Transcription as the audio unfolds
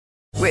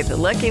With the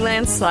Lucky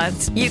Land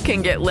Slots, you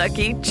can get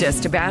lucky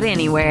just about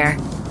anywhere.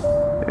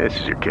 This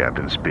is your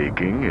captain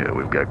speaking.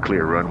 We've got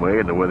clear runway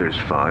and the weather's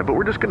fine, but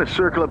we're just going to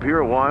circle up here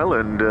a while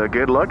and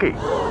get lucky.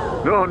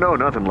 No,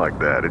 nothing like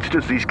that. It's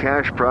just these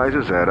cash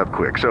prizes add up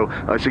quick. So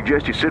I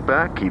suggest you sit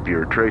back, keep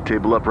your tray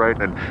table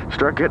upright, and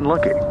start getting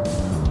lucky.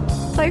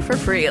 Play for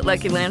free at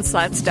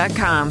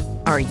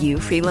LuckyLandSlots.com. Are you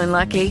feeling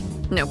lucky?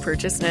 No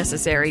purchase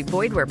necessary.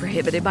 Void where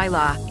prohibited by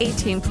law.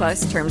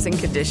 18+ terms and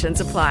conditions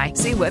apply.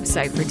 See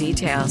website for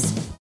details.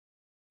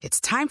 It's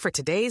time for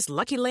today's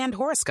Lucky Land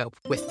horoscope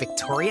with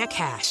Victoria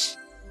Cash.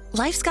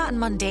 Life's gotten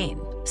mundane,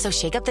 so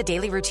shake up the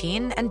daily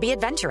routine and be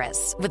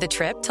adventurous with a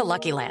trip to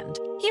Lucky Land.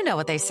 You know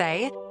what they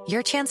say,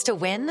 your chance to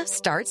win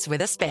starts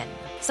with a spin.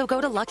 So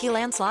go to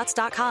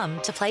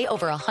LuckyLandSlots.com to play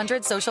over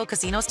 100 social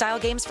casino-style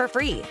games for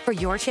free for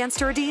your chance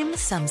to redeem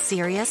some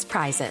serious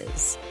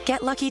prizes.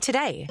 Get lucky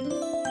today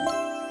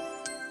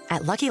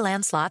at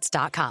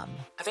LuckyLandSlots.com.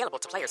 Available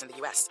to players in the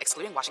U.S.,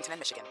 excluding Washington and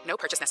Michigan. No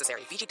purchase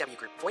necessary. VGW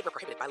Group. Void where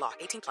prohibited by law.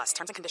 18+.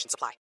 Terms and conditions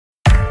apply.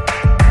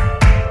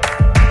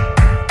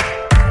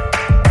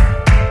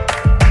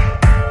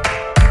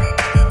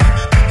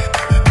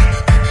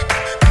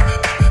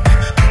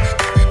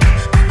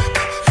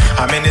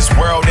 I'm in this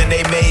world and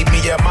they made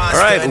me a monster.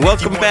 All right,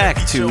 welcome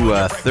back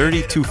to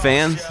 32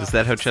 Fans. Is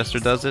that how Chester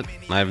does it?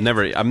 I'm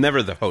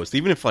never the host.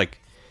 Even if I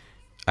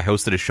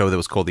hosted a show that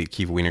was called the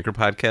Akiva Wienerker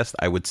Podcast,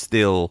 I would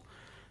still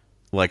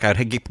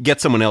I'd get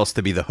someone else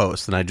to be the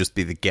host and I'd just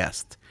be the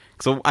guest.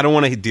 So I don't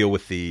want to deal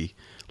with the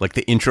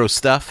intro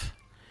stuff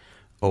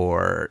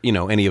or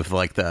any of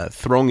the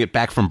throwing it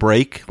back from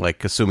break,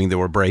 assuming there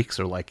were breaks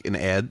or an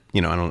ad. I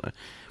don't know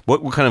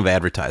what kind of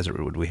advertiser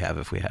would we have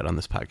if we had on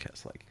this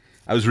podcast.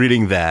 I was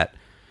reading that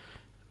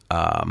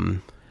a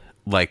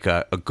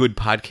good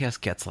podcast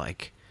gets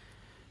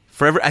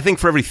for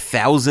every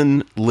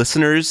 1,000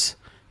 listeners,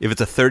 if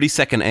it's a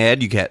 30-second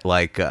ad, you get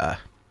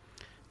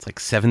it's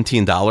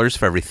 $17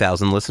 for every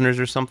 1,000 listeners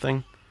or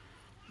something.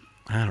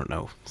 I don't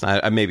know.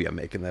 Maybe I'm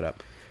making that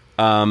up.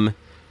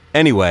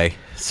 Anyway,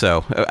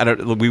 so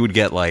we would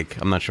get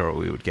I'm not sure what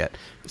we would get.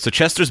 So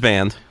Chester's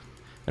banned.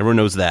 Everyone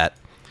knows that.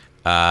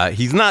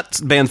 He's not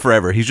banned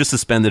forever. He's just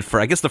suspended for,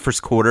 I guess, the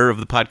first quarter of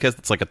the podcast.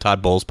 It's like a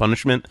Todd Bowles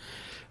punishment.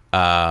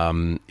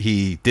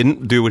 He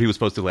didn't do what he was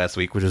supposed to last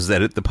week, which was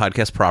edit the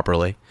podcast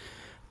properly.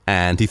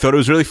 And he thought it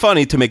was really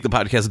funny to make the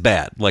podcast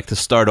bad, to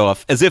start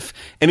off as if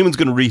anyone's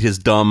going to read his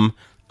dumb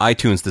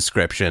iTunes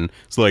description.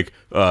 It's 2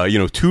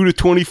 to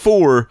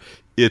 24.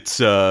 It's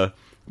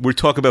we're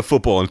talking about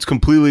football, and it's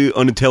completely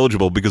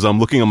unintelligible because I'm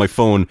looking on my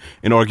phone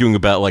and arguing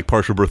about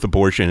partial birth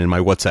abortion in my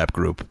WhatsApp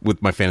group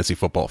with my fantasy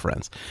football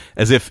friends,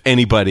 as if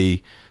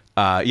anybody,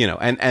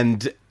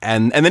 and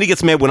then he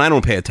gets mad when I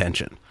don't pay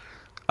attention,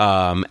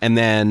 and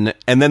then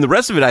the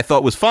rest of it I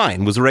thought was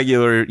fine, was a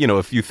regular,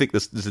 if you think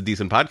this is a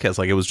decent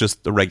podcast, it was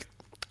just a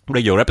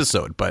regular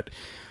episode, but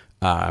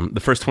the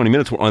first 20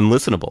 minutes were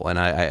unlistenable, and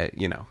I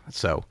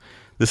so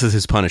this is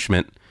his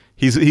punishment.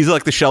 He's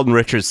like the Sheldon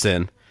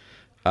Richardson.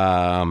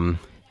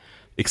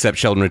 Except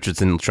Sheldon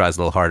Richardson tries a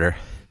little harder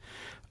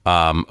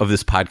of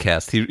this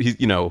podcast. He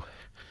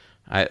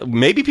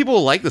maybe people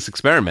will like this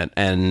experiment.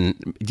 And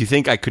do you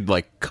think I could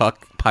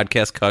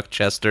cuck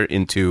Chester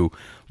into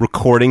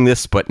recording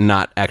this but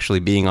not actually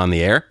being on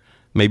the air?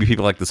 Maybe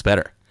people like this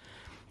better.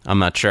 I'm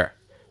not sure.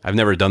 I've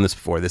never done this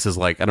before. This is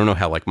I don't know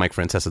how Mike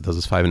Francesa does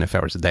this 5.5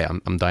 hours a day.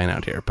 I'm dying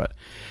out here. But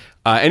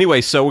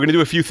anyway, so we're going to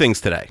do a few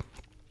things today.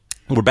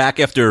 We're back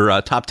after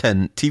top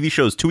 10 TV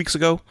shows 2 weeks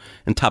ago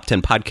and top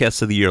 10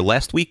 podcasts of the year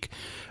last week.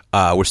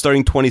 We're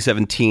starting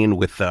 2017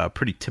 with a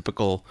pretty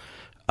typical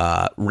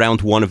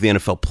round one of the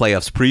NFL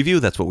playoffs preview.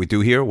 That's what we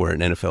do here. We're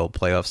an NFL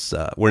playoffs.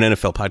 We're an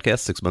NFL podcast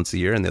 6 months a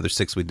year, and the other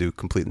 6 we do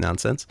complete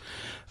nonsense.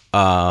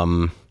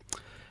 And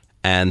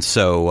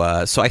so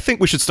I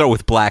think we should start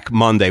with Black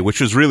Monday, which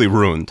was really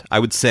ruined. I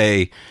would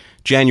say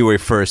January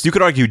 1st. You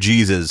could argue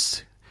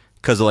Jesus,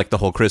 because of the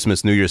whole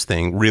Christmas, New Year's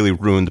thing, really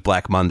ruined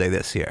Black Monday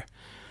this year.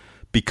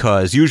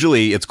 Because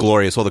usually it's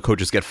glorious. All the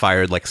coaches get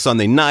fired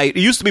Sunday night.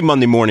 It used to be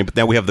Monday morning, but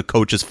now we have the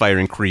coaches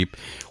firing creep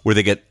where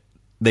they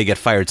get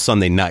fired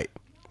Sunday night.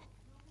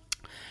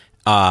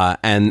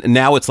 And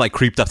now it's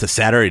creeped up to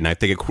Saturday night.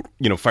 They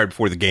get fired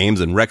before the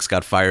games, and Rex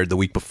got fired the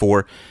week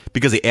before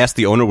because he asked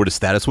the owner what his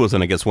status was,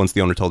 and I guess once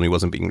the owner told him he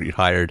wasn't being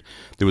rehired,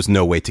 there was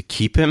no way to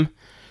keep him.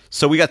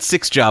 So we got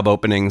 6 job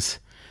openings,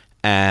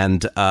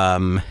 and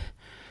the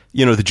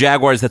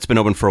Jaguars, that's been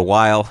open for a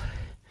while.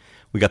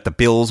 We got the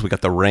Bills, we got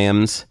the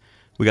Rams.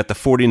 We got the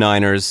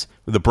 49ers,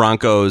 the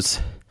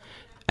Broncos,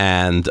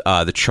 and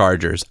the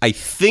Chargers. I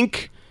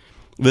think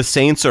the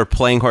Saints are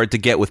playing hard to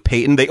get with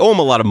Peyton. They owe him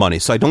a lot of money,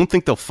 so I don't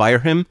think they'll fire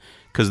him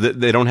because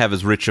they don't have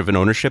as rich of an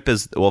ownership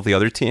as all the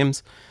other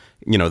teams.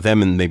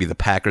 Them and maybe the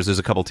Packers. There's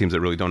a couple teams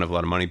that really don't have a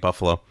lot of money.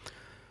 Buffalo.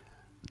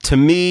 To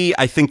me,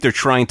 I think they're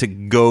trying to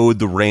goad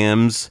the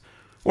Rams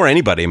or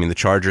anybody. I mean, the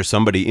Chargers,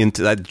 somebody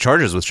into the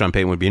Chargers with Sean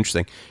Payton would be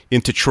interesting,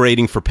 into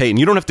trading for Peyton.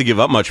 You don't have to give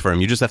up much for him.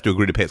 You just have to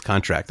agree to pay his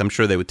contract. I'm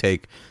sure they would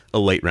take a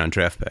late round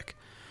draft pick.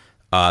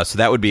 So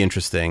that would be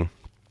interesting.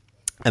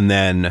 And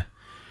then,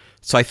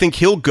 so I think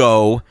he'll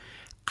go.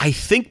 I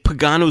think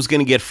Pagano's going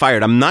to get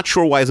fired. I'm not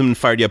sure why he hasn't been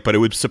fired yet, but it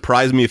would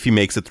surprise me if he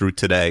makes it through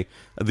today.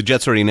 The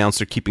Jets already announced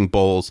they're keeping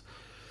Bowles.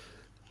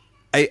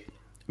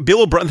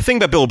 Bill O'Brien. The thing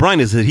about Bill O'Brien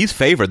is that he's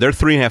favored. They're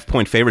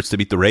 3.5-point favorites to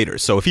beat the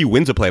Raiders. So if he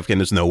wins a playoff game,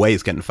 there's no way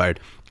he's getting fired.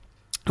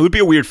 It would be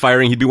a weird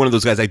firing. He'd be one of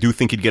those guys. I do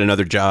think he'd get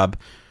another job.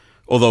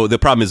 Although the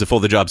problem is if all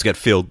the jobs get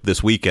filled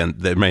this weekend,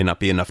 there may not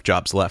be enough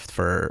jobs left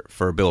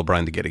for Bill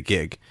O'Brien to get a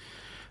gig.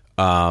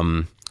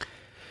 I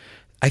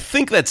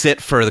think that's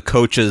it for the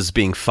coaches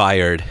being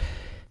fired.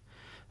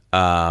 Who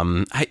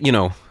else?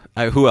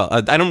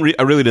 I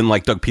really didn't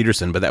like Doug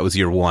Peterson, but that was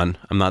year one.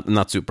 I'm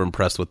not super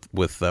impressed with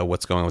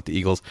what's going on with the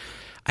Eagles.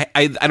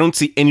 I don't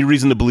see any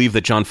reason to believe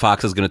that John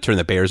Fox is going to turn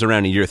the Bears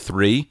around in year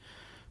 3,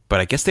 but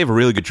I guess they have a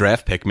really good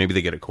draft pick. Maybe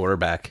they get a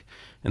quarterback,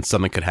 and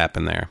something could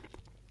happen there.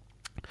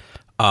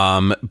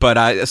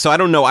 So I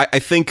don't know. I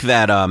think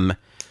that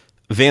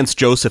Vance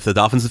Joseph, the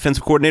Dolphins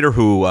defensive coordinator,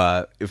 who,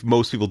 if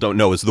most people don't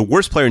know, is the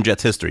worst player in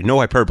Jets history. No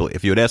hyperbole.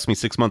 If you had asked me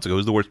 6 months ago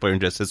who's the worst player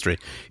in Jets history,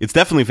 it's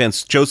definitely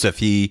Vance Joseph.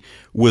 He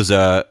was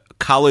a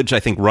college,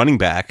 I think, running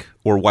back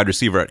or wide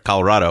receiver at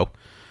Colorado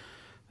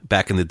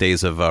back in the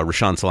days of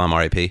Rashaan Salam,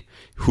 R.I.P.,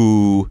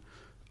 who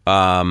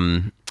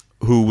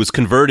was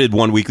converted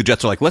one week. The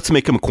Jets are like, let's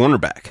make him a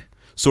cornerback.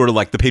 Sort of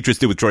like the Patriots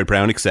did with Troy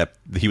Brown, except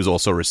he was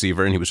also a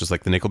receiver, and he was just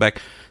like the nickelback.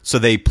 So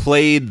they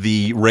played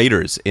the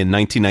Raiders in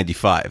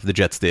 1995, the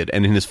Jets did,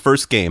 and in his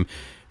first game,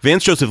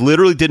 Vance Joseph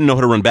literally didn't know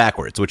how to run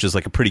backwards, which is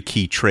like a pretty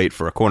key trait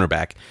for a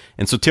cornerback.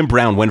 And so Tim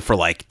Brown went for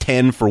like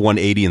 10 for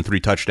 180 and 3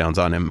 touchdowns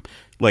on him,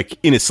 like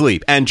in his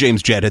sleep. And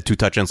James Jett had 2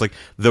 touchdowns. Like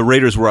the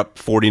Raiders were up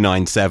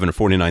 49-7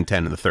 or 49-10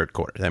 in the third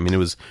quarter. I mean, it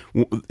was,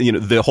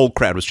 the whole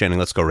crowd was chanting,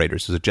 "Let's go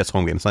Raiders." It was a Jets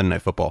home game, Sunday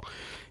Night Football.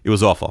 It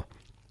was awful.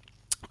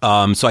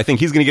 So I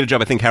think he's going to get a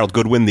job. I think Harold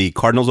Goodwin, the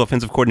Cardinals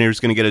offensive coordinator, is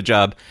going to get a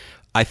job.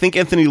 I think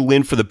Anthony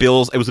Lynn for the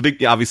Bills. It was a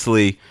big,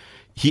 obviously,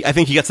 I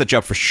think he gets that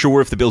job for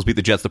sure if the Bills beat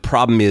the Jets. The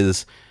problem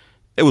is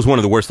it was one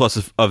of the worst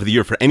losses of the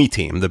year for any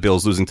team. The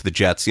Bills losing to the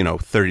Jets,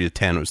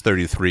 30-10. It was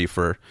 30-3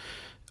 for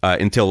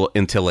until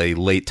a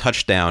late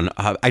touchdown.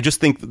 I just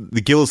think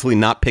the Gillislee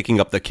not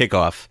picking up the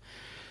kickoff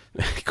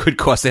could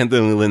cost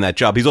Anthony Lynn that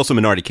job. He's also a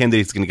minority candidate.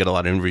 He's going to get a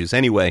lot of interviews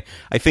anyway.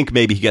 I think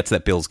maybe he gets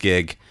that Bills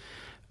gig.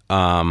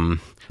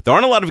 There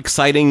aren't a lot of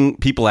exciting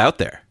people out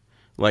there.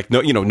 Like,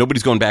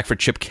 nobody's going back for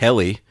Chip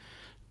Kelly.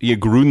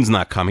 Gruden's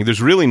not coming.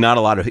 There's really not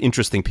a lot of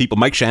interesting people.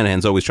 Mike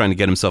Shanahan's always trying to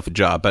get himself a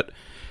job, but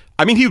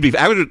I mean, he would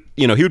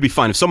be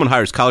fine if someone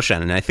hires Kyle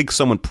Shanahan. And I think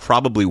someone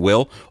probably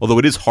will. Although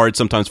it is hard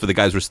sometimes for the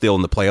guys who are still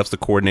in the playoffs, the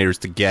coordinators,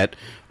 to get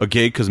a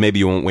gig because maybe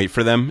you won't wait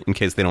for them in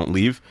case they don't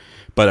leave.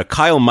 But a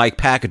Kyle Mike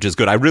package is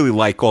good. I really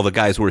like all the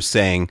guys who are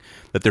saying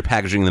that they're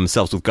packaging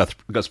themselves with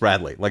Gus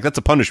Bradley. Like, that's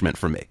a punishment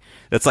for me.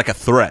 That's like a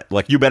threat.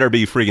 Like, you better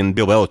be freaking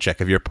Bill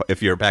Belichick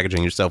if you're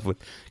packaging yourself with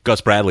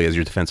Gus Bradley as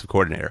your defensive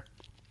coordinator.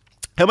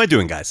 How am I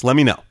doing, guys? Let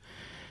me know.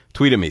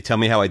 Tweet at me. Tell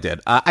me how I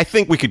did. I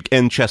think we could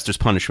end Chester's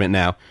punishment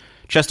now.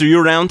 Chester, you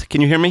around?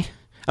 Can you hear me?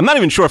 I'm not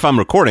even sure if I'm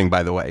recording,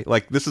 by the way.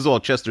 Like, this is all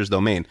Chester's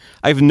domain.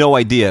 I have no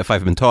idea if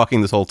I've been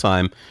talking this whole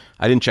time.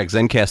 I didn't check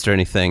Zencast or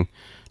anything.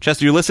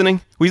 Chester, you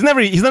listening? Well,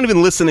 he's not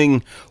even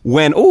listening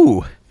when...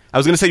 Ooh, I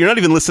was going to say, you're not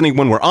even listening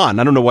when we're on.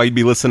 I don't know why you'd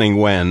be listening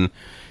when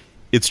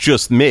it's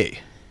just me.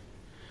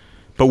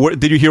 But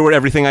did you hear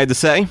everything I had to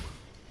say?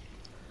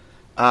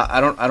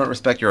 I don't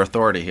respect your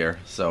authority here,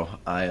 so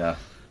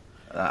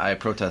I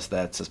protest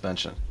that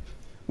suspension.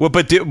 Well,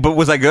 but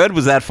was I good?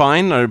 Was that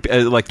fine? Or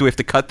do we have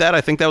to cut that?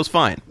 I think that was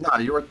fine. No,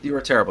 you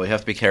were terrible. You have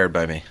to be carried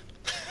by me.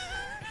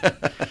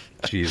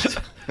 Jeez.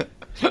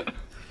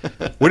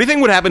 What do you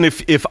think would happen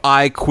if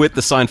I quit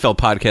the Seinfeld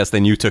podcast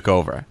and you took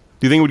over?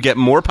 Do you think it would get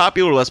more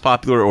popular, less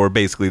popular, or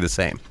basically the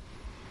same?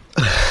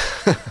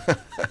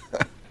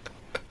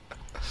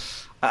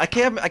 I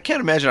can't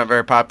imagine I'm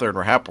very popular in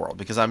Rap World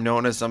because I'm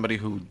known as somebody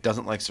who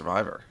doesn't like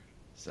Survivor.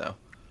 So,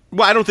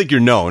 well, I don't think you're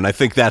known. I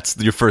think that's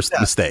your first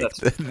mistake.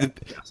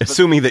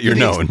 Assuming that you're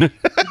known.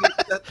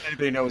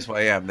 Anybody knows who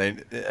I am.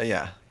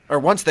 Or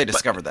once they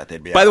discovered that,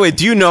 they'd be. By the way,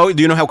 do you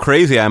know how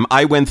crazy I am?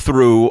 I went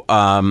through.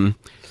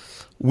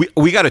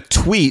 We got a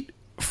tweet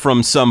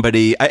from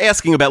somebody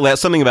asking about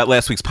something about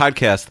last week's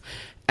podcast,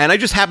 and I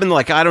just happened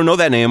to I don't know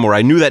that name, or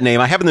I knew that name.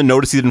 I happened to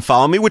notice he didn't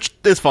follow me, which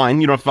is fine.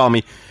 You don't have to follow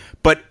me,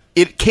 but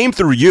it came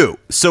through you.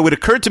 So it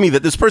occurred to me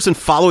that this person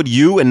followed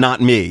you and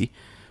not me,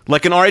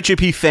 like an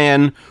RHAP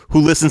fan who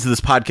listens to this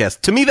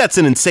podcast. To me, that's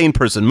an insane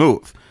person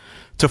move.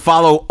 To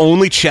follow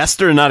only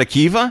Chester and not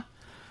Akiva.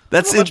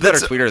 That's a much better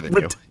tweeter than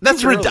you.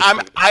 That's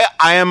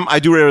I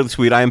do rarely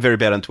tweet. I am very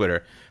bad on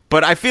Twitter.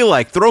 But I feel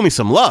like throw me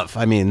some love.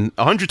 I mean,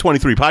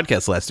 123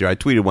 podcasts last year. I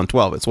tweeted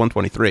 112. It's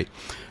 123.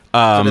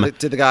 So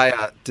did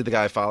the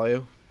guy follow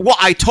you? Well,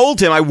 I told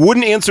him I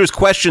wouldn't answer his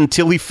question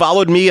till he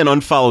followed me and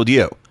unfollowed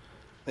you.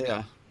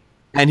 Yeah.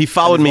 And he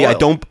followed me.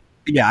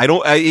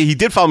 He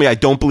did follow me. I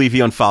don't believe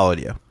he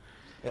unfollowed you.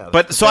 Yeah,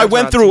 but so I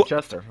went through.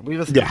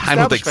 I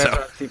don't think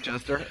so. Steve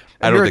Chester.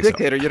 And you're a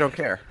dictator. You don't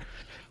care.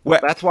 Well,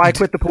 that's why I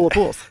quit the Pool of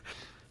Pools.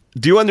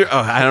 Do you I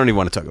don't even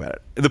want to talk about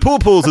it. The Pool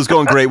of Pools is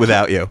going great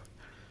without you.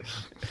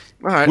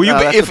 All right. Will you,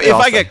 that's if what they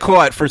all I say. get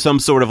caught for some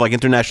sort of like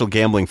international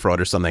gambling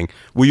fraud or something,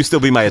 will you still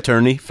be my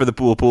attorney for the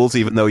pool of pools,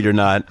 even though you're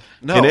not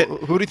in it?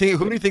 Who do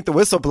you think the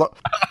whistle blow?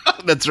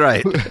 That's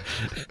right.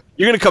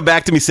 You're gonna come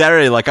back to me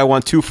Saturday like I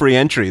want 2 free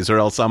entries, or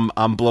else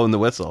I'm blowing the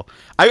whistle.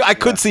 I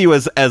could see you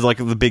as like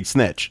the big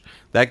snitch.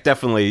 That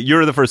definitely,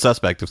 you're the first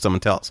suspect if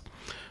someone tells.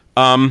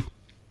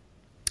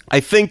 I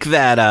think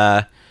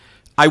that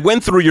I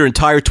went through your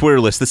entire Twitter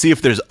list to see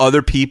if there's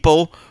other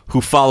people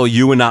who follow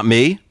you and not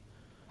me.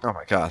 Oh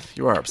my god,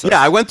 you are obsessed.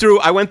 Yeah, I went through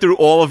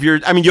all of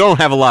your. I mean, you don't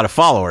have a lot of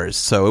followers,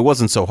 so it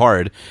wasn't so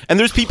hard. And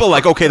there's people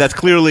like, okay, that's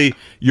clearly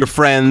your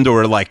friend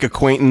or like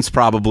acquaintance,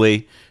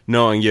 probably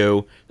knowing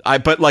you.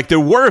 But like, there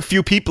were a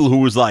few people who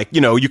was like,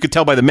 you could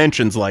tell by the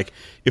mentions, like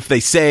if they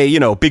say,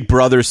 Big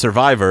Brother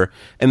Survivor,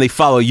 and they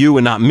follow you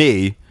and not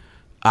me,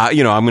 I'm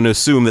going to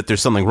assume that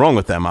there's something wrong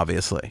with them,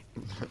 obviously,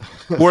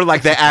 or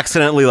like they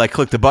accidentally like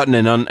clicked the button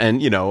and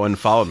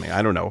unfollowed me.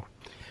 I don't know,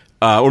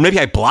 or maybe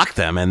I blocked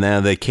them and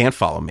then they can't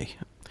follow me.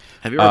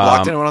 Have you ever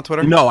blocked anyone on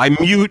Twitter? No, I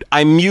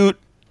mute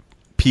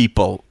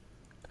people.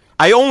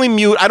 I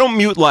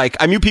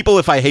mute people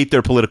if I hate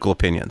their political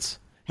opinions.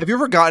 Have you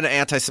ever gotten an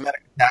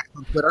anti-Semitic attack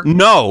on Twitter?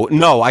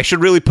 No. I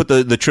should really put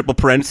the triple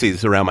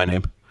parentheses around my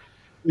name.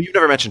 Well, you've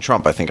never mentioned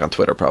Trump, I think, on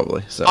Twitter,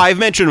 probably. So I've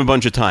mentioned him a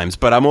bunch of times,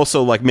 but I'm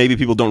also like, maybe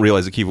people don't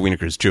realize that Kiva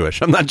Wienerker is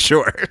Jewish. I'm not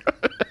sure.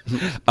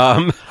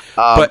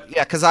 But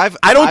yeah, because I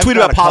don't tweet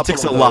about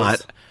politics a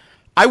lot.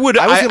 I was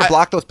going to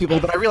block those people,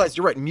 but I realized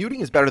you're right.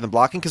 Muting is better than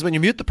blocking because when you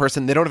mute the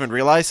person, they don't even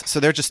realize, so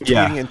they're just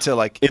tweeting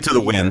into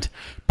the wind.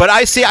 But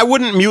I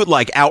wouldn't mute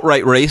like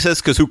outright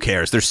racist because who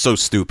cares? They're so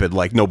stupid.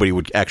 Like nobody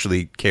would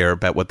actually care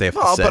about what they have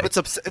to say. But it's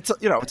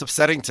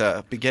upsetting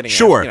to be getting.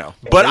 Sure,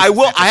 but I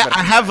will.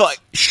 I have like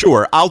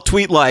sure. I'll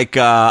tweet like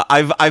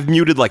I've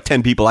muted like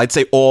 10 people. I'd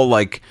say all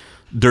like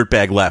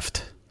dirtbag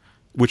left.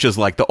 Which is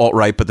like the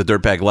alt-right, but the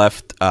dirtbag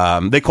left.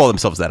 They call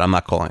themselves that. I'm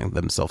not calling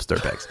themselves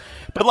dirtbags.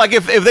 But like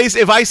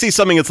if I see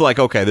something, it's like,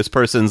 okay, this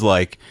person's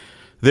like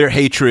their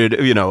hatred,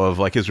 of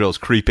like Israel is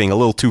creeping a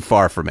little too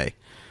far for me.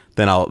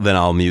 Then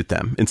I'll mute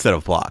them instead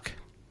of block.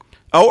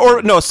 Oh,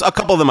 or no, a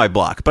couple of them I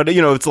block. But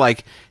it's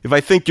like if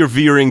I think you're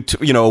veering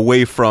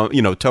away from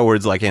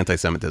towards like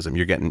anti-Semitism,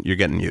 you're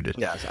getting muted.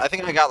 Yeah, I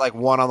think I got like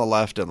one on the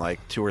left and like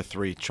 2 or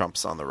 3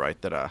 Trumps on the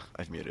right that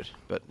I've muted.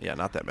 But yeah,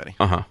 not that many.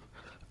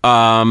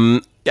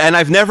 And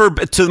I've never,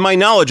 to my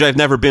knowledge, I've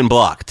never been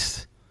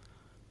blocked.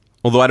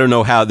 Although I don't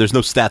know how, there's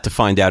no stat to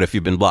find out if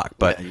you've been blocked.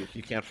 But yeah,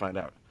 you can't find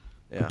out.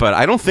 Yeah. But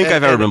I don't think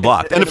I've ever been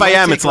blocked. And if I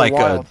am, it's like,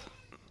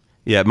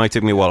 it might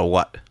take me a while to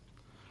what?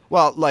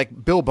 Well,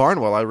 like Bill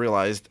Barnwell, I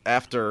realized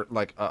after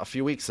like a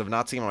few weeks of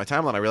not seeing him on my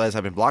timeline, I realized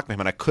I've been blocked by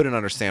him, and I couldn't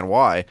understand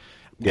why.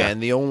 Yeah.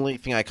 And the only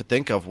thing I could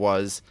think of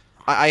was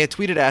I had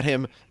tweeted at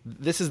him.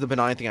 This is the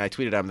benign thing I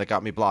tweeted at him that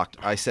got me blocked.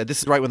 I said,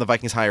 this is right when the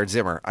Vikings hired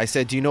Zimmer. I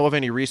said, do you know of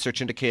any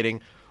research indicating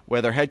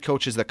whether head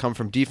coaches that come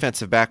from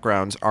defensive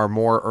backgrounds are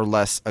more or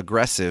less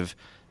aggressive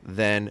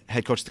than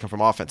head coaches that come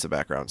from offensive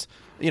backgrounds?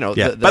 By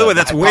the way,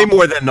 that's way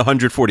more than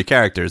 140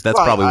 characters. That's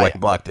probably why he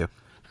blocked you.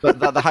 But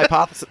the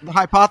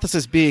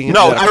hypothesis being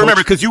no, I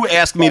remember because you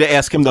asked me to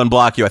ask him to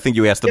unblock you. I think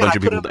you asked a bunch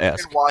of people to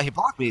ask why he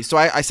blocked me. So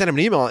I sent him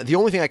an email. The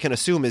only thing I can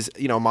assume is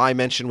my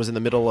mention was in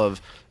the middle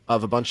of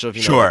a bunch of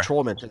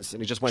troll mentions,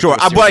 and he just went. Sure,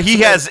 but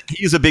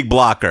he's a big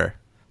blocker.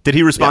 Did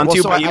he respond to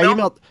you? By email? I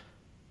emailed.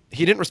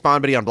 He didn't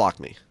respond, but he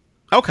unblocked me.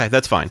 Okay,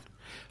 that's fine.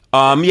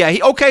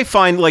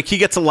 Fine. Like he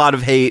gets a lot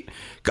of hate.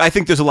 I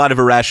think there's a lot of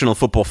irrational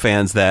football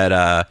fans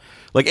that,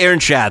 like Aaron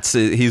Schatz,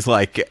 he's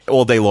like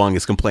all day long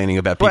is complaining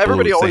about people.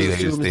 Everybody who always say they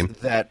hate his team.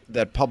 assumes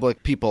that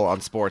public people on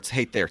sports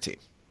hate their team.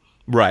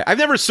 Right. I've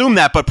never assumed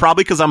that, but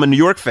probably because I'm a New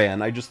York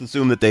fan, I just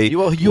assume that they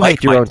you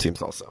hate your own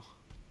teams also.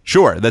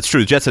 Sure, that's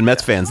true. Jets and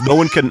Mets fans. No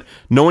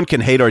one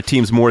can hate our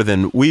teams more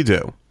than we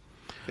do.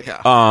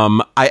 Yeah.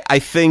 I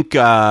think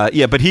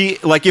but he,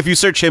 like, if you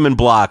search him and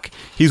block,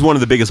 he's one of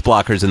the biggest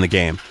blockers in the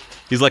game.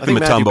 He's like the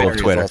Mutombo of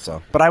Twitter.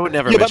 Also, but I would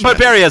never. Yeah, but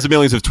Barry has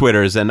millions of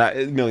Twitters and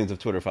millions of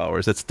Twitter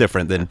followers. That's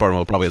different than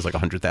Barnwell probably has like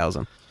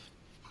 100,000.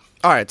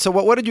 All right. So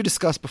what did you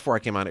discuss before I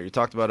came on here? You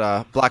talked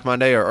about Black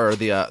Monday or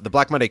the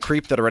Black Monday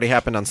creep that already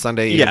happened on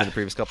Sunday. In the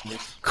previous couple of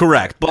weeks.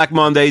 Correct. Black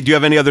Monday. Do you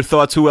have any other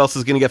thoughts? Who else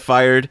is going to get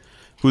fired?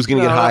 Who's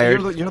going to get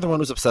hired? You're the one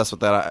who's obsessed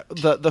with that.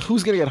 The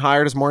who's going to get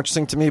hired is more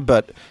interesting to me,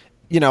 but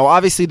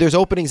obviously there's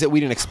openings that we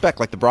didn't expect,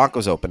 like the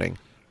Broncos opening.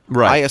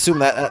 Right. I assume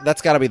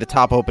that's got to be the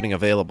top opening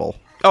available.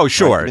 Oh,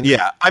 sure. Right?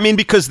 Yeah. I mean,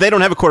 because they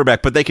don't have a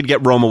quarterback, but they could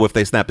get Romo if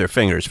they snap their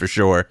fingers for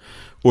sure.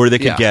 Or they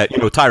could get,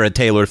 Tyrod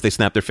Taylor if they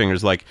snap their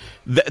fingers. Like,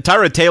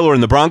 Tyrod Taylor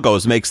and the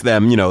Broncos makes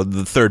them,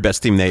 the third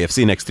best team in the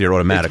AFC next year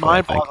automatically.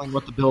 It's mind-boggling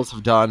what the Bills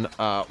have done,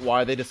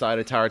 why they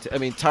decided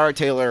Tyrod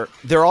Taylor,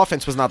 their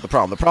offense was not the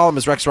problem. The problem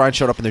is Rex Ryan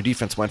showed up and their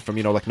defense went from,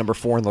 like number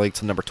 4 in the league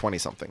to number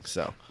 20-something.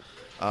 So,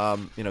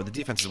 the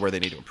defense is where they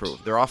need to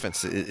improve. Their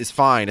offense is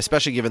fine,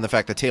 especially given the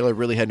fact that Taylor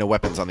really had no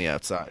weapons on the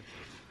outside,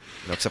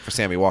 except for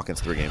Sammy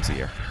Watkins 3 games a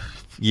year.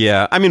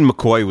 Yeah, I mean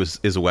McCoy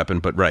is a weapon,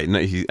 but right,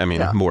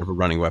 more of a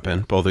running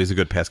weapon. Although he's a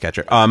good pass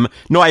catcher.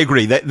 No, I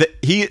agree.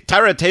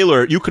 Tyrod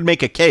Taylor, you could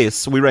make a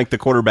case. We rank the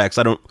quarterbacks.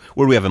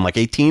 Where do we have him? Like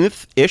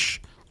 18th ish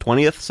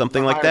 20th,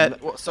 something like that.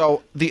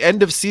 So the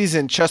end of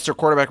season Chester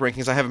quarterback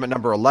rankings, I have him at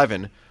number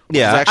 11.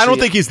 Yeah, I don't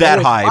think he's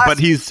that high, but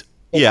he's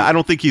I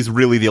don't think he's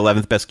really the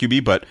 11th best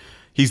QB, but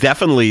he's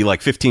definitely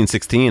like 15,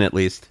 16 at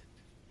least.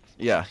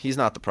 Yeah, he's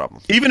not the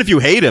problem. Even if you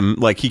hate him,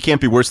 like he can't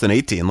be worse than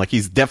 18. Like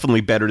he's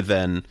definitely better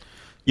than,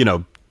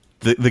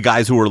 the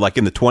guys who are like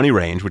in the 20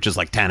 range, which is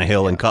like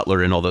Tannehill and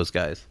Cutler and all those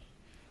guys.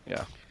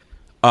 Yeah.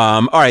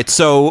 All right.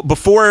 So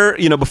before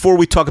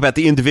we talk about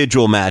the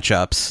individual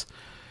matchups,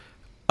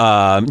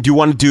 do you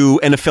want to do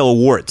NFL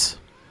awards?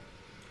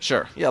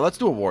 Sure. Yeah, let's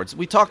do awards.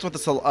 We talked about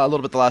this a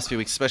little bit the last few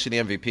weeks, especially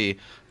the MVP.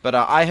 But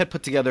I had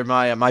put together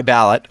my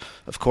ballot.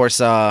 Of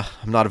course, I'm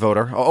not a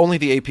voter. Only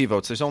the AP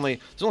votes. There's only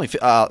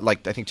I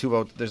think 2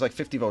 votes. There's like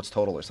 50 votes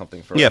total or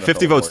something for NFL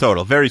 50 votes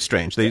total. Very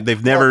strange.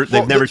 They've never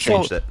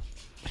changed it.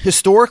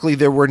 Historically,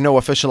 there were no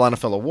official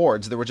NFL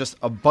awards. There were just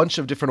a bunch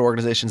of different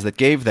organizations that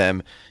gave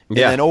them. And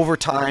then over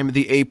time,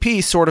 the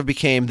AP sort of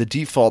became the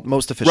default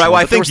most official. Right.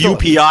 Well, I think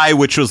UPI,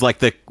 which was like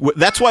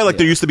that's why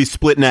there used to be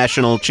split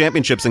national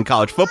championships in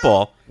college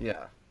football. Yeah.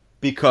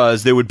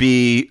 Because there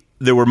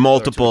were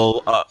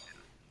multiple.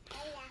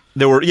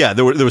 There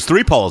was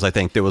 3 polls. I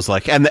think there was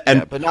like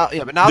but now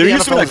there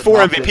used to be like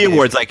 4 MVP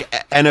awards, like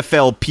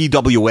NFL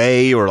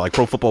PWA or like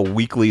Pro Football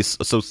Weekly,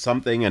 so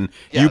something, and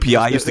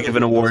UPI used to give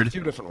an award. A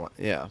few different ones.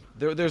 Yeah,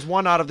 there's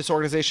one out of this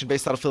organization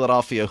based out of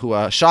Philadelphia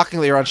who,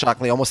 shockingly or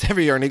unshockingly, almost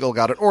every year an Eagle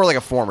got it, or like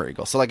a former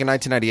Eagle. So like in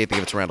 1998, they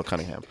gave it to Randall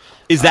Cunningham.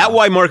 Is that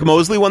why Mark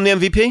Mosley won the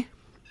MVP,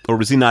 or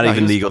was he not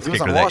even the Eagles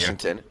kicker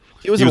that year?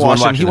 He was in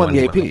Washington. He won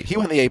the AP. He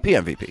won the AP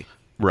MVP.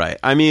 Right.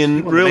 I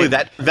mean, really,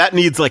 that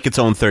needs like its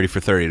own 30 for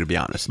 30, to be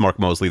honest. Mark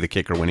Mosley, the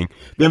kicker, winning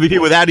the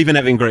MVP without even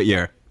having a great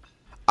year.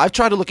 I've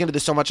tried to look into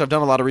this so much. I've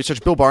done a lot of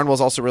research. Bill Barnwell's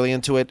also really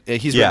into it.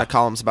 He's written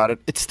columns about it.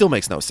 It still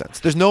makes no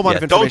sense. There's no amount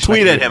of information. Don't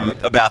tweet at him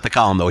about the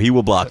column, though. He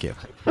will block you.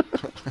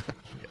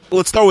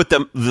 Let's start with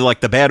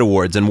the bad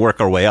awards and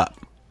work our way up.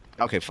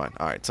 Okay, fine.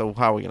 All right. So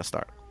how are we going to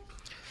start?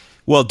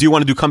 Well, do you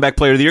want to do comeback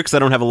player of the year? Because I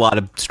don't have a lot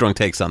of strong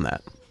takes on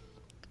that.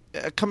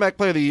 Comeback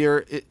player of the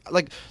year,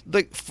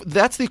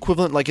 that's the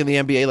equivalent, like in the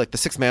NBA, like the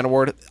 6-man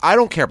award. I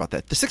don't care about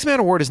that. The 6-man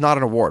award is not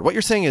an award. What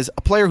you're saying is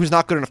a player who's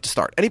not good enough to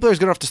start. Any player who's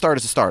good enough to start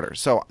is a starter.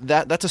 So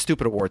that's a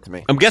stupid award to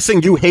me. I'm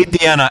guessing you hate the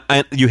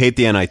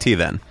NIT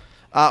then.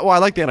 Well, I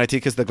like the NIT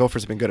because the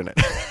Gophers have been good in it.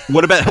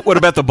 What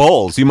about the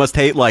bowls? You must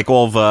hate like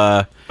all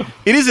the.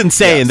 It is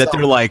insane that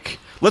they're like,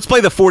 let's play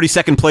the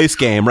 42nd place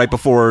game right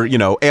before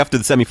after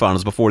the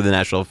semifinals, before the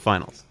national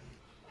finals.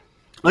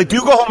 Like, do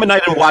you go home at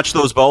night and watch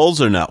those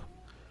bowls or no?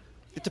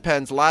 It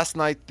depends. Last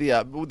night,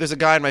 there's a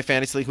guy in my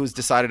fantasy league who's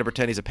decided to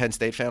pretend he's a Penn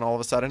State fan all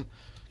of a sudden,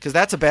 because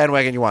that's a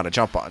bandwagon you want to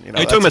jump on. Are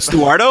you talking about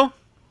Stuardo?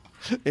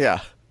 Yeah.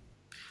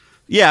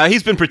 Yeah,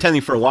 he's been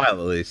pretending for a while at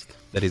least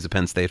that he's a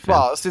Penn State fan.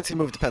 Well, since he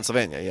moved to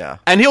Pennsylvania, yeah.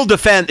 And he'll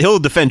defend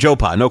Joe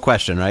Pa, no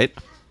question, right?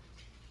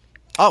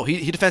 Oh,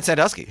 he defends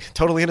Sandusky,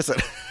 totally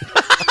innocent.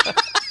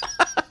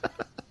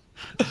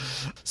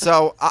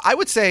 So I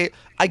would say,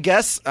 I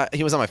guess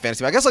he was on my fantasy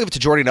team. I guess I'll give it to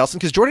Jordy Nelson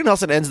because Jordy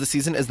Nelson ends the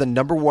season as the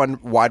number 1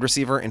 wide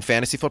receiver in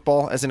fantasy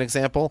football, as an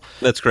example.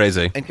 That's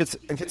crazy. And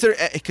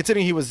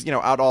considering he was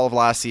out all of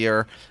last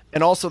year,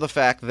 and also the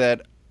fact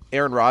that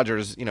Aaron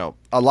Rodgers,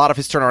 a lot of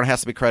his turnaround has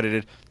to be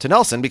credited to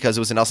Nelson because it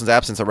was in Nelson's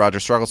absence that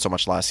Rodgers struggled so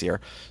much last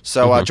year.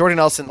 So Jordy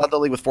Nelson led the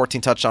league with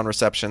 14 touchdown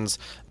receptions.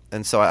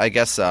 And so I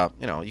guess,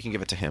 you can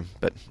give it to him,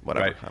 but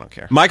whatever. Right. I don't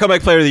care. My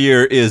comeback player of the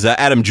year is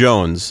Adam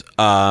Jones.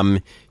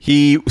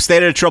 He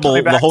stayed out of trouble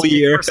the whole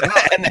year,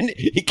 and then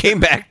he came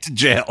back to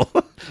jail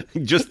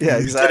just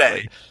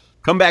today.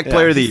 Comeback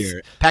player of the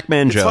year,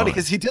 Pac-Man Jones. It's funny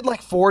because he did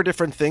like 4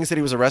 different things that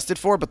he was arrested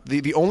for, but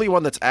the only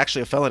one that's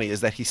actually a felony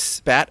is that he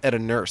spat at a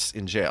nurse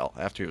in jail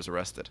after he was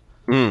arrested.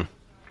 Yeah.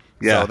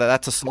 So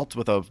that's assault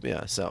with a,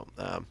 so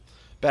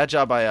bad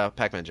job by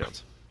Pac-Man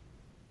Jones.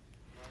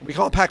 We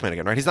call him Pac-Man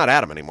again, right? He's not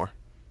Adam anymore.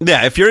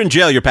 Yeah, if you're in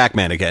jail, you're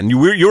Pac-Man again. You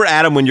were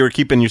Adam when you were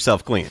keeping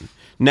yourself clean.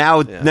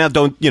 Now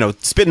don't,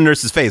 spit in a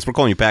nurse's face. We're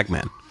calling you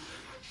Pac-Man.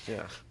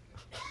 Yeah.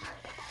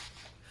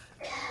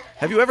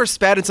 Have you ever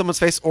spat in someone's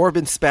face or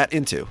been spat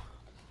into?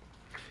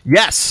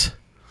 Yes.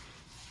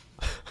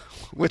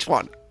 Which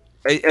one?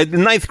 In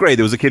 9th grade,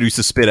 there was a kid who used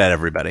to spit at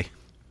everybody.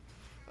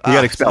 He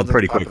got expelled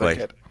pretty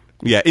quickly.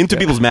 Yeah, into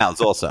people's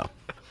mouths also.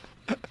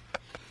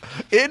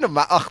 In a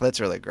mouth? Oh, that's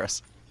really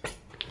gross.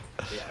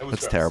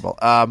 That's terrible.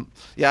 I've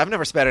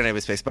never spat in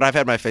anybody's face, but I've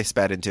had my face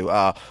spat into.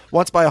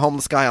 Once by a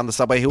homeless guy on the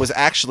subway who was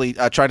actually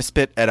trying to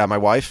spit at my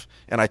wife,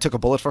 and I took a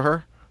bullet for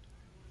her.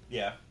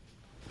 Yeah.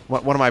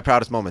 One of my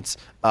proudest moments.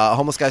 A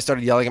homeless guy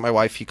started yelling at my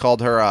wife. He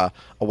called her a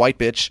white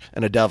bitch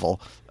and a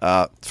devil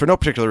for no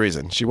particular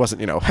reason. She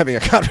wasn't, having a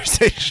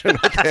conversation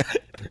with him.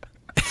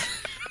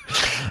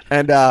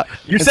 And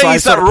you're saying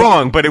he's not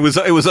wrong, but it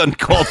was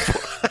uncalled for.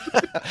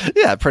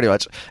 Yeah, pretty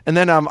much. And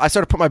then I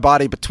started to put my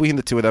body between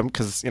the two of them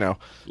because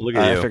Look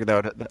at you. I figured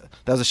that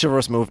was a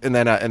chivalrous move. And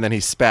then he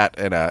spat,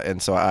 and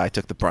so I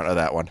took the brunt of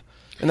that one.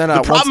 And then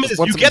the problem is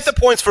you get the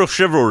points for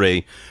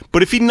chivalry,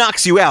 but if he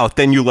knocks you out,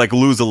 then you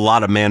lose a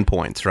lot of man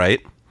points, right?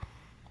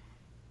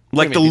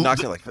 Like he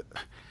knocks you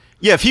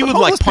if he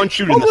would punch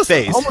you in the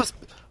face.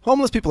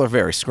 homeless people are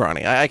very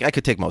scrawny. I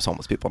could take most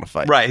homeless people in a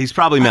fight. Right, he's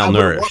probably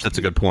malnourished. That's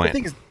a good point. The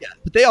thing is,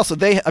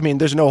 but I mean,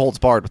 there's no holds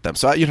barred with them,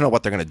 so you don't know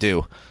what they're going to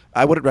do.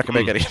 I wouldn't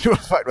recommend getting into a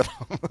fight with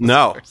them.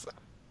 No,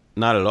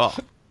 not at all.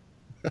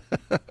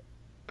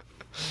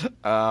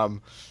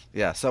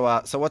 Yeah. So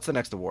what's the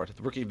next award?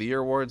 The Rookie of the Year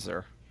awards,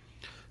 or?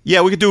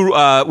 Yeah, we could do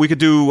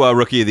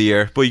Rookie of the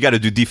Year, but you got to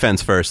do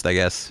defense first, I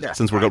guess,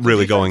 since we're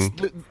really going.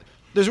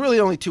 There's really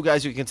only two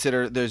guys you can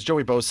consider. There's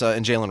Joey Bosa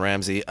and Jalen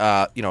Ramsey.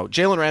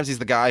 Jalen Ramsey's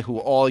the guy who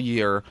all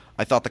year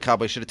I thought the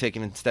Cowboys should have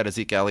taken instead of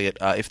Zeke Elliott.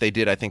 If they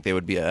did, I think they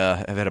would be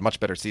have had a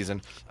much better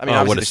season. I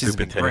mean, what a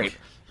stupid take. Great.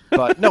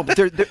 But no, but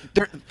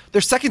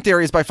their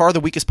secondary is by far the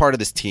weakest part of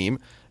this team.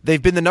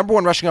 They've been the number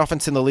one rushing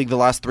offense in the league the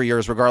last 3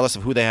 years, regardless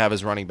of who they have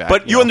as running back.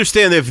 But you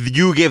understand that if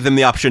you gave them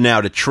the option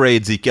now to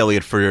trade Zeke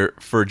Elliott for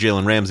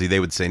Jalen Ramsey, they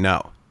would say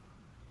no.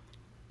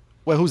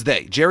 Well, who's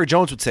they? Jerry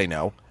Jones would say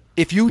no.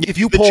 If you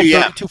pulled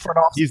GM. 32 front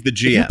office, he's the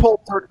GM. If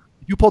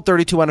you pulled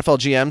 32 NFL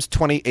GMs,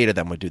 28 of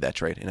them would do that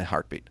trade in a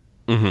heartbeat.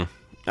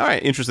 Mm-hmm. All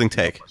right, interesting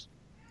take.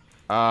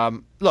 Look, I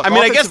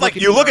mean, I guess like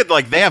you look at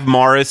like they have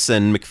Morris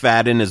and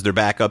McFadden as their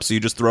backup, so you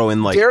just throw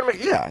in like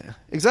yeah,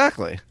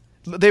 exactly.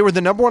 They were the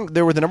number one.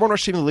 They were the number one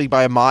rush team in the league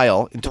by a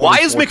mile. In Why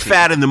is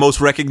McFadden the most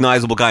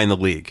recognizable guy in the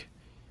league?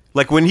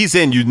 Like when he's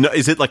in,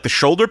 is it like the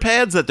shoulder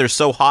pads that they're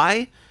so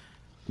high?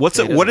 What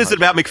is it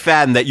about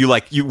McFadden that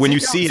when you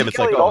see him, it's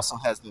like, oh. Also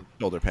has the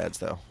shoulder pads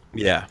though.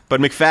 Yeah,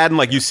 but McFadden,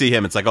 like you see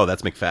him, it's like, oh,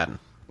 that's McFadden.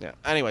 Yeah.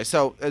 Anyway,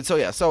 so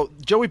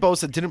Joey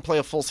Bosa didn't play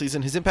a full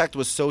season. His impact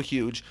was so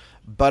huge,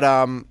 but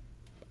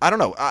I don't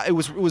know. It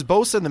was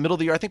Bosa in the middle of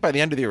the year. I think by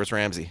the end of the year it was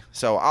Ramsey.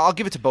 So I'll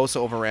give it to Bosa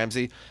over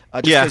Ramsey.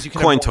 Just you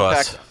can coin have more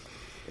toss. Impact.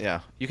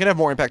 Yeah, you can have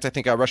more impact. I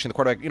think rushing the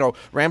quarterback.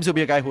 Ramsey will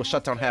be a guy who will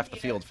shut down half the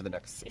field for the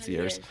next 6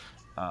 years.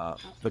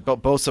 But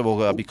Bosa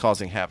will be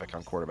causing havoc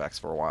on quarterbacks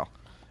for a while.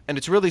 And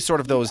it's really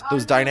sort of those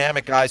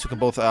dynamic guys who can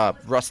both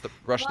rush the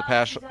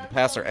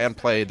passer and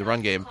play the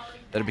run game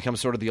that have become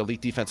sort of the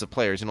elite defensive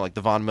players. Like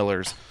the Von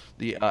Millers,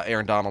 the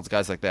Aaron Donalds,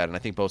 guys like that. And I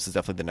think Bosa is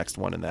definitely the next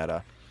one in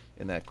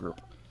that group.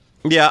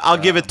 Yeah, I'll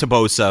give it to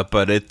Bosa,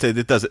 but it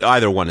does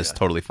either one is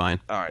totally fine.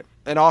 All right.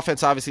 And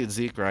offense, obviously, it's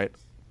Zeke, right?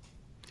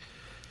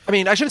 I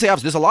mean, I shouldn't say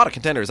obviously. There's a lot of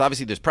contenders.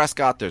 Obviously, there's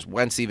Prescott, there's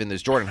Wentz, even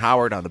there's Jordan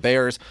Howard on the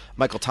Bears,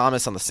 Michael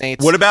Thomas on the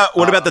Saints. What about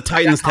the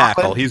Titans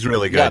tackle? He's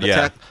really good.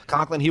 Yeah,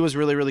 Conklin, he was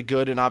really, really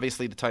good, and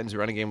obviously the Titans'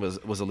 running game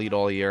was elite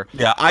all year.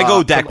 Yeah, I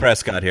go Dak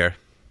Prescott here.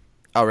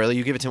 Oh, really?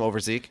 You give it to him over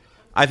Zeke?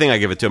 I think I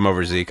give it to him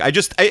over Zeke.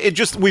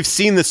 We've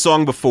seen this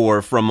song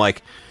before from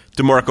like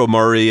DeMarco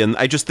Murray, and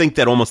I just think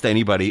that almost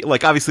anybody,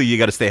 like obviously you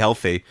got to stay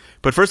healthy.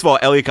 But first of all,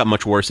 Elliott got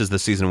much worse as the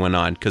season went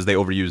on because they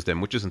overused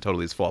him, which isn't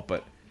totally his fault,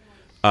 but.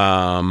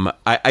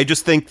 I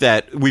just think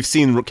that we've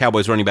seen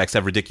Cowboys running backs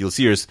have ridiculous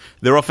years.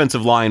 Their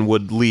offensive line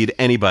would lead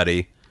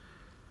anybody.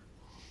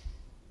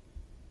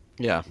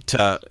 Yeah.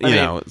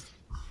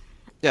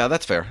 Yeah,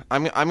 that's fair.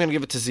 I'm going to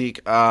give it to Zeke.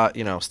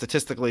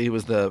 Statistically, he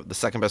was the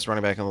second best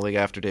running back in the league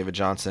after David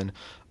Johnson.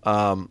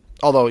 Although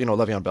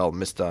Le'Veon Bell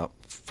missed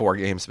 4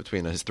 games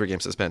between his 3-game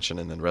suspension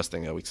and then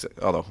resting at week 6.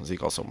 Although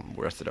Zeke also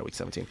rested at week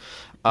 17.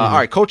 All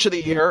right, Coach of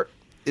the Year.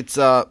 It's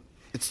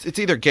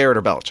either Garrett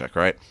or Belichick,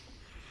 right?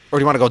 Or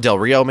do you want to go Del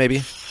Rio,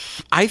 maybe?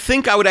 I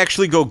think I would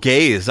actually go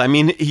Gaze. I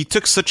mean, he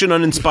took such an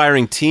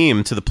uninspiring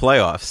team to the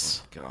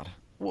playoffs. God.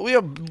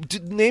 Well,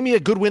 name me a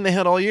good win they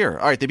had all year.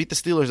 All right, they beat the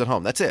Steelers at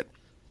home. That's it.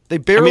 They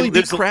barely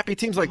beat crappy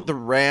teams like the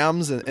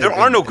Rams. There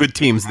are no good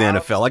teams in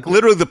the NFL. Like,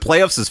 literally, the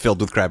playoffs is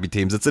filled with crappy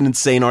teams. It's an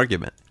insane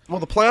argument. Well,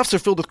 the playoffs are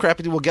filled with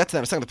crappy teams. We'll get to that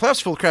in a second. The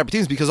playoffs are filled with crappy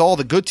teams because all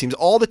the good teams,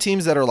 all the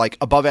teams that are like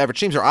above average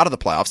teams are out of the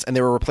playoffs, and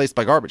they were replaced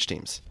by garbage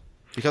teams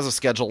because of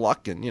schedule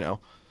luck and,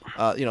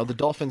 the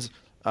Dolphins...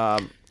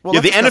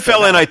 the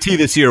NFL NIT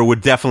this year would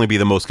definitely be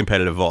the most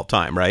competitive of all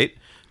time, right?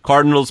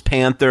 Cardinals,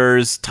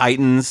 Panthers,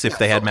 Titans, if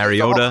they had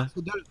Mariota.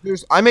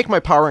 I make my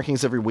power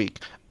rankings every week,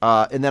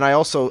 and then I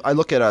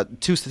look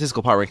at 2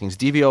 statistical power rankings,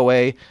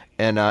 DVOA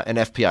and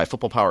FPI,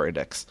 Football Power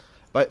Index.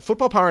 But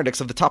Football Power Index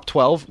of the top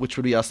 12, which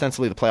would be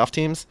ostensibly the playoff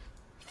teams,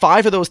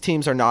 5 of those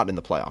teams are not in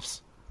the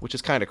playoffs, which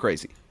is kind of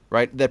crazy,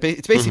 right?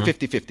 It's basically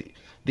 50-50.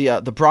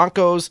 The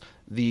Broncos,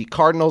 the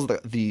Cardinals,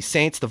 the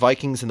Saints, the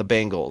Vikings, and the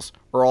Bengals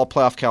are all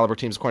playoff caliber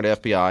teams according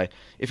to FBI.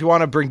 If you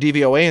want to bring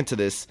DVOA into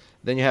this,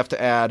 then you have to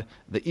add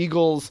the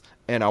Eagles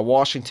and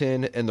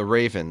Washington and the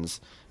Ravens.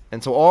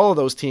 And so all of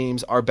those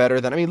teams are better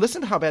than... I mean,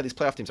 listen to how bad these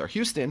playoff teams are.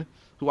 Houston,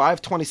 who I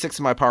have 26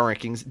 in my power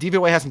rankings,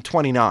 DVOA has them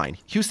 29.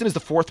 Houston is the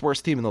 4th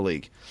worst team in the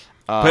league.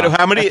 But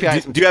how many...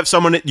 Do you have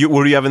someone... What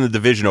do you have in the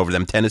division over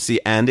them? Tennessee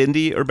and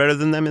Indy are better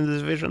than them in the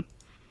division?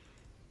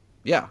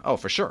 Yeah. Oh,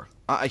 for sure.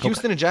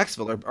 Houston and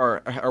Jacksonville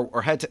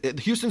are head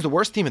to... Houston's the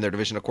worst team in their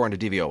division according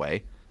to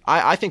DVOA.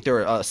 I think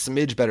they're a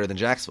smidge better than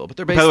Jacksonville, but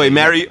they're basically...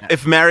 By the way,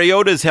 if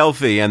Mariota's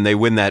healthy and they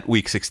win that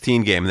Week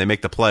 16 game and they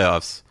make the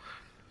playoffs...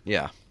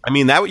 Yeah. I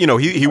mean, that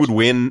he would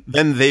win.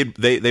 Then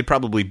they'd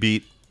probably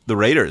beat the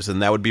Raiders,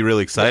 and that would be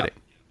really exciting.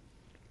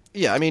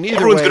 Yeah, I mean,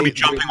 everyone's going to be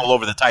jumping all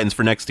over the Titans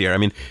for next year. I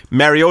mean,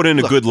 Mariota in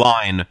a good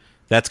line,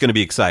 that's going to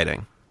be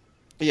exciting.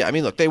 Yeah, I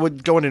mean, look, they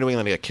would go into New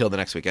England and get killed the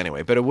next week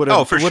anyway, but it would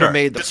have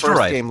made the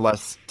first game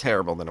less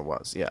terrible than it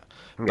was. Yeah.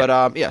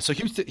 But so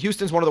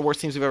Houston's one of the worst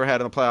teams we've ever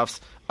had in the playoffs.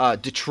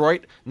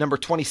 Detroit, number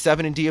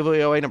 27 in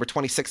DVOA, number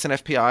 26 in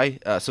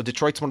FPI. So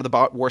Detroit's one of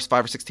the worst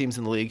 5 or 6 teams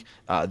in the league.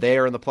 They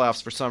are in the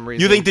playoffs for some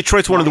reason. You think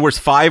Detroit's one of the worst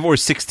 5 or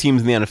 6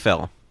 teams in the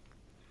NFL?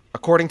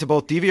 According to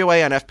both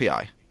DVOA and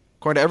FPI.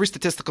 According to every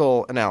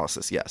statistical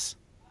analysis, yes.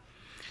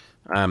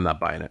 I'm not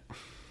buying it.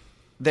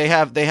 They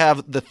have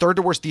the third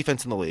to worst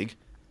defense in the league.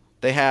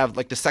 They have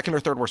like the second or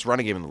third worst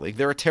running game in the league.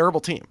 They're a terrible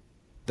team.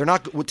 They're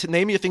not. To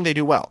name me a thing they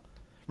do well.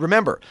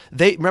 Remember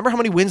how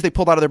many wins they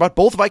pulled out of their butt.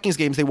 Both Vikings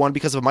games they won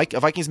because of a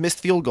Vikings missed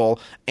field goal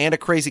and a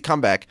crazy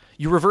comeback.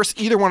 You reverse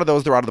either one of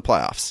those, they're out of the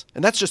playoffs,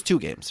 and that's just 2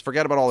 games.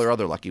 Forget about all their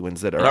other lucky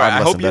wins that are.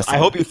 I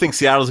hope you think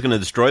Seattle's going to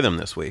destroy them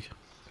this week.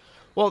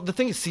 Well, the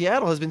thing is,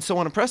 Seattle has been so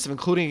unimpressive,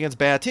 including against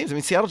bad teams. I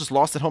mean, Seattle just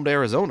lost at home to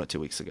Arizona 2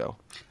 weeks ago.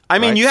 I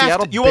mean,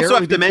 right? you also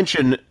have to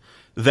mention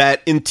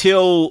that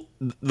until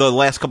the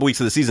last couple weeks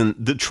of the season,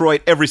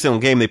 Detroit, every single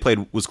game they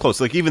played was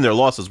close. Like, even their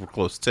losses were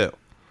close, too.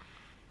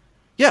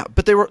 Yeah,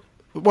 but they were...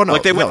 Well, no,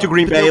 they went to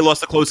Green Bay,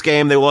 lost a close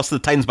game. They lost to the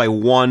Titans by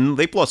 1.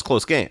 They've lost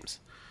close games.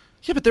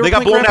 Yeah, but they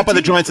got blown out by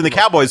the Giants and the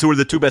Cowboys, who were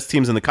the 2 best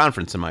teams in the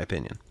conference, in my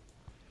opinion.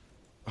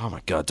 Oh,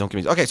 my God, don't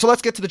give me... Okay, so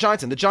let's get to the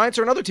Giants. And the Giants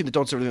are another team that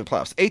don't serve in the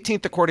playoffs.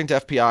 18th according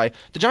to FPI.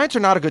 The Giants are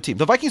not a good team.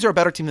 The Vikings are a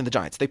better team than the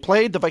Giants. They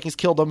played, the Vikings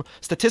killed them.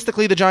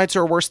 Statistically, the Giants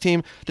are a worse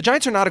team. The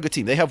Giants are not a good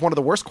team. They have one of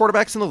the worst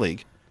quarterbacks in the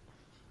league.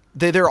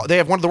 They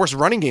have one of the worst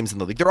running games in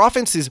the league. Their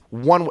offense is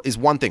one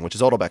thing, which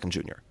is Odell Beckham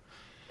Jr.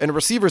 And the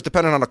receivers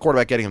dependent on a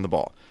quarterback getting him the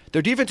ball.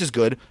 Their defense is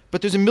good,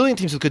 but there's a million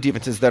teams with good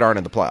defenses that aren't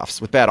in the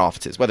playoffs with bad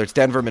offenses, whether it's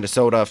Denver,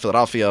 Minnesota,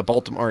 Philadelphia,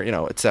 Baltimore,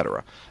 et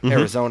cetera.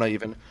 Arizona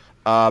even.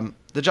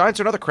 The Giants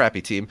are another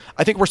crappy team.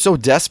 I think we're so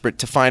desperate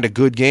to find a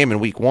good game in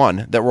week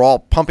 1 that we're all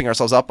pumping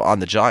ourselves up on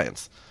the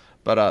Giants.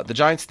 But the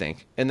Giants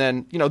stink. And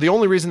then, the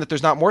only reason that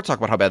there's not more talk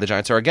about how bad the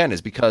Giants are, again,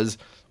 is because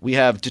we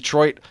have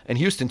Detroit and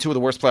Houston, 2 of the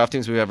worst playoff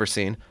teams we've ever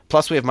seen.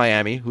 Plus we have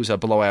Miami, who's a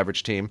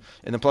below-average team.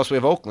 And then plus we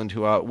have Oakland,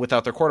 who,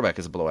 without their quarterback,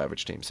 is a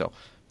below-average team. So,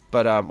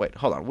 but wait,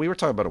 hold on. We were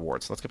talking about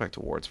awards. Let's get back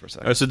to awards for a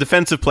second. All right, so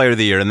Defensive Player of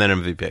the Year and then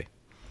MVP.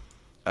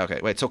 Okay,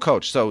 wait. So,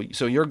 Coach, so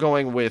you're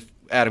going with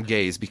Adam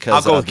Gase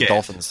because the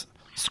Dolphins...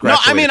 No,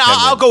 I mean,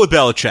 I'll go with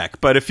Belichick,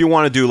 but if you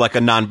want to do like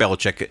a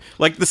non-Belichick,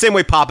 like the same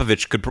way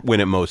Popovich could win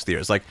it most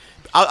years, like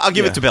I'll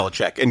give it to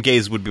Belichick, and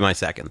Gase would be my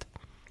second.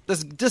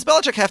 Does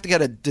Belichick have to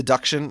get a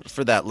deduction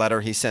for that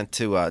letter he sent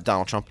to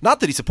Donald Trump? Not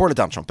that he supported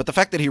Donald Trump, but the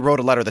fact that he wrote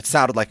a letter that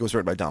sounded like it was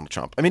written by Donald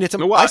Trump. I mean,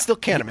 I still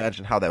can't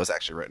imagine how that was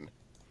actually written.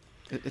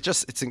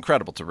 It's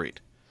incredible to read.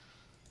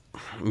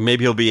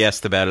 Maybe he'll be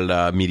asked about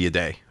it media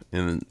day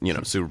in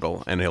Super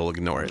Bowl, and he'll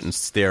ignore it and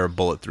stare a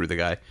bullet through the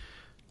guy.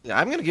 Yeah,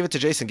 I'm going to give it to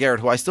Jason Garrett,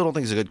 who I still don't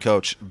think is a good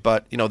coach,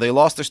 but they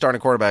lost their starting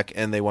quarterback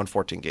and they won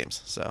 14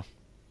 games. So,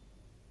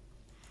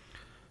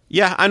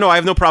 yeah, I know I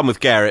have no problem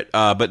with Garrett,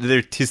 but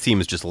his team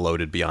is just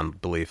loaded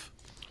beyond belief.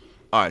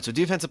 All right, so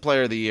Defensive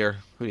Player of the Year,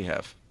 who do you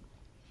have?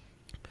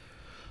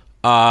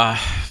 I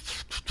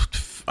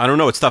don't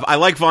know. It's tough. I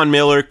like Von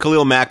Miller,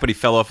 Khalil Mack, but he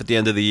fell off at the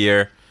end of the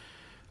year.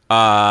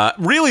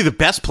 Really, the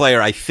best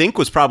player I think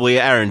was probably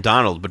Aaron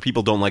Donald, but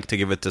people don't like to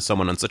give it to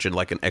someone on such an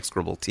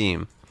execrable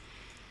team.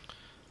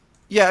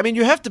 Yeah, I mean,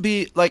 you have to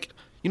be,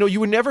 you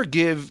would never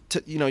give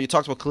to, you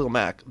talked about Khalil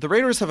Mack. The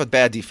Raiders have a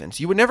bad defense.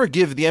 You would never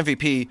give the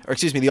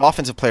the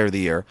Offensive Player of the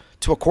Year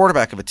to a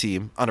quarterback of a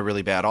team on a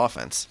really bad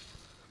offense.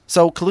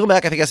 So Khalil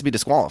Mack, I think, has to be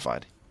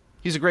disqualified.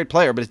 He's a great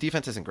player, but his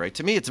defense isn't great.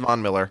 To me, it's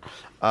Von Miller.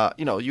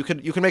 You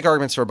can make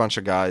arguments for a bunch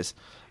of guys.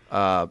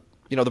 The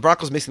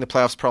Broncos missing the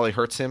playoffs probably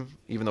hurts him,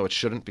 even though it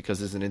shouldn't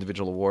because it's an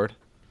individual award.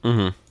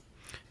 Mm-hmm.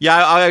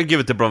 Yeah, I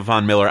give it to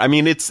Von Miller. I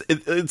mean, it's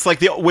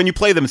like when you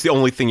play them, it's the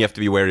only thing you have to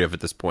be wary of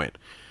at this point.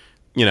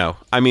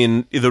 I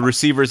mean, the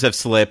receivers have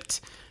slipped,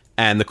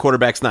 and the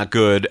quarterback's not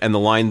good, and the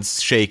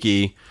line's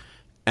shaky,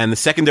 and the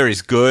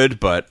secondary's good,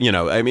 but,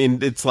 I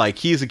mean, it's like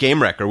he's a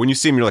game wrecker. When you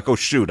see him, you're like, oh,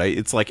 shoot.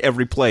 It's like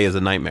every play is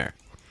a nightmare.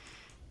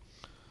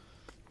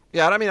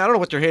 Yeah, I mean, I don't know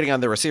what you're hating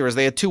on their receivers.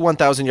 They had 2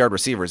 1,000-yard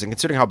receivers, and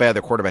considering how bad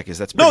their quarterback is,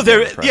 that's pretty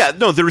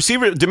the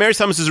receiver, Demaryius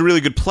Thomas is a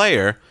really good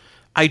player.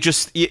 They're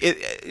just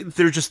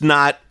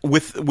not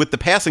with the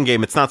passing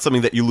game. It's not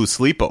something that you lose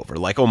sleep over.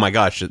 Like, oh my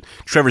gosh,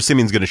 Trevor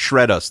Siemian's going to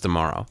shred us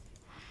tomorrow.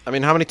 I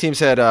mean, how many teams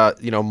had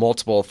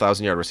multiple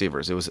 1,000-yard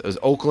receivers? It was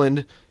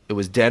Oakland, it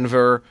was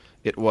Denver,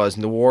 it was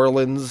New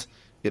Orleans,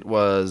 it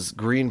was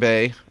Green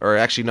Bay. Or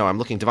actually, no, I'm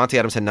looking. Devontae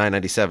Adams had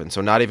 997, so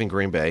not even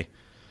Green Bay.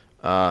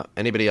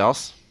 Anybody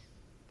else?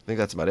 I think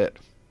that's about it.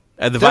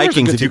 The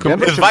Vikings, if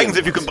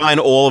you combine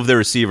all of their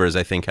receivers,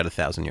 I think had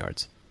 1,000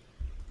 yards.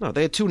 No,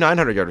 they had 2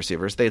 900-yard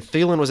receivers.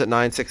 Thielen was at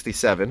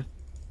 967,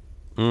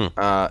 and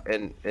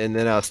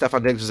then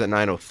Stephon Diggs was at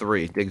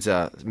 903. Diggs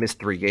missed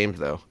 3 games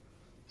though.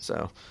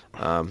 So,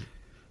 all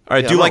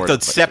right. Do you like the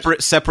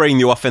separating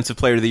the Offensive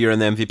Player of the Year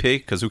and the MVP?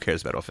 Because who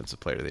cares about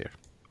Offensive Player of the Year?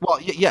 Well,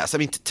 yes. I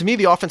mean, to me,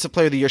 the Offensive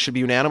Player of the Year should be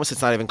unanimous.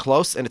 It's not even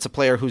close, and it's a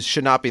player who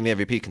should not be in the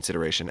MVP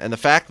consideration. And the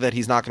fact that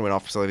he's not going to win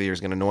Offensive Player of the Year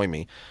is going to annoy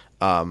me.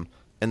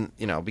 And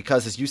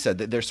because as you said,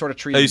 they're sort of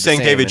treated. Are you the saying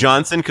same, David and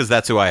Johnson? Because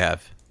that's who I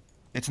have.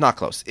 It's not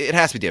close. It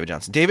has to be David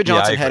Johnson. David Yeah, I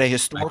Johnson had a agree. I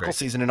historical agree.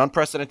 season, an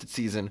unprecedented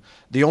season.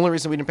 The only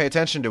reason we didn't pay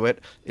attention to it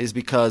is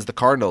because the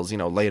Cardinals,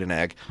 laid an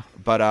egg.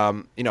 But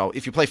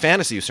if you play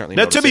fantasy, you certainly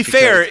Now, notice to be it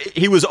fair, because-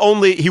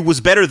 he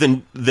was better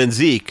than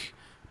Zeke,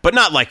 but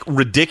not like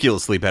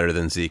ridiculously better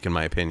than Zeke, in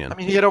my opinion. I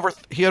mean, he had over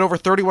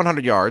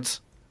 3,100 yards.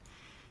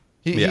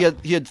 He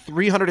had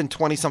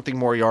 320 something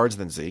more yards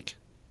than Zeke.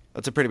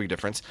 That's a pretty big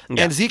difference.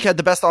 Yeah. And Zeke had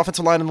the best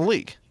offensive line in the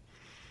league.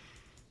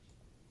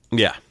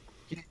 Yeah.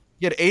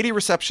 He had 80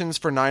 receptions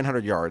for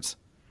 900 yards.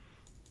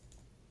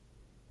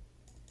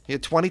 He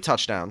had 20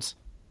 touchdowns.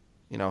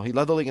 He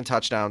led the league in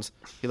touchdowns.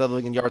 He led the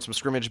league in yards from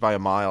scrimmage by a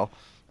mile.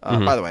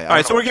 By the way, All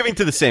right, so we're giving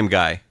to the same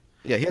guy.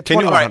 Yeah, he had Can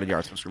you- all 2,100 right,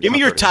 yards from scrimmage. Give me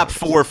not your top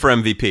 3,100. 4 for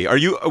MVP. Are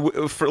you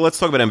let's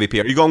talk about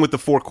MVP. Are you going with the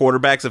 4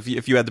 quarterbacks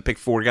if you had to pick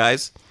 4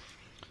 guys?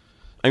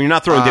 I mean, you're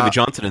not throwing David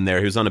Johnson in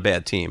there, who's on a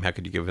bad team. How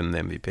could you give him the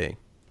MVP?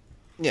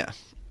 Yeah.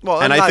 Well,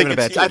 And not I think even a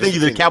bad team. I think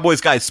the Cowboys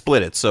guys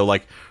split it. So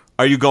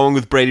are you going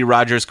with Brady,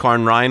 Rodgers, Carr,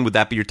 and Ryan? Would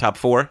that be your top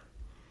 4?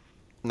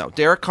 No,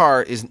 Derek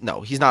Carr he's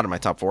not in my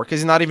top 4 because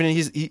he's not even.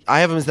 I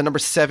have him as the number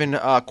 7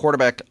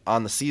 quarterback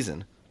on the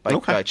season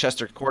by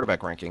Chester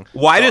quarterback ranking.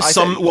 Why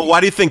So why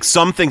do you think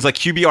some things like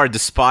QBR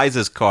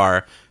despises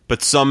Carr,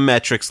 but some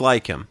metrics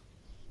like him?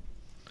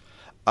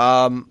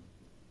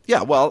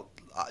 Yeah, well,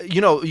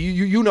 you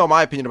know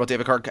my opinion about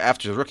David Carr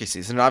after his rookie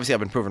season, and obviously I've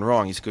been proven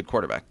wrong. He's a good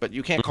quarterback, but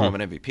you can't call him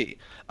an MVP.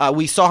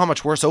 We saw how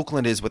much worse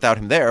Oakland is without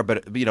him there,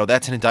 but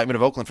that's an indictment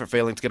of Oakland for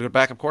failing to get a good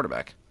backup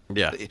quarterback.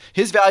 Yeah.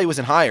 His value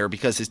isn't higher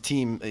because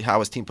how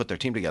his team put their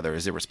team together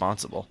is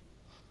irresponsible.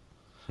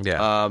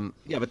 Yeah.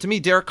 But to me,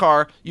 Derek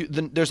Carr,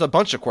 there's a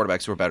bunch of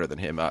quarterbacks who are better than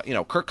him.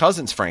 Kirk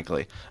Cousins,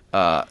 frankly,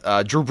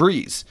 Drew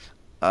Brees,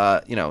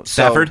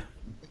 Stafford?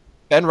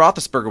 Ben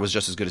Roethlisberger was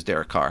just as good as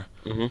Derek Carr.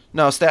 Mm-hmm.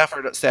 No,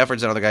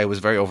 Stafford's another guy who was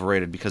very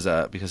overrated because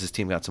his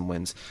team got some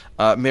wins.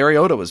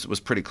 Mariota was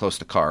pretty close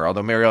to Carr,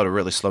 although Mariota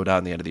really slowed down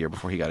at the end of the year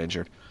before he got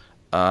injured.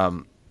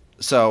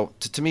 So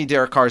to me,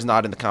 Derek Carr is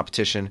not in the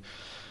competition.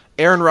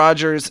 Aaron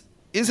Rodgers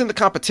is in the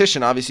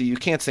competition. Obviously, you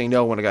can't say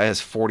no when a guy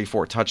has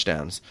 44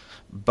 touchdowns.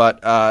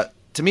 But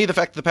to me, the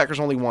fact that the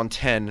Packers only won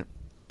 10,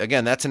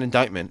 again, that's an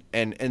indictment.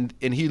 And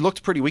he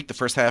looked pretty weak the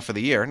first half of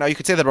the year. Now, you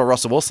could say that about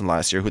Russell Wilson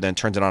last year, who then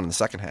turns it on in the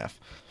second half.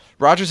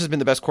 Rodgers has been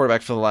the best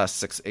quarterback for the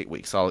last 6-8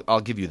 weeks.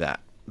 I'll give you that.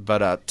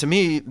 But to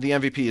me, the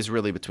MVP is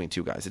really between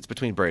 2 guys. It's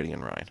between Brady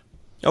and Ryan.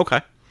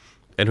 Okay.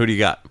 And who do you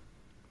got?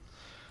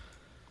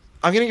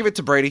 I'm going to give it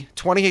to Brady.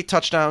 28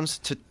 touchdowns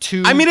to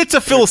 2. I mean, it's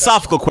a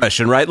philosophical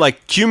question, right?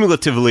 Like,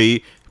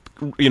 cumulatively,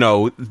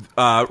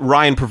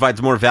 Ryan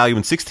provides more value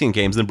in 16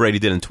 games than Brady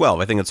did in 12.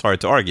 I think it's hard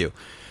to argue.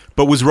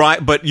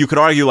 But you could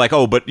argue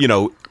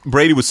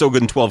Brady was so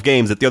good in 12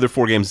 games that the other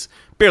 4 games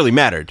barely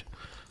mattered.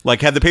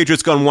 Like, had the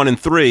Patriots gone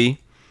 1-3,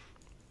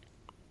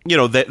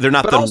 they're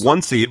not the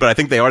 1 seed, but I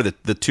think they are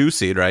the 2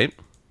 seed, right?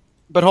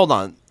 But hold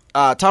on.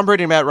 Tom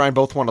Brady and Matt Ryan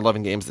both won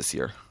 11 games this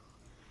year.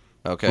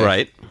 Okay.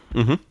 Right.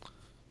 Mm-hmm.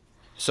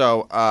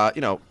 So,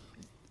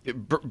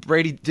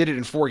 Brady did it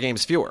in 4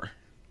 games fewer.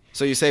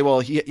 So you say,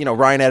 well,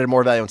 Ryan added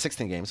more value in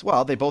 16 games.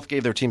 Well, they both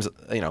gave their teams,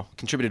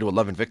 contributed to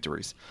 11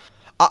 victories.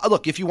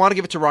 Look, if you want to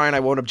give it to Ryan, I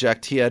won't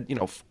object. He had,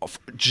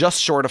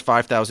 just short of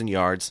 5,000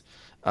 yards.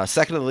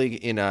 Second in the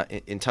league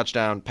in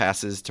touchdown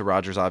passes to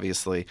Rodgers,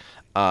 obviously.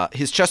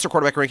 His Chester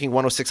quarterback ranking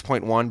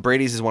 106.1.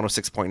 Brady's is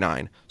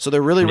 106.9. So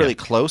they're really, really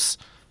close.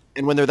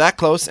 And when they're that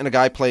close and a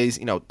guy plays,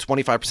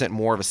 25%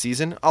 more of a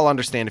season, I'll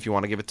understand if you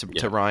want to give it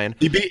to Ryan.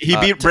 He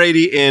beat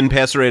Brady in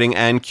passer rating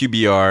and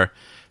QBR.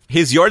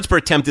 His yards per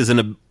attempt is in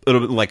a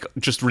little bit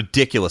just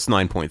ridiculous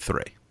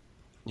 9.3.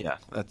 Yeah,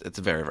 it's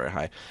very, very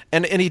high.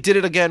 And he did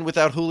it again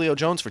without Julio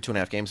Jones for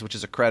 2.5 games, which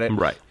is a credit.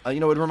 Right.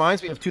 It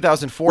reminds me of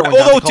 2004 when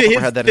Although Dante Culver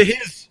had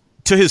that.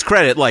 To his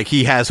credit,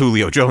 he has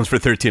Julio Jones for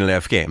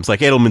 13.5 games.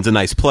 Edelman's a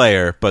nice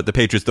player, but the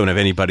Patriots don't have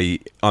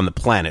anybody on the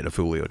planet of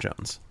Julio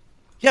Jones.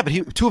 Yeah, but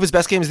 2 of his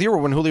best games of the year were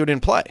when Julio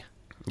didn't play. Yeah.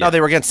 Now,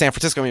 they were against San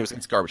Francisco. He was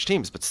against garbage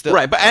teams, but still.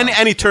 Right, but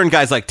and he turned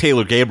guys like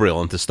Taylor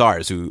Gabriel into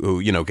stars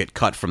who get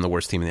cut from the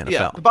worst team in the NFL.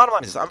 Yeah, the bottom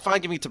line is I'm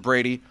fine giving it to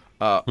Brady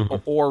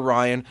or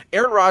Ryan.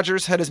 Aaron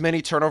Rodgers had as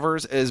many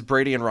turnovers as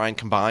Brady and Ryan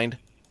combined.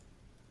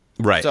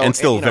 Right, So, and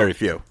still and, very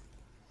few.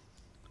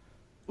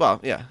 Well,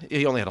 yeah,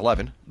 he only had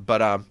 11.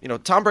 But,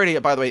 Tom Brady,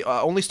 by the way,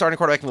 only starting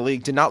quarterback in the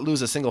league, did not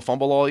lose a single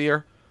fumble all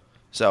year.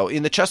 So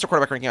in the Chester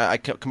quarterback ranking, I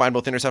combined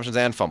both interceptions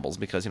and fumbles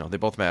because, they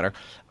both matter.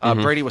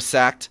 Brady was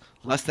sacked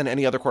less than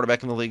any other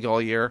quarterback in the league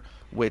all year,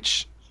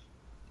 which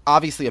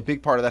obviously a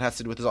big part of that has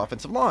to do with his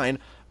offensive line.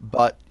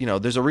 But,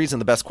 there's a reason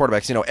the best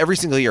quarterbacks, every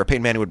single year,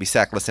 Peyton Manning would be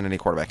sacked less than any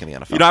quarterback in the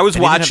NFL. I was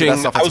And he didn't have the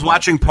best offensive line.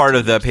 watching part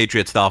of the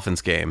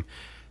Patriots-Dolphins game.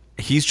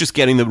 He's just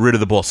getting rid of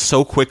the ball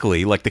so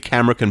quickly, the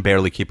camera can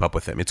barely keep up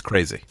with him. It's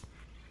crazy.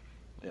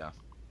 Yeah.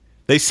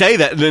 They say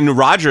that then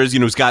Rodgers,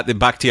 who's got the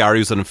Bakhtiari,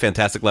 who's a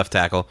fantastic left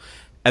tackle,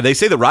 and they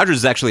say that Rodgers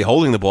is actually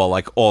holding the ball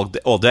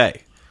all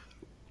day.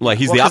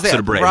 He's the opposite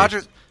of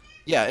Brady.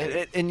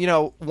 Yeah, and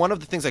one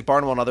of the things like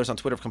Barnwell and others on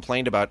Twitter have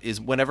complained about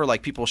is whenever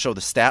like people show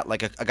the stat,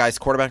 like a guy's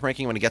quarterback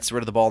ranking when he gets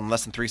rid of the ball in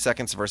less than 3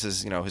 seconds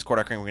versus his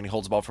quarterback ranking when he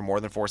holds the ball for more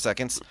than 4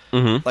 seconds.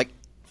 Mm-hmm. Like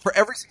for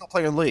every single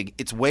player in the league,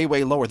 it's way,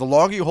 way lower. The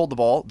longer you hold the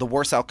ball, the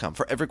worse outcome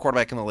for every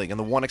quarterback in the league. And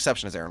the one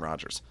exception is Aaron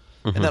Rodgers,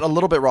 and then a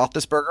little bit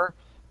Roethlisberger.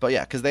 But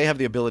yeah, because they have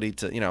the ability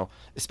to,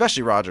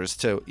 especially Rodgers,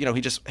 to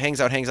he just hangs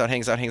out, and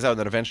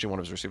then eventually one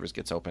of his receivers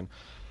gets open.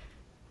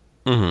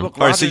 Mm-hmm. Look,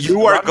 all right, so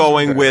you're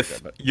going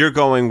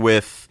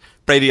with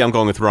Brady. I'm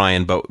going with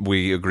Ryan, but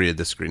we agree to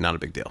disagree. Not a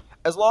big deal.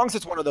 As long as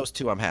it's one of those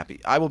two, I'm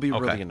happy. I will be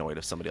really annoyed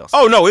if somebody else.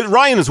 Oh no,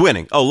 Ryan is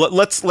winning. Oh,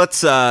 let's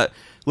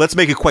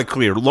make it quite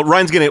clear.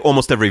 Ryan's getting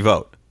almost every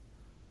vote.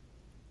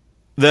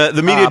 The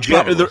media,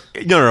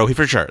 no,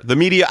 for sure. The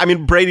media. I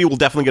mean, Brady will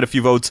definitely get a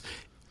few votes.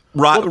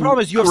 The problem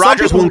is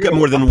Rodgers won't get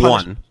more than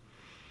one.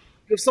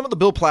 You have some of the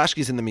Bill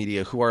Plaschkes in the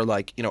media who are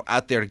like,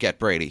 out there to get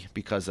Brady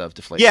because of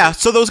deflation. Yeah,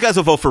 so those guys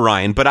will vote for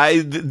Ryan, but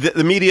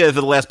the media for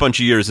the last bunch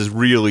of years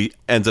really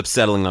ends up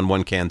settling on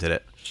one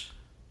candidate.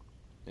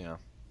 Yeah.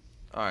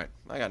 All right.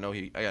 I got no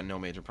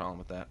major problem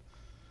with that.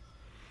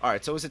 All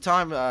right. So is it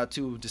time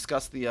to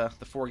discuss the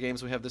 4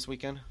 games we have this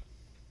weekend?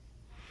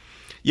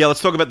 Yeah,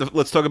 let's talk about the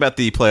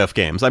playoff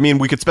games. I mean,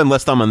 we could spend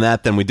less time on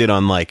that than we did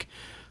on like.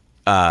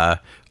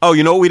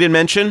 You know what we didn't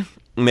mention?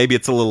 Maybe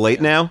it's a little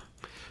late now.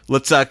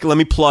 Let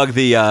me plug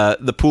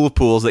the pool of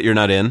pools that you're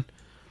not in.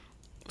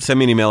 Send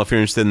me an email if you're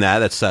interested in that.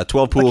 That's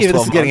 12 pools.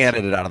 This is getting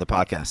edited out of the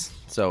podcast.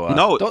 So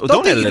no,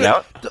 don't edit it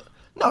out.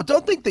 No,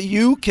 don't think that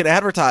you can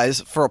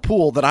advertise for a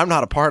pool that I'm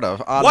not a part of.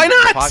 Why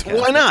not?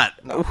 Why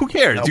not? No. Who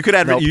cares? Nope. You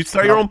could you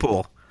start your own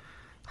pool.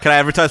 Can I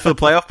advertise for the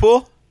playoff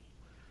pool?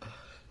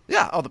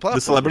 Yeah. Oh, the playoff.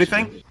 The celebrity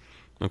thing.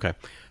 Okay.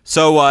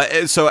 So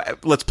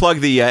let's plug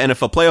the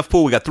NFL playoff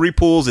pool. We got 3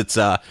 pools. It's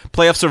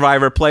Playoff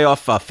Survivor,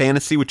 Playoff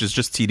Fantasy, which is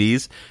just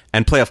TDs,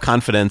 and Playoff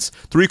Confidence.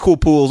 3 cool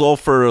pools, all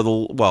for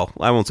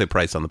I won't say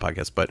price on the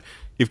podcast, but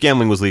if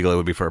gambling was legal, it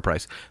would be for a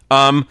price.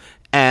 Hit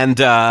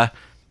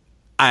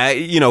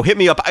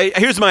me up.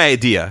 Here's my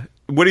idea.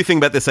 What do you think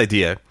about this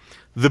idea?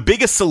 The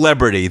biggest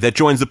celebrity that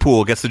joins the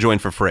pool gets to join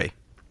for free.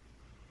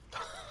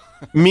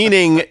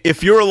 Meaning,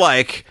 if you're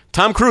like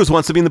Tom Cruise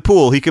wants to be in the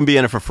pool, he can be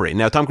in it for free.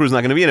 Now, Tom Cruise is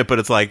not going to be in it, but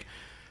it's like.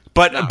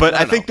 But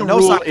I think the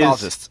rule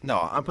is no.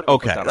 I'm putting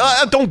okay.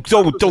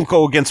 Don't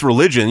go against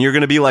religion. You're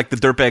going to be like the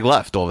dirtbag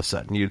left all of a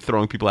sudden. You're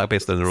throwing people out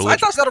based on the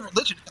religion. It's not a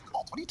religion.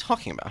 What are you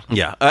talking about?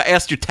 Yeah,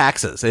 ask your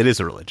taxes. It is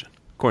a religion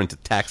according to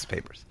tax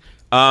papers.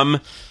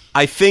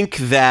 I think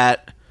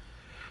that,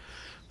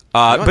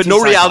 but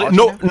no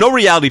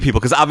reality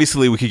people, because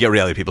obviously we could get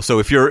reality people. So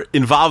if you're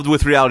involved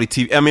with reality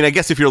TV, I mean, I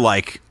guess if you're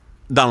like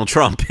Donald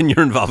Trump and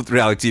you're involved with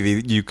reality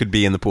TV, you could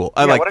be in the pool.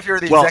 What if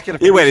you're the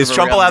executive? Wait, is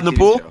Trump allowed in the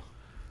pool? Show?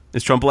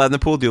 Is Trump allowed in the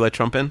pool? Do you let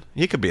Trump in?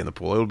 He could be in the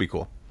pool. It would be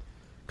cool.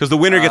 Because the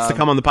winner gets to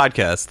come on the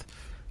podcast.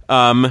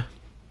 You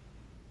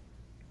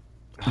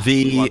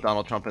want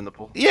Donald Trump in the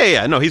pool?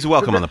 Yeah. No, he's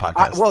welcome on the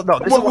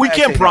podcast. We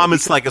can't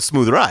promise like a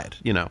smooth ride,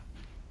 Well,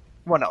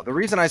 no. The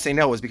reason I say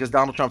no is because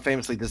Donald Trump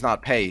famously does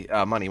not pay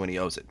money when he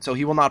owes it. So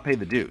he will not pay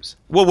the dues.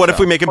 Well, what if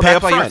we make him pay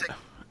up front?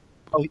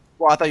 I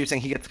thought you were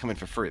saying he gets to come in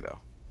for free, though.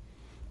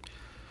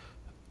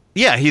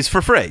 Yeah, he's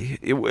for free.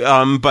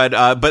 But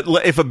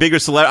if a bigger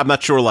celebrity, I'm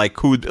not sure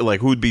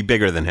who'd be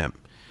bigger than him.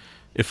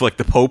 If like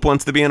the Pope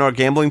wants to be in our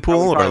gambling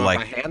pool, or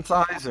like by hand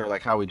size, or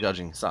like how are we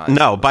judging size?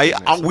 No,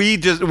 we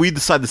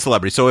decide the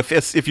celebrity. So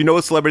if you know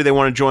a celebrity they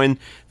want to join,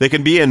 they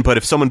can be in. But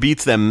if someone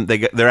beats them,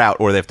 they're out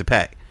or they have to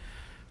pay.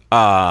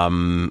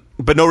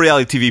 But no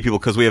reality TV people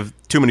because we have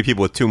too many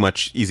people with too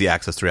much easy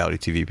access to reality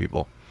TV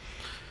people.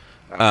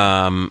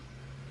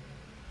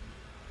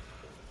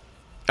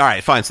 All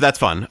right, fine. So that's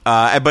fun.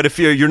 But if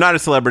you're not a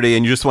celebrity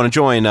and you just want to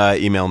join,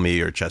 email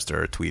me or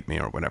Chester or tweet me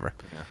or whatever.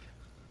 Yeah.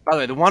 By the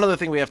way, the one other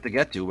thing we have to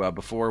get to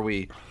before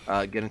we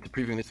get into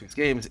previewing this week's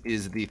games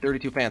is the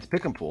 32 Fans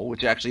Pick'em Pool,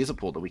 which actually is a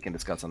pool that we can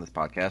discuss on this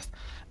podcast.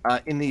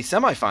 In the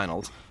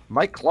semifinals,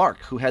 Mike Clark,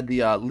 who had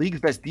the league's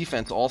best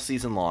defense all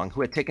season long,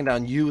 who had taken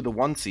down the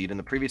 1 seed in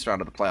the previous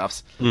round of the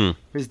playoffs,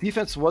 his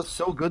defense was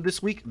so good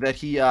this week that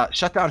he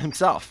shut down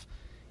himself.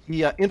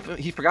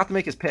 He forgot to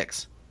make his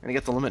picks, and he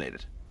gets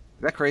eliminated.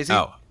 Is that crazy?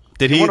 Oh.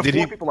 Did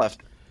he? People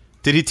left.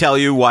 Did he tell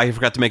you why he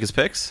forgot to make his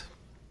picks?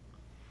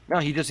 No,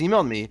 he just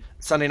emailed me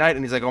Sunday night,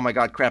 and he's like, "Oh my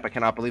God, crap! I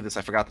cannot believe this.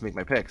 I forgot to make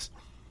my picks."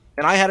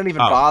 And I hadn't even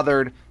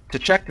bothered to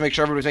check to make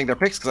sure everybody was making their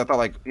picks because I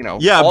thought,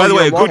 Yeah. By the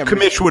way, a good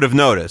commish would have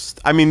noticed.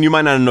 I mean, you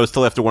might not have noticed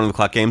till after 1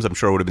 o'clock games. I'm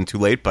sure it would have been too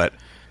late, but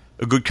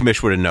a good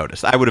commish would have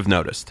noticed. I would have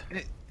noticed.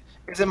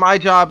 Is it my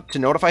job to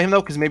notify him,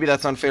 though? Because maybe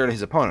that's unfair to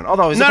his opponent.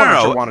 Although his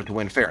opponent sure wanted to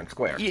win fair and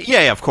square.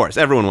 Yeah, of course.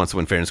 Everyone wants to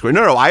win fair and square.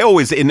 No. I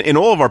always, in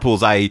all of our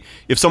pools,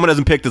 if someone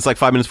hasn't picked, it's like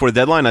 5 minutes before the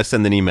deadline, I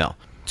send an email.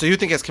 So you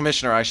think as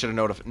commissioner I should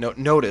have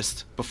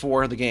noticed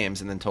before the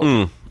games and then told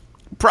him?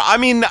 I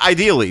mean,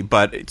 ideally,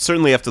 but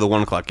certainly after the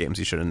 1 o'clock games,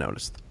 you should have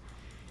noticed.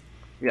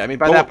 Yeah, I mean,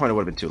 by that point, it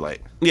would have been too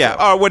late. Yeah,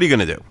 so. What are you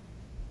going to do?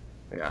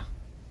 Yeah.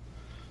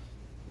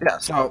 Yeah.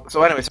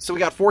 So anyway, so we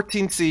got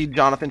 14 seed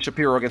Jonathan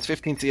Shapiro against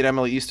 15 seed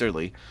Emily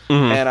Easterly,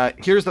 and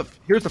here's the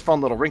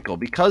fun little wrinkle,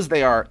 because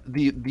they are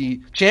the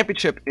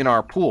championship in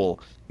our pool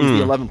is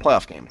the 11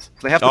 playoff games,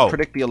 so they have to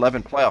predict the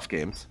 11 playoff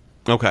games.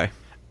 Okay.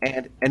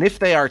 And if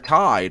they are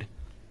tied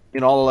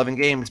in all 11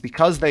 games,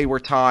 because they were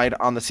tied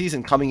on the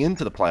season coming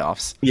into the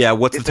playoffs. Yeah.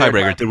 What's the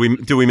tiebreaker?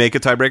 Did we make a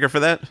tiebreaker for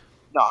that?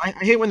 No, I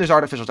hate when there's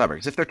artificial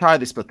tiebreakers. If they're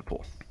tied, they split the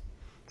pool.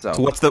 So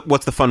what's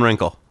the fun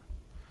wrinkle?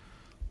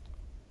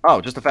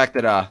 Oh, just the fact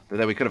that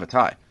we could have a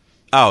tie.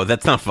 Oh,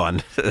 that's not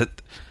fun.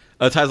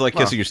 A tie's like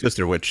kissing your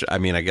sister, which, I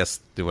mean, I guess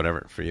do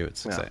whatever for you.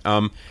 It's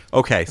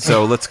okay.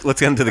 So let's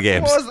get into the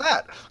games. What was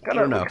that? I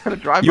don't know.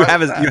 You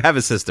have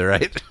a sister,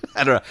 right?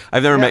 I don't know.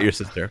 I've never met your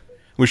sister.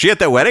 Was she at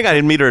that wedding? I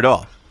didn't meet her at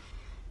all.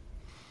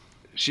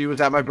 She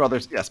was at my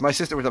brother's. Yes, my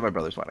sister was at my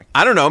brother's wedding.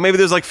 I don't know. Maybe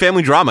there's like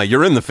family drama.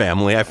 You're in the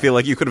family. I feel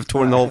like you could have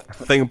torn the whole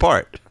thing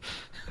apart.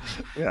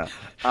 Yeah.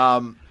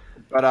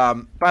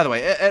 But by the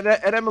way,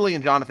 at Emily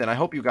and Jonathan, I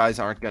hope you guys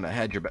aren't going to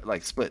hedge your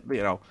split.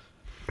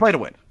 Play to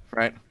win,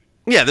 right?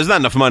 Yeah, there's not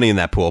enough money in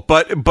that pool,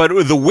 but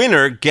the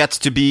winner gets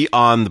to be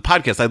on the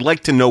podcast. I'd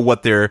like to know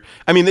what they're.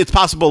 I mean, it's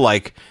possible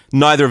like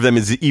neither of them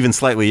is even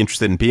slightly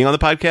interested in being on the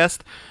podcast,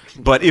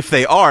 but if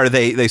they are,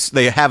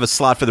 they have a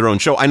slot for their own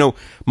show. I know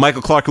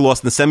Michael Clark, who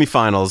lost in the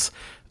semifinals,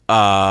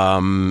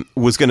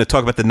 was going to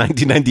talk about the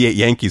 1998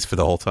 Yankees for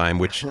the whole time,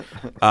 which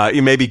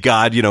maybe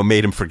God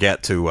made him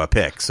forget to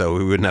pick, so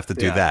we wouldn't have to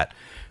do that.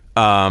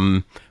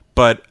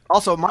 But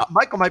also,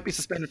 Michael might be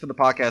suspended from the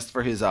podcast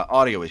for his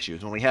audio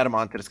issues when we had him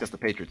on to discuss the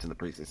Patriots in the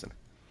preseason.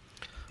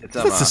 It's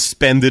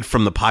suspended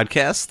from the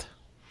podcast?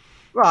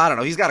 Well, I don't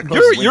know. He's got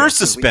a You're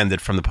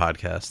suspended from the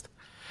podcast.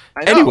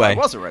 I know, anyway, I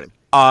was already.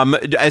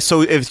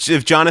 So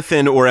if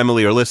Jonathan or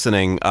Emily are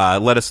listening,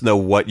 let us know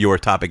what your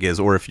topic is,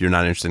 or if you're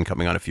not interested in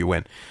coming on if you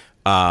win.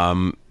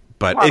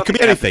 But it could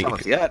be anything.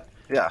 Yeah.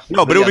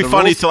 No, but it would be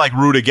funny to like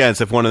root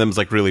against if one of them is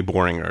like really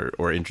boring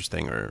or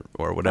interesting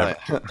or whatever.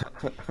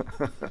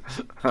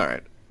 All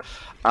right.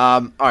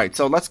 All right.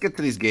 So let's get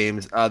to these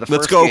games.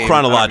 Let's go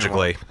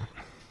chronologically.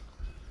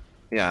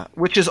 Yeah,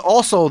 which is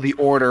also the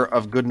order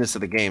of goodness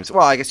of the games.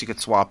 Well, I guess you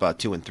could swap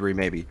 2 and 3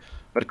 maybe,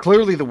 but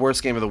clearly the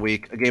worst game of the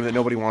week, a game that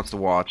nobody wants to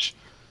watch.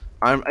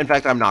 In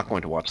fact, I'm not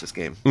going to watch this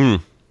game. You're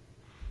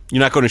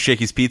not going to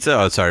Shakey's Pizza?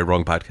 Oh, sorry,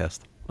 wrong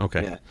podcast.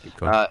 Okay.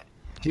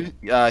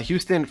 Yeah.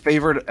 Houston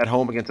favored at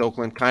home against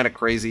Oakland, kind of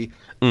crazy.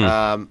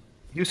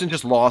 Houston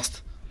just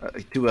lost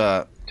to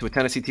a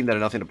Tennessee team that had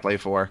nothing to play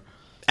for,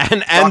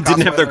 and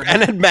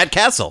had Matt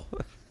Castle.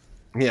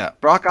 Yeah,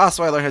 Brock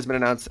Osweiler has been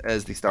announced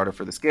as the starter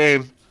for this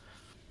game.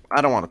 I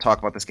don't want to talk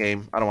about this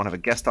game. I don't want to have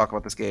a guest talk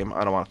about this game.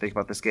 I don't want to think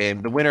about this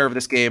game. The winner of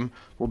this game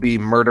will be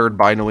murdered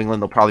by New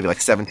England. They'll probably be like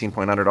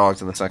 17-point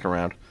underdogs in the second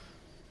round.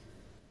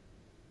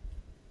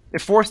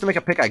 If forced to make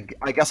a pick,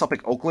 I guess I'll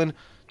pick Oakland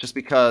just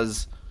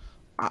because.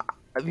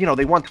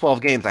 They won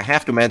 12 games. I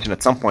have to imagine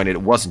at some point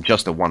it wasn't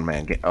just a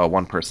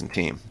one-person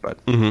team, but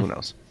who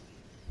knows?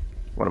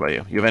 What about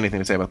you? You have anything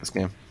to say about this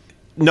game?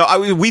 No,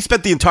 we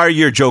spent the entire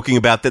year joking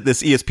about that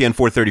this ESPN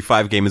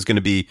 435 game is going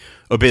to be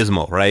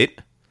abysmal, right?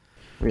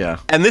 Yeah.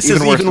 And this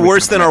is even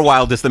worse than our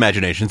wildest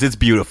imaginations. It's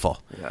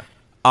beautiful. Yeah.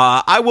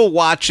 I will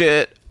watch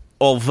it,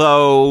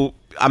 although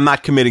I'm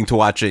not committing to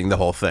watching the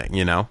whole thing,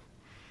 Yeah.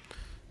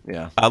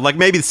 Like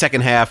maybe the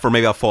second half, or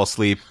maybe I'll fall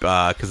asleep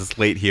because it's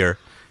late here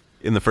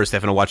in the first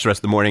half and I'll watch the rest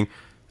of the morning.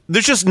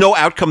 There's just no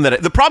outcome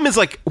the problem is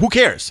like, who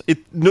cares? If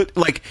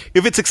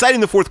it's exciting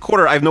in the fourth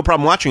quarter, I have no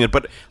problem watching it,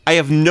 but I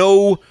have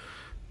no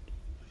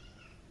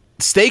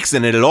stakes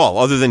in it at all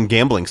other than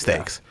gambling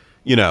stakes,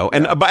 and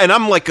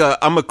I'm like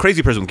I'm a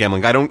crazy person with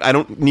gambling. I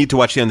don't need to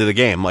watch the end of the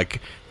game.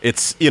 Like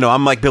it's,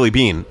 I'm like Billy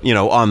Bean,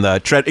 on the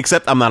tread,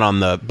 except I'm not on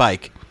the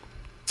bike.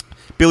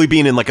 Billy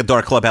Bean in like a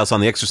dark clubhouse on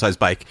the exercise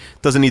bike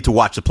doesn't need to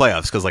watch the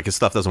playoffs because like his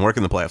stuff doesn't work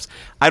in the playoffs.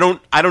 I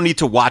don't need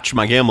to watch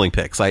my gambling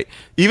picks.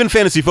 Even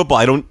fantasy football,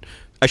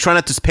 I try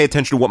not to pay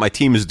attention to what my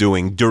team is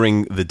doing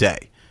during the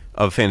day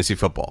of fantasy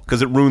football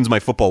because it ruins my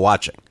football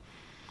watching.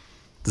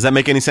 Does that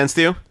make any sense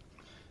to you?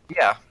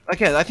 Yeah.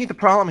 Again, I think the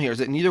problem here is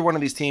that neither one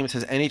of these teams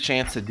has any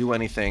chance to do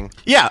anything.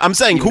 Yeah, I'm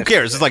saying who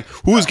cares? It's like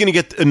who's going to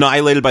get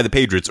annihilated by the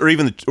Patriots or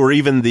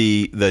even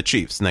the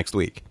Chiefs next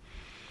week.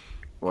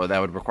 Well,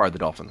 that would require the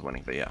Dolphins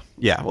winning, but yeah.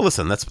 Yeah, well,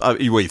 listen, that's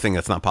what you think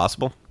that's not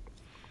possible?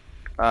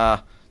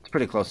 It's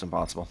pretty close to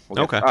impossible.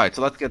 Okay. All right,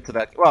 so let's get to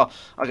that. Well,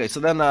 okay, so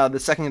then the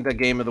second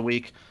game of the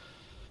week,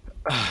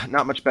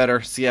 not much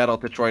better. Seattle,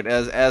 Detroit.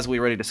 As we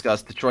already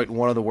discussed, Detroit,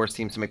 one of the worst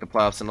teams to make the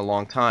playoffs in a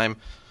long time.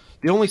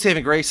 The only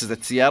saving grace is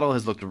that Seattle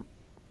has looked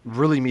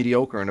really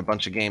mediocre in a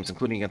bunch of games,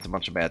 including against a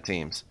bunch of bad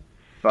teams.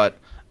 But,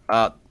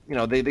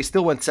 they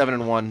still went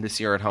 7-1 this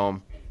year at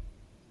home.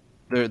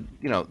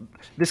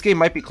 This game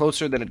might be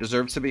closer than it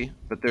deserves to be,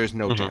 but there's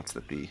no chance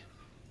that the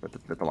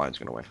Lions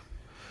are going to win.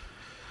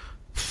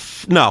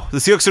 No, the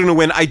Seahawks are going to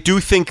win. I do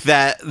think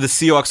that the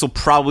Seahawks will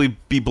probably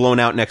be blown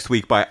out next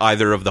week by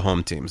either of the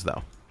home teams,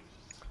 though.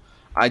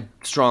 I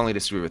strongly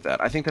disagree with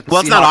that. I think that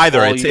it's not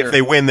either. It's if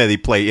they win, then they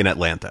play in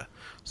Atlanta.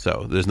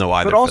 So there's no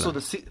either. But also, the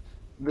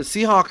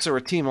Seahawks are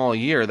a team all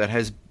year that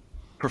has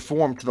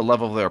performed to the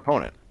level of their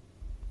opponent.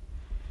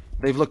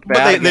 They've looked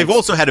bad. But they've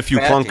also had a few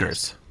clunkers.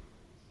 Teams.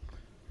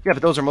 Yeah,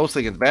 but those are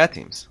mostly against bad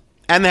teams.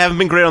 And they haven't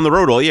been great on the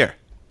road all year.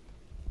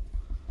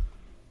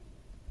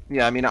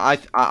 Yeah, I mean,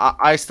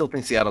 I still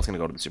think Seattle's going to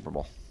go to the Super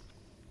Bowl.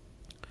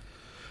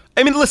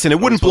 I mean, listen, it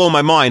wouldn't blow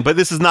my mind, but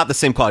this is not the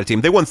same quality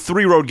team. They won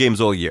 3 road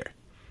games all year.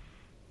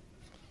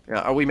 Yeah,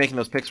 are we making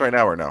those picks right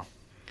now or no?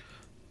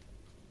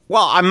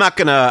 Well, I'm not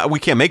going to... We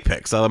can't make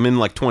picks. I'm in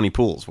like 20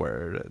 pools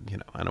where,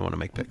 I don't want to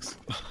make picks.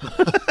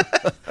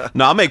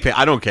 No, I'll make picks.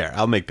 I don't care.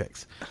 I'll make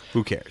picks.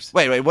 Who cares?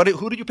 Wait.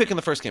 Who did you pick in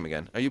the first game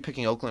again? Are you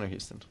picking Oakland or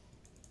Houston?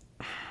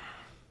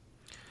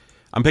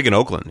 I'm picking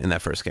Oakland in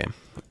that first game.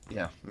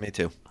 Yeah, me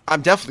too.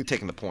 I'm definitely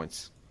taking the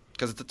points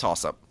because it's a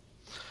toss-up.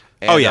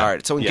 Oh, yeah. All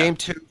right, so in game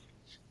two...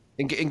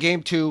 In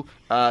game two,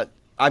 I'm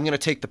going to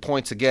take the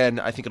points again.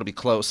 I think it'll be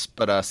close,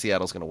 but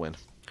Seattle's going to win.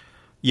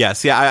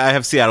 Yes, yeah, I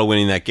have Seattle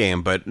winning that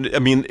game, but I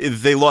mean,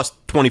 if they lost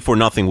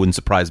 24-0, wouldn't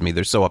surprise me.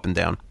 They're so up and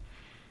down.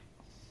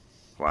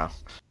 Wow.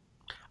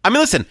 I mean,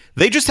 listen,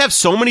 they just have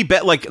so many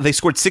they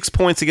scored 6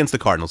 points against the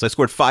Cardinals. They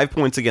scored 5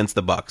 points against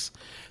the Bucks.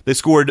 They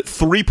scored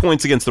 3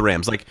 points against the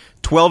Rams,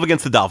 12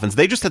 against the Dolphins.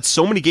 They just had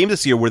so many games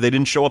this year where they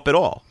didn't show up at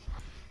all.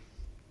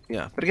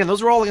 Yeah, but again,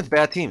 those are all against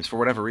bad teams for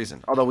whatever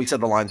reason. Although we said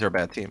the Lions are a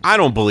bad team. I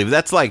don't believe it.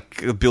 That's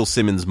like Bill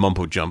Simmons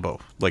mumbo jumbo,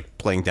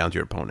 playing down to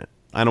your opponent.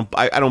 I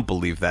don't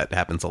believe that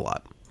happens a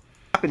lot.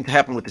 It happened to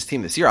happen with this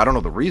team this year. I don't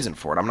know the reason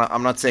for it.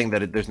 I'm not saying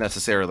that there's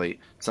necessarily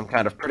some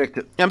kind of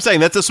predictive. I'm saying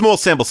that's a small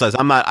sample size.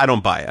 I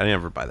don't buy it. I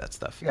never buy that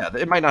stuff. Yeah,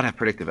 it might not have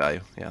predictive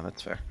value. Yeah,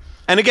 that's fair.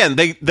 And again,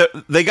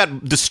 they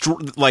got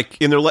destroyed.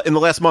 In the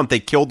last month, they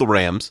killed the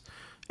Rams,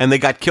 and they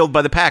got killed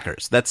by the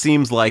Packers. That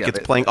seems like it's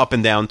playing up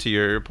and down to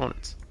your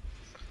opponents.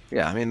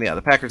 Yeah, I mean,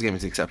 the Packers game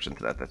is the exception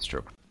to that. That's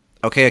true.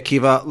 Okay,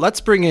 Akiva,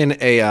 let's bring in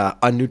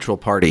a neutral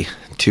party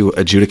to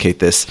adjudicate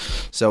this.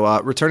 So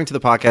returning to the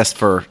podcast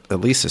for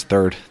at least his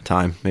third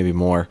time, maybe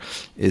more,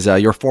 is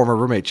your former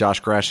roommate, Josh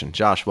Grashin.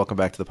 Josh, welcome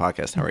back to the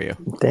podcast. How are you?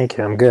 Thank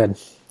you. I'm good.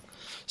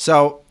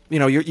 So,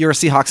 you're a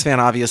Seahawks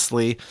fan,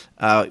 obviously.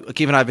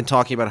 Akiva and I have been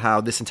talking about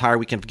how this entire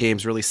weekend of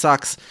games really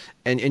sucks,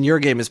 and your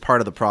game is part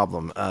of the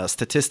problem.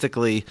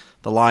 Statistically,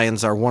 the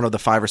Lions are one of the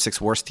 5 or 6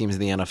 worst teams in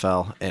the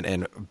NFL,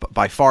 and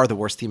by far the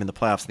worst team in the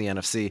playoffs in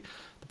the NFC.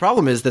 The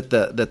problem is that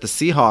the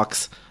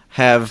Seahawks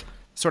have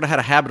sort of had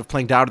a habit of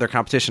playing down to their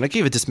competition.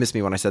 Akiva dismissed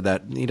me when I said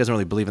that. He doesn't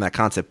really believe in that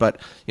concept.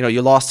 But,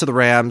 you lost to the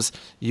Rams.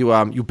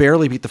 You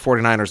barely beat the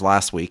 49ers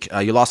last week.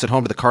 You lost at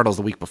home to the Cardinals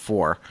the week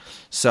before.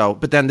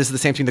 But then this is the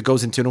same team that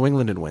goes into New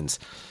England and wins.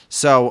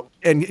 So,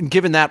 and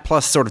given that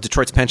plus sort of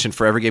Detroit's penchant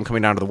for every game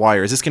coming down to the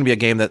wire, is this going to be a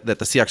game that the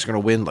Seahawks are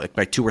going to win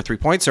by 2 or 3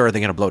 points, or are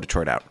they going to blow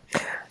Detroit out?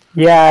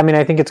 Yeah, I mean,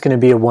 I think it's going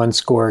to be a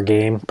 1-score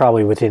game,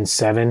 probably within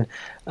 7.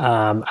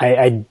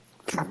 I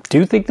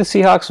do think the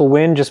Seahawks will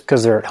win just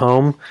because they're at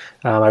home.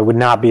 I would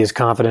not be as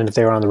confident if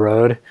they were on the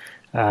road.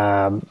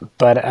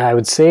 But I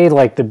would say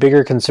the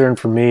bigger concern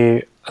for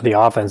me, the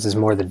offense, is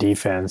more the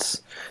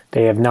defense.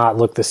 They have not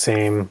looked the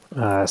same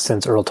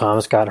since Earl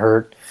Thomas got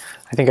hurt.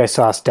 I think I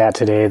saw a stat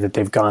today that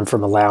they've gone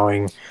from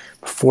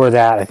before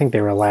that, I think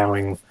they were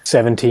allowing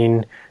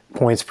 17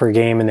 points per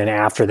game, and then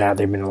after that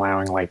they've been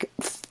allowing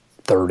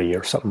 30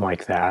 or something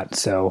like that.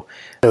 So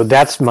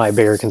that's my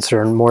bigger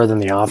concern more than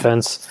the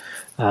offense.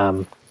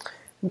 Their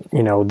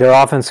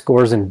offense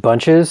scores in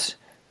bunches,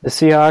 the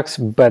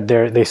Seahawks, but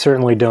they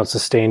certainly don't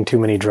sustain too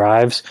many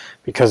drives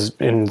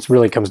and it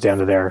really comes down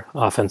to their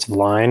offensive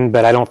line.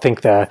 But I don't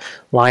think the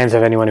Lions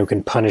have anyone who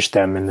can punish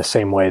them in the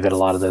same way that a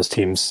lot of those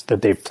teams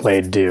that they've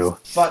played do.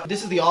 But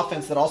this is the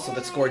offense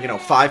that scored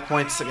 5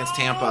 points against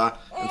Tampa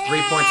and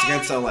 3 points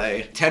against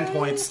LA, 10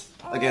 points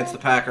against the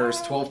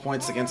Packers, 12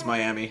 points against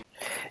Miami.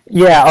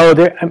 Yeah,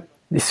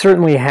 they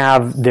certainly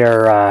have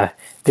their.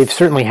 They've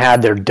certainly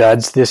had their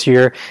duds this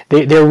year.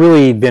 They've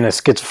really been a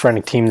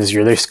schizophrenic team this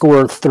year. They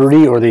score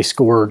 30 or they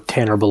score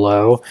 10 or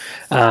below.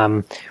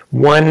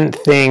 One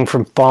thing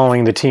from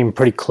following the team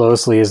pretty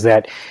closely is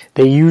that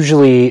they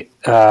usually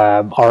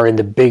are in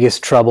the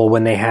biggest trouble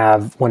when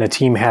a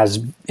team has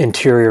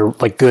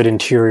good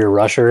interior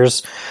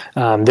rushers.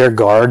 Their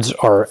guards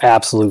are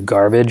absolute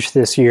garbage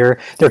this year.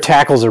 Their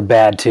tackles are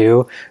bad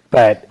too,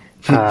 but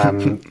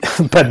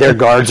their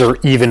guards are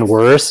even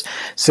worse.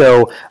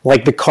 So,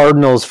 the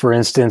Cardinals, for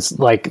instance,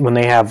 when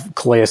they have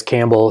Calais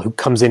Campbell, who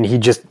comes in, he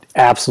just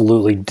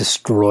absolutely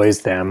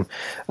destroys them.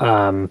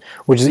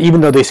 Which is,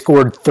 even though they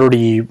scored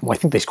 30, I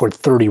think they scored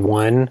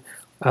 31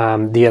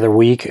 the other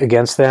week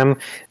against them,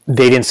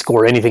 they didn't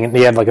score anything.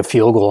 They had a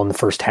field goal in the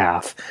first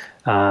half.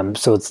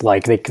 So it's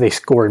they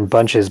score in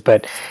bunches,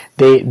 but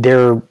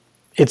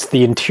it's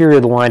the interior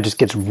of the line just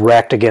gets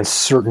wrecked against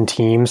certain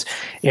teams.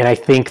 And I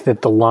think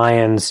that the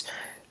Lions,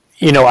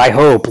 I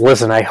hope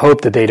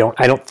that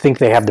I don't think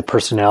they have the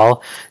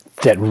personnel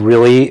that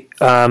really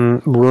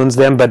ruins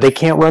them, but they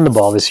can't run the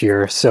ball this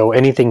year. So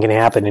anything can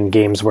happen in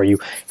games where you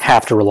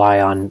have to rely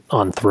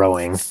on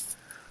throwing.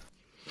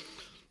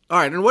 All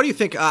right, and what do you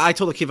think? I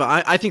told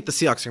Akiva, I think the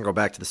Seahawks can go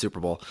back to the Super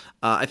Bowl.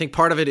 I think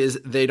part of it is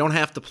they don't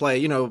have to play,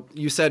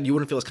 you said you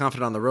wouldn't feel as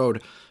confident on the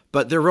road,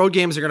 but their road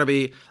games are going to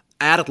be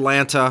at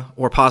Atlanta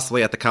or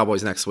possibly at the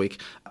Cowboys next week.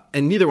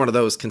 And neither one of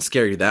those can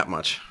scare you that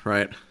much,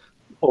 right?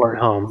 Or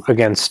at home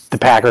against the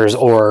Packers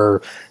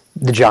or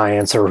the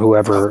Giants or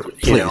whoever.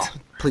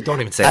 Please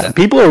don't even say that.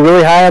 People are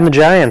really high on the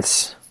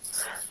Giants.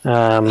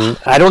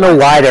 I don't know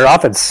why their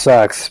offense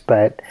sucks,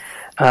 but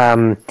I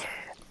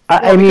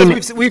mean,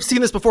 we've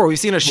seen this before. We've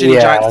seen a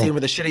shitty Giants team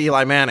with a shitty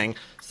Eli Manning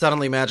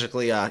suddenly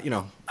magically, I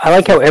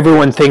like how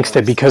everyone thinks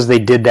that because they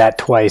did that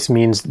twice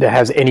means that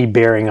has any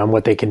bearing on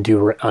what they can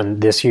do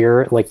on this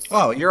year. Like,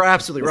 oh, you're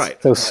absolutely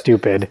right. So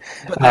stupid.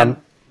 But then,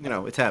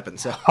 it's happened.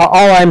 So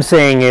all I'm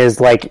saying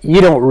is, like,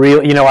 you don't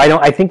really,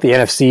 I think the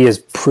NFC is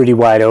pretty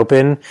wide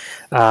open.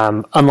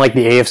 Unlike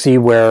the AFC,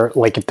 where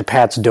like if the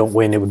Pats don't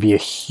win, it would be a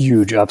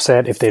huge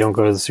upset if they don't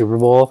go to the Super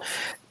Bowl.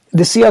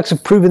 The Seahawks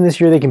have proven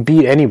this year they can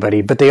beat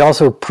anybody, but they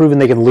also have proven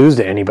they can lose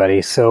to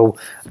anybody. So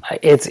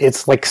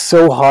it's like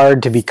so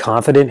hard to be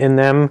confident in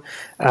them.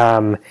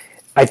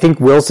 I think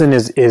Wilson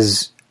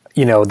is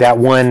that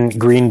one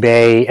Green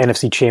Bay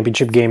NFC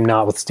Championship game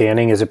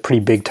notwithstanding, is a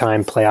pretty big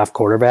time playoff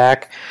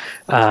quarterback.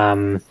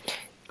 And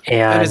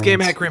his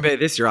game at Green Bay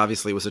this year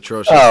obviously was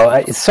atrocious.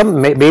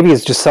 Maybe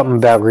it's just something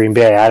about Green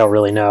Bay. I don't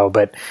really know,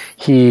 but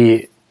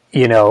he.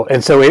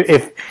 And so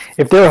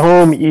if they're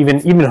home,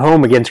 even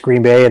home against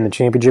Green Bay in the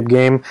championship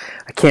game,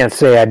 I can't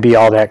say I'd be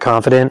all that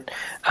confident.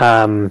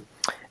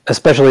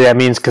 Especially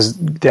because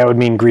that would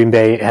mean Green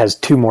Bay has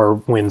 2 more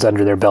wins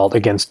under their belt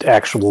against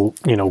actual,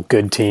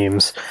 good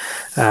teams.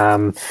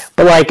 But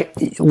like,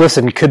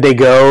 listen, could they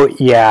go?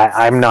 Yeah,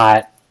 I'm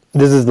not.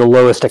 This is the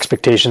lowest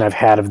expectation I've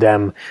had of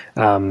them,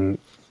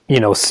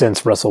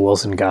 since Russell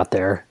Wilson got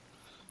there.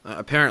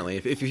 Apparently,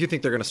 if you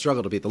think they're going to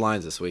struggle to beat the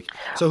Lions this week.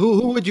 So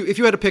who would you, if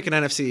you had to pick an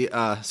NFC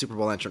Super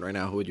Bowl entrant right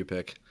now, who would you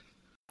pick?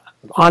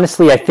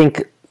 Honestly, I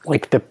think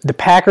like the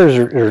Packers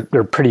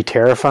are pretty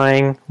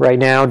terrifying right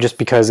now, just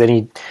because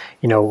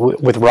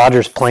with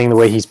Rodgers playing the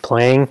way he's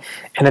playing,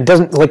 and it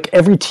doesn't, like,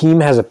 every team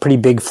has a pretty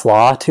big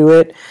flaw to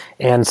it,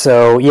 and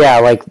so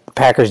like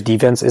Packers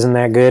defense isn't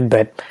that good,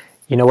 but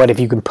you know what? If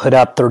you can put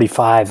up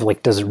 35,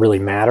 like, does it really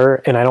matter?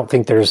 And I don't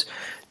think there's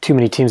too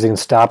many teams that can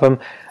stop them.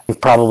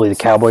 Probably the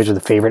Cowboys are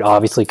the favorite,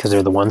 obviously, because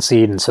they're the 1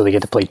 seed, and so they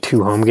get to play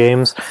 2 home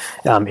games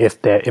if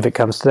it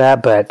comes to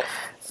that. But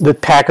the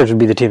Packers would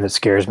be the team that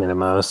scares me the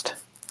most.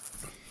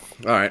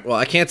 All right. Well,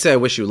 I can't say I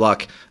wish you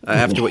luck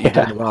after what you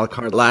did in the wild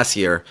card last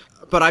year.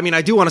 But, I mean,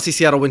 I do want to see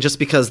Seattle win just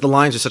because the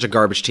Lions are such a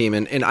garbage team,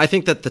 and I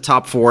think that the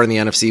top 4 in the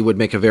NFC would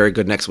make a very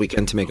good next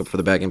weekend to make up for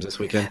the bad games this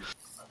weekend.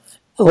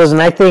 Listen,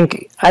 I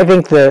think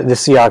the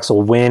Seahawks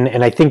will win,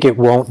 and I think it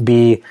won't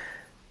be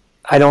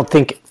 – I don't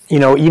think –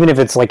 even if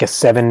it's like a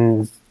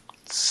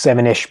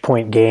 7-ish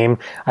point game,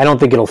 I don't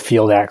think it'll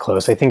feel that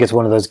close. I think it's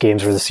one of those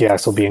games where the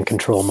Seahawks will be in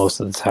control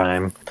most of the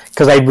time,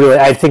 because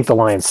I think the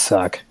Lions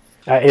suck.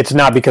 It's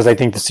not because I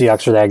think the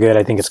Seahawks are that good.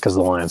 I think it's because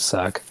the Lions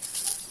suck.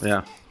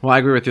 Yeah. Well, I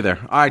agree with you there.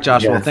 All right,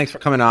 Josh. Yeah. Well, thanks for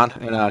coming on,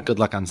 and good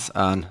luck on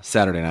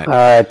Saturday night. All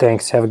right,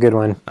 thanks. Have a good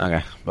one.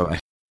 Okay. Bye-bye.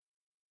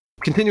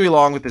 Continuing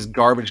along with this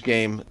garbage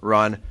game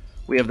run,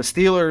 we have the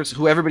Steelers,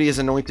 who everybody is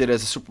anointed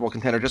as a Super Bowl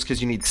contender just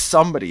because you need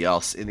somebody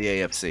else in the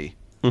AFC.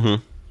 Mm-hmm.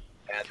 And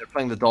they're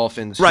playing the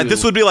Dolphins. Right,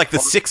 this would be like the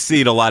 6th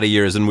seed a lot of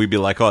years, and we'd be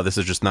like, oh, this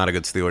is just not a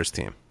good Steelers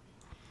team.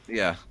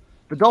 Yeah.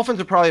 The Dolphins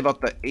are probably about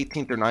the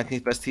 18th or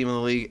 19th best team in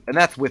the league, and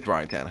that's with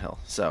Ryan Tannehill.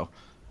 So,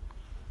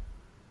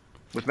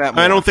 with Matt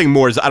Moore, I don't think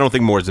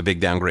Moore's a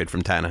big downgrade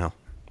from Tannehill.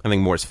 I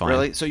think Moore's fine.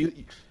 Really? So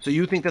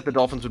you think that the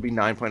Dolphins would be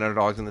 9-point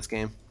underdogs in this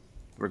game,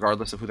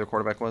 regardless of who their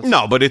quarterback was?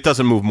 No, but it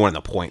doesn't move more than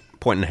a point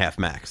and a half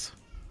max.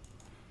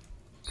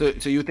 So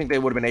you think they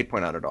would have been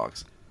 8-point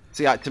underdogs?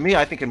 See, to me,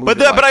 I think it moved.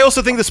 But I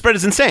also think the spread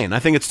is insane. I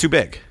think it's too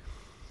big.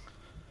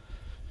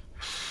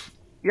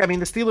 Yeah, I mean,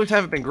 the Steelers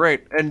haven't been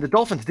great, and the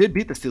Dolphins did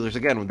beat the Steelers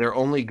again with their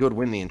only good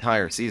win the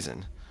entire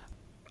season.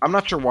 I'm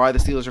not sure why the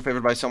Steelers are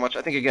favored by so much.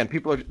 I think, again,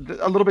 people are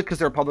a little bit because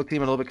they're a public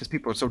team and a little bit because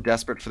people are so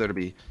desperate for there to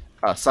be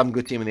some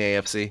good team in the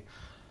AFC.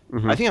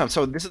 Mm-hmm. I think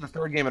so this is the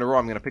 3rd game in a row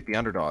I'm going to pick the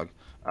underdog.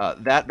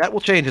 That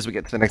will change as we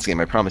get to the next game,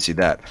 I promise you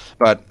that.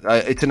 But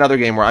it's another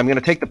game where I'm going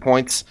to take the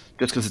points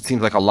just because it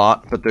seems like a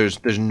lot, but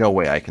there's no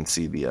way I can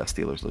see the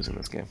Steelers losing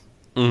this game.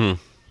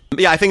 Mm-hmm.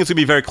 Yeah, I think it's going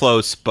to be very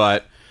close,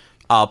 but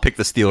I'll pick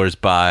the Steelers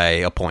by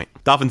a point.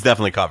 Dolphins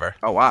definitely cover.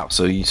 Oh, wow.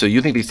 So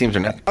you think these teams are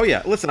net? Oh,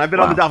 yeah. Listen, I've been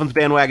on the Dolphins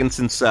bandwagon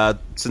since the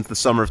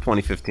summer of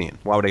 2015.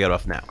 Why would I get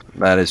off now?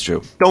 That is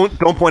true.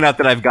 Don't point out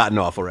that I've gotten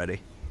off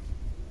already.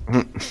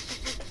 All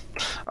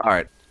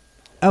right.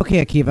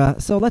 Okay,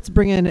 Akiva. So let's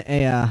bring in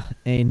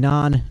a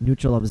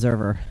non-neutral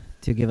observer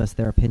to give us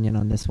their opinion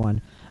on this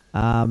one.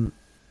 I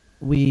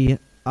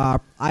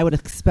would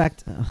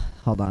expect.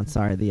 Hold on,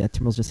 sorry. The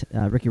Timberwolves just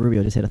Ricky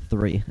Rubio just hit a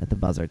 3 at the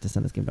buzzer to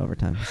send this game to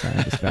overtime. Sorry,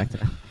 I'm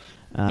distracted.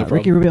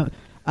 Ricky Rubio.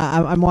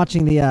 I'm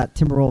watching the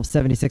Timberwolves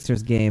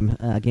 76ers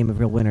game of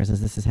real winners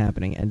as this is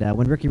happening, and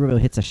when Ricky Rubio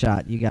hits a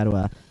shot, you got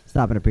to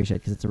stop and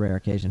appreciate because it's a rare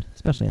occasion,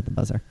 especially at the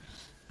buzzer.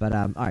 But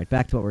all right,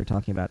 back to what we were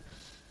talking about.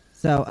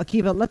 So,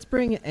 Akiva, let's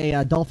bring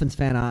a Dolphins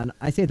fan on.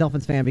 I say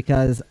Dolphins fan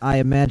because I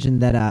imagine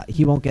that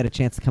he won't get a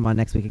chance to come on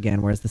next week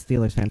again, whereas the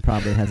Steelers fan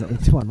probably has at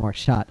least one more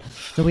shot.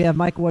 So we have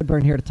Mike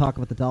Woodburn here to talk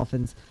about the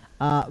Dolphins.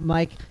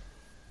 Mike,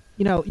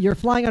 you're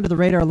flying under the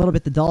radar a little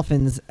bit, the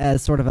Dolphins,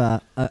 as sort of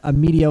a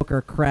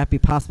mediocre, crappy,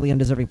 possibly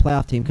undeserving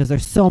playoff team because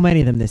there's so many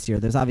of them this year.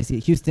 There's obviously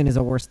Houston is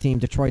a worse team.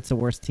 Detroit's a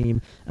worse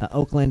team.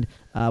 Oakland,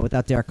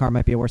 without Derek Carr,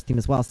 might be a worse team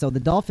as well. So the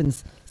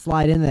Dolphins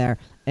slide in there,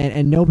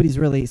 and nobody's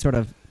really sort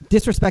of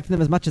disrespecting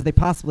them as much as they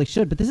possibly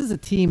should. But this is a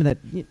team that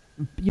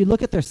you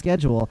look at their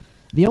schedule.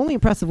 The only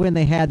impressive win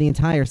they had the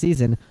entire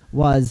season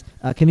was,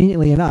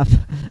 conveniently enough,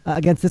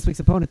 against this week's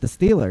opponent, the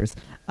Steelers.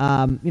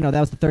 That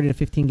was the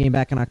 30-15 game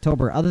back in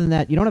October. Other than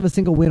that, you don't have a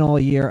single win all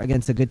year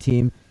against a good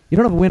team. You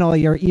don't have a win all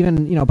year,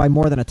 even by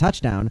more than a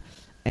touchdown.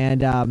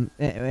 And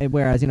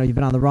whereas you've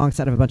been on the wrong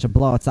side of a bunch of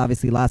blowouts.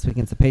 Obviously, last week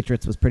against the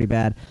Patriots was pretty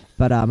bad,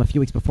 but a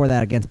few weeks before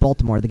that against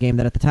Baltimore, the game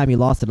that at the time you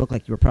lost, it looked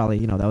like you were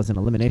probably that was an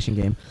elimination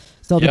game.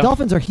 So the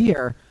Dolphins are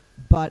here,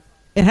 but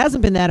it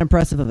hasn't been that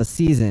impressive of a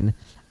season.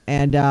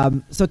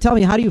 And so tell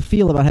me, how do you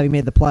feel about having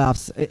made the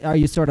playoffs? Are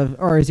you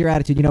or is your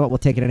attitude, we'll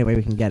take it anyway,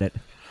 we can get it?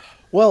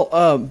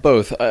 Well,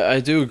 both. I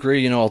do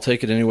agree, I'll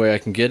take it any way I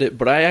can get it,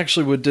 but I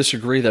actually would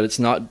disagree that it's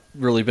not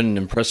really been an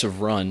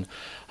impressive run.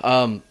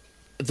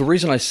 The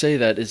reason I say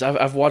that is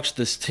I've watched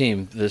this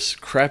team, this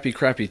crappy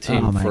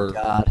team. Oh, my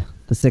God.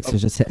 The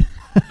Sixers just hit.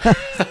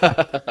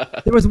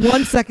 There was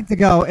 1 second to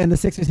go, and the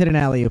Sixers hit an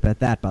alley-oop at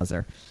that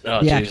buzzer.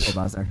 Oh, the actual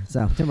buzzer.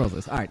 So, Timberwolves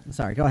lose. All right,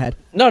 sorry, go ahead.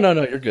 No,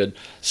 you're good.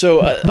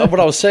 So what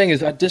I was saying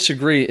is I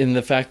disagree in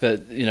the fact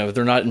that,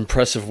 they're not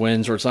impressive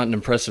wins, or it's not an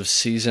impressive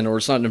season, or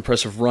it's not an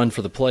impressive run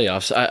for the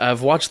playoffs.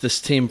 I've watched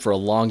this team for a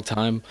long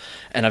time,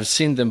 and I've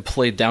seen them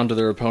play down to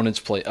their opponents,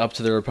 play up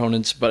to their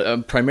opponents,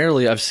 but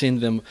primarily I've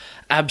seen them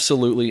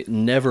absolutely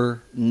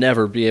never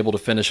be able to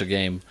finish a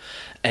game.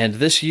 And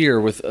this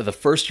year, with the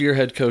first-year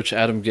head coach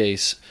Adam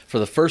Gase, for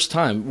the first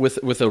time,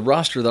 with a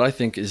roster that I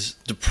think is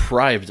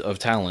deprived of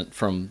talent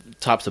from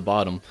top to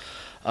bottom,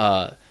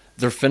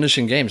 they're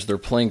finishing games. They're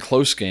playing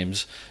close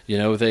games.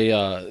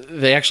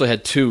 They actually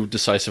had 2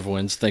 decisive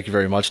wins. Thank you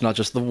very much. Not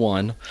just the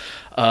one.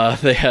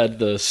 They had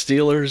the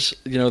Steelers.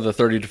 The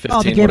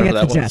 30-15. The game whatever against that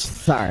the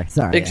was. Jets.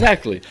 Sorry.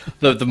 Exactly.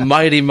 The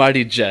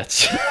mighty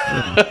Jets.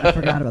 I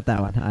forgot about that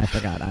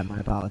one. My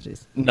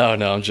apologies. No,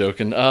 I'm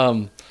joking.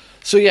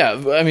 So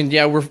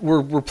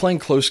we're playing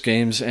close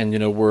games,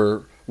 and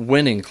we're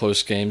winning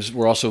close games.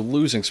 We're also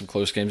losing some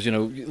close games.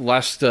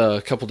 Last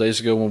couple days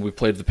ago when we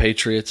played the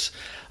Patriots,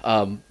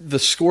 the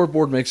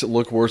scoreboard makes it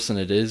look worse than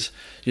it is.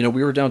 We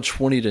were down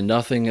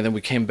 20-0, and then we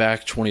came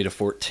back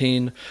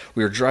 20-14.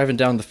 We were driving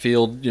down the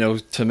field,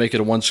 to make it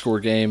a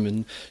one-score game,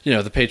 and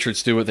the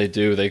Patriots do what they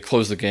do. They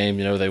close the game.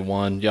 They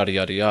won. Yada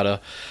yada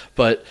yada.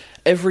 But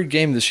every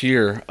game this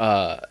year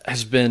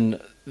has been.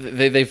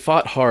 They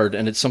fought hard,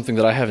 and it's something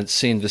that I haven't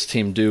seen this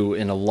team do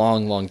in a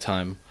long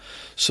time.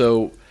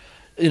 So,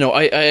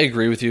 I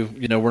agree with you.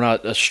 We're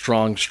not a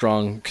strong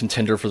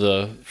contender for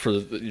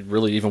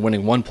really even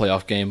winning one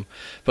playoff game,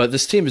 but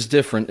this team is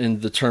different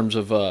in the terms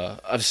of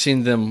I've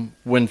seen them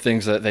win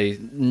things that they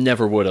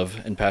never would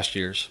have in past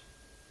years.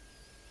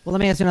 Well, let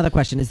me ask you another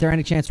question. Is there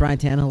any chance Ryan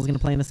Tannehill is going to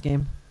play in this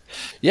game?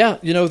 Yeah,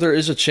 there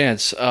is a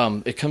chance.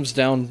 It comes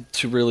down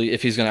to really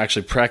if he's going to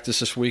actually practice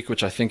this week,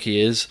 which I think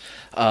he is.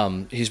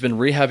 He's been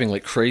rehabbing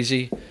like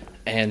crazy,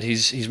 and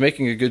he's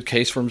making a good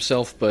case for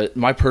himself. But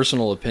my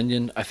personal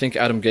opinion, I think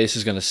Adam Gase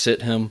is going to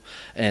sit him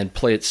and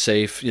play it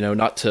safe,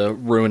 not to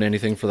ruin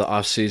anything for the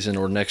offseason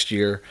or next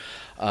year.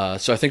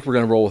 So I think we're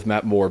going to roll with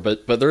Matt Moore,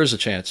 but there is a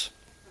chance.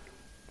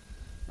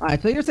 All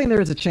right, so you're saying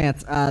there is a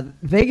chance.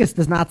 Vegas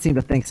does not seem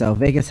to think so.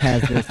 Vegas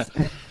has this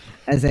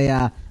as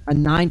a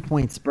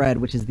 9-point spread,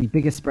 which is the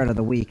biggest spread of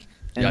the week,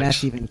 and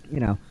that's even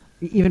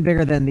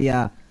bigger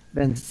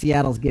than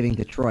Seattle's giving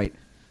Detroit.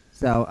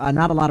 So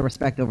not a lot of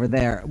respect over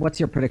there. What's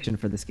your prediction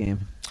for this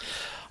game?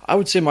 I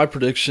would say my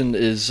prediction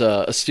is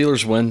a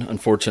Steelers win.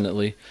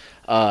 Unfortunately,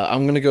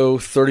 I'm going to go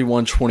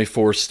 31-24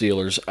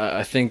 Steelers.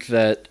 I think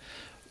that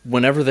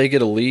whenever they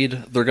get a lead,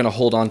 they're going to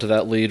hold on to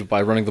that lead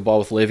by running the ball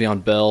with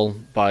Le'Veon Bell,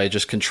 by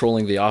just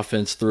controlling the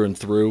offense through and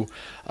through.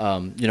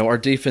 Our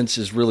defense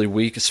is really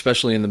weak,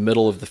 especially in the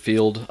middle of the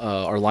field.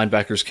 Our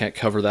linebackers can't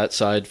cover that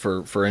side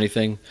for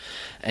anything.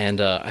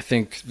 And I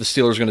think the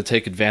Steelers are going to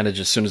take advantage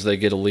as soon as they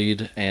get a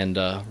lead and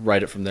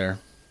ride it from there.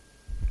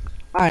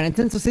 All right,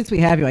 and since we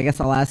have you, I guess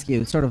I'll ask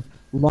you sort of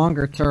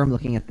longer term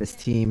looking at this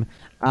team.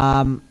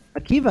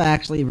 Akiva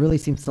actually really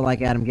seems to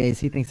like Adam Gase.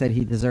 He thinks that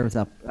he deserves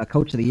a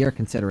Coach of the Year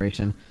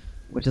consideration,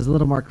 which is a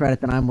little more credit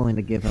than I'm willing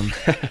to give him.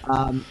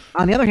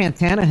 On the other hand,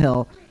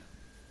 Tannehill,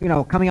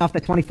 coming off the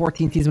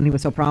 2014 season when he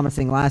was so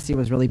promising, last year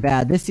was really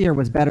bad. This year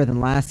was better than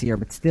last year,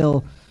 but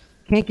still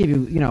can't give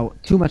you,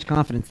 too much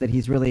confidence that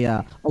he's really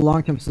a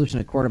long-term solution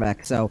at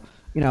quarterback. So,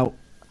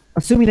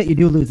 assuming that you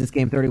do lose this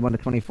game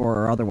 31-24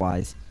 or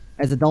otherwise,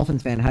 as a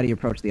Dolphins fan, how do you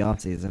approach the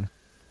offseason?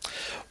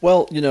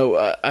 Well,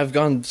 I've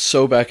gone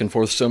so back and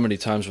forth so many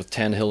times with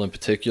Tannehill in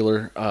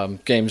particular.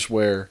 Games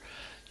where,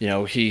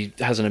 he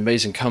has an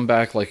amazing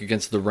comeback, like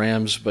against the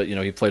Rams, but,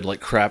 he played like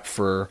crap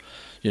for,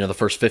 the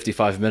first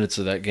 55 minutes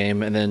of that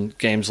game. And then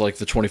games like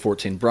the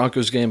 2014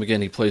 Broncos game,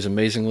 again, he plays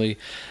amazingly.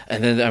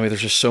 And then,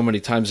 there's just so many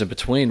times in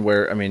between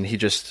where,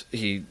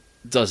 he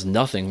does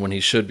nothing when he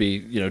should be,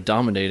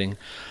 dominating.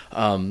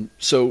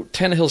 So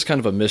Tannehill's kind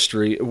of a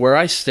mystery. Where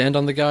I stand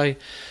on the guy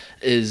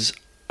is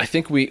I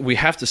think we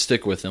have to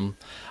stick with him.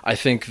 I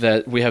think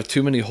that we have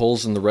too many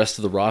holes in the rest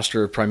of the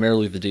roster,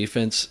 primarily the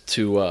defense,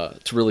 to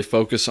really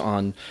focus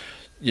on,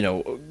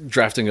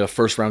 drafting a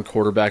first-round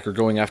quarterback or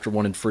going after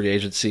one in free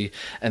agency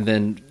and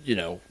then,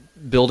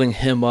 building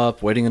him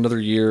up, waiting another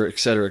year, et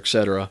cetera, et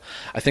cetera.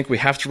 I think we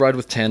have to ride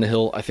with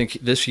Tannehill. I think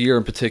this year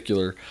in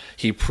particular,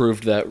 he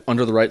proved that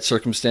under the right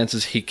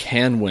circumstances, he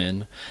can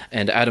win.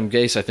 And Adam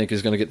Gase, I think,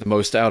 is going to get the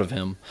most out of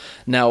him.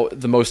 Now,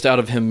 the most out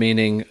of him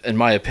meaning, in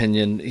my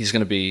opinion, he's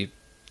going to be,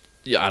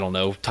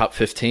 top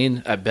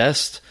 15 at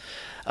best.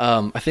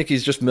 I think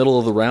he's just middle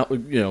of the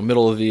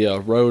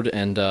road,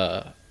 and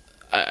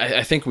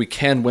I think we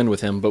can win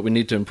with him, but we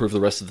need to improve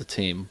the rest of the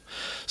team.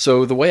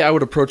 So the way I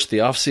would approach the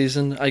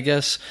offseason, I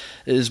guess,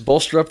 is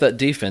bolster up that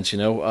defense.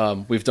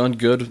 We've done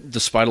good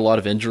despite a lot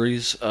of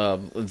injuries,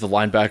 the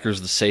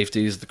linebackers, the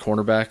safeties, the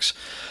cornerbacks.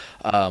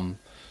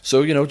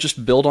 So,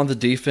 just build on the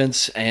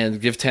defense and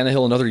give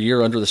Tannehill another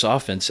year under this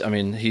offense. I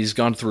mean, he's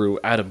gone through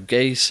Adam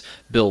Gase,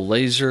 Bill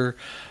Lazor,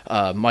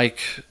 Mike,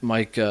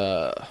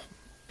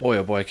 boy,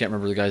 oh boy, I can't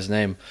remember the guy's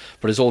name,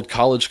 but his old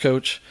college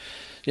coach.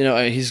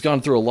 He's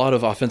gone through a lot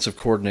of offensive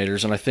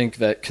coordinators, and I think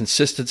that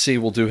consistency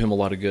will do him a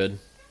lot of good.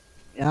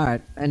 All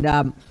right.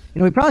 And,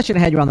 we probably should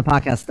have had you on the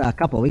podcast a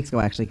couple of weeks ago,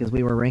 actually, because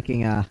we were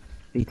ranking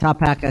the top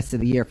podcasts of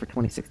the year for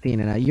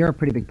 2016, and you're a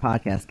pretty big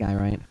podcast guy,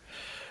 right?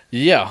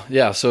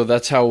 Yeah. So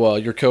that's how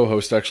your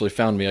co-host actually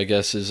found me, I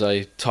guess, is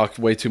I talk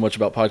way too much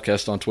about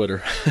podcasts on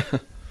Twitter.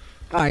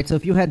 All right, so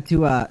if you had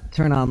to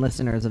turn on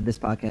listeners of this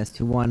podcast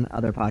to one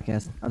other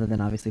podcast, other than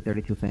obviously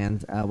 32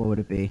 Fans, what would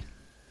it be?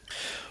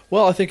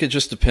 Well, I think it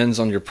just depends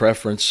on your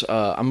preference.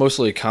 I'm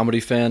mostly a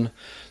comedy fan,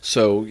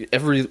 so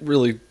every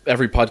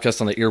podcast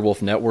on the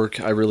Earwolf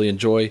Network I really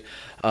enjoy.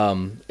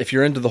 If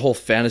you're into the whole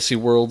fantasy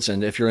worlds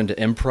and if you're into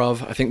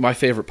improv, I think my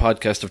favorite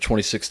podcast of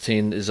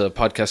 2016 is a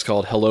podcast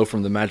called Hello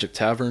from the Magic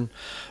Tavern.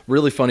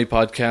 Really funny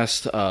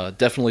podcast.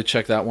 Definitely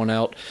check that one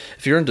out.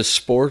 If you're into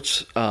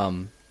sports,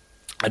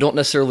 I don't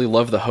necessarily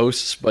love the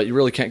hosts, but you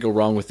really can't go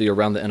wrong with the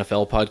Around the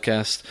NFL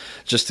podcast,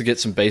 just to get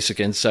some basic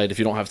insight if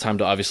you don't have time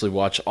to obviously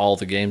watch all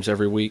the games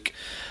every week.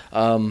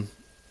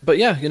 But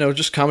yeah,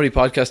 just comedy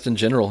podcast in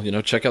general.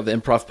 Check out the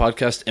improv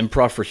podcast,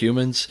 Improv for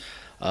Humans.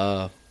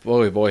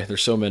 Boy,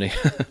 there's so many.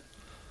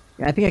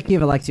 Yeah, I think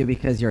Akiva likes you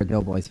because you're a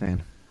Doughboys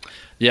fan.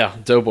 Yeah,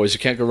 Doughboys. You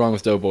can't go wrong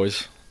with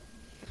Doughboys.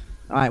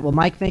 All right, well,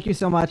 Mike, thank you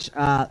so much.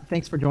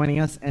 Thanks for joining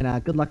us,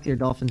 and good luck to your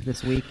Dolphins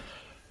this week.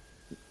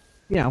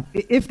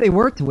 If they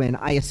were to win,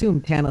 I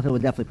assume Tannehill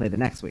would definitely play the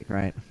next week,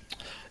 right?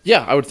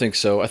 Yeah, I would think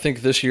so. I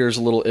think this year is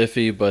a little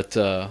iffy, but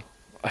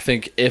I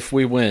think if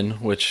we win,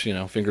 which,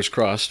 fingers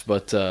crossed,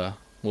 but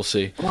we'll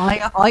see. Well,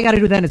 all I got to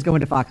do then is go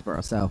into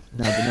Foxborough, so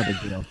no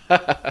big deal.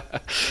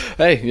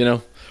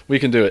 Hey, we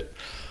can do it.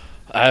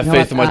 I have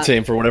faith in my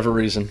team for whatever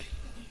reason.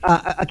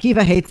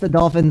 Akiva hates the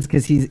Dolphins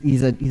because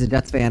he's a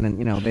Jets fan,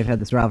 and they've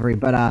had this rivalry.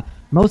 But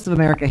most of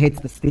America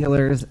hates the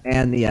Steelers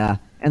and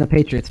the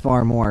Patriots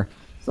far more.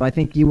 So I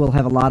think you will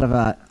have a lot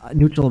of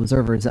neutral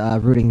observers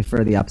rooting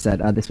for the upset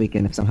this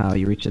weekend if somehow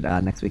you reach it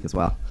next week as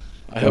well.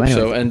 I hope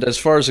so. And as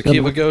far as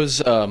Akiva goes,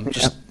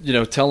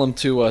 just tell him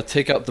to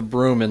take out the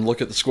broom and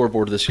look at the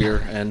scoreboard this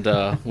year, and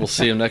we'll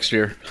see him next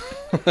year.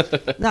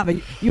 No, but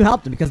you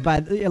helped him because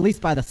at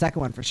least by the second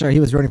one for sure, he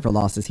was rooting for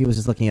losses. He was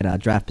just looking at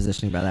draft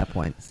positioning by that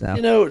point.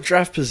 So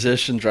draft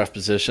position.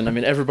 I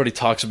mean, everybody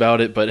talks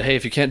about it, but hey,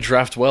 if you can't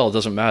draft well, it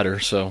doesn't matter.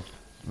 So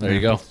there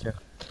you go.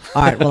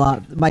 All right.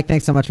 Well, Mike,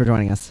 thanks so much for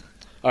joining us.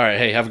 All right.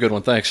 Hey, have a good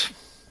one. Thanks.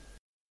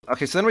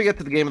 Okay, so then we get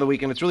to the game of the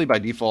week, and it's really by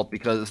default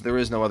because there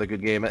is no other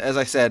good game. As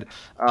I said,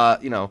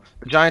 the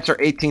Giants are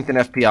 18th in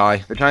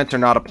FPI. The Giants are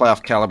not a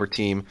playoff caliber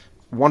team.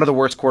 One of the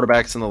worst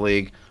quarterbacks in the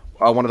league.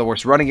 One of the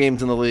worst running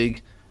games in the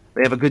league.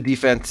 They have a good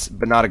defense,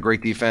 but not a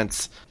great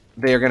defense.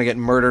 They are going to get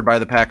murdered by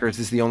the Packers.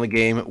 This is the only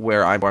game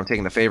where I'm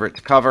taking the favorite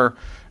to cover.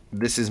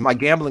 This is my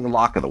gambling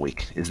lock of the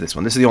week, is this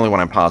one. This is the only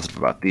one I'm positive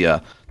about.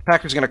 The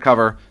Packers are going to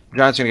cover. The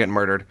Giants are going to get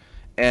murdered.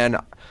 And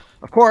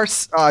of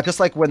course, just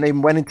like when they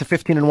went into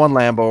 15-1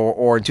 Lambeau,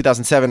 or in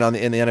 2007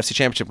 in the NFC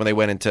Championship when they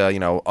went into,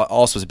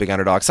 also as a big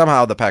underdog,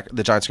 somehow the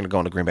Giants are going to go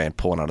into Green Bay and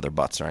pull one out of their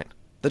butts, right?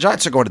 The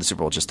Giants are going to the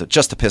Super Bowl just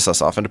to piss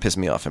us off and to piss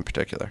me off in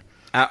particular.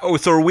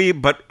 So are we?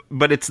 But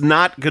it's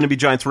not going to be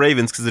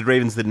Giants-Ravens because the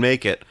Ravens didn't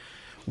make it.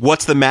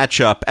 What's the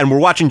matchup? And we're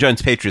watching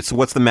Giants-Patriots, so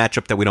what's the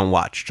matchup that we don't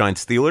watch?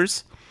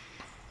 Giants-Steelers?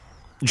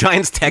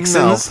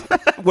 Giants-Texans? No.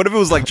 What if it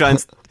was like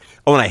Giants?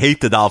 Oh, and I hate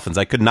the Dolphins.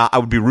 I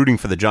would be rooting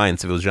for the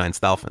Giants if it was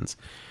Giants-Dolphins.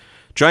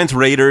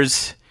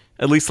 Giants-Raiders,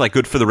 at least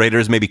good for the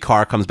Raiders. Maybe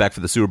Carr comes back for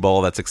the Super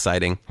Bowl. That's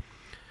exciting.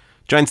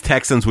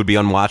 Giants-Texans would be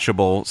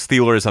unwatchable.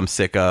 Steelers, I'm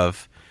sick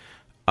of.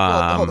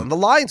 Hold on. The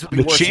Lions would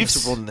be worse Chiefs? in the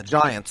Super Bowl than the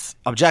Giants,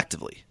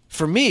 objectively.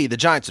 For me, the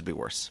Giants would be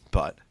worse,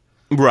 but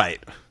right.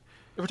 If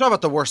we're talking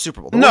about the worst Super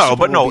Bowl, in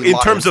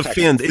terms of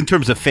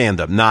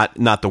fandom,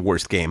 not the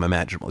worst game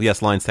imaginable.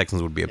 Yes,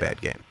 Lions-Texans would be a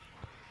bad game.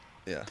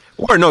 Yeah.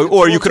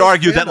 Or you could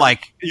argue that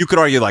like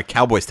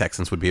Cowboys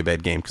Texans would be a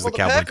bad game because the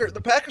Cowboys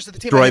the Packers are the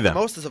team destroy I hate them. the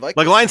most as a Vikings.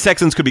 Like Lions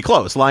Texans could be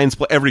close.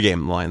 Every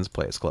game Lions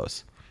play is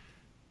close.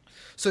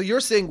 So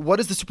you're saying what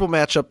is the Super Bowl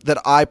matchup that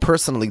I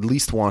personally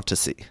least want to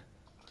see?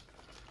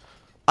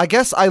 I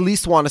guess I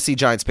least want to see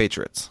Giants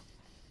Patriots.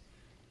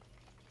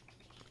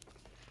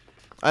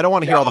 I don't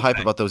want to hear all the hype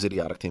about those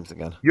idiotic teams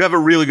again. You have a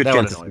really good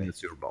chance to win the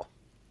Super Bowl.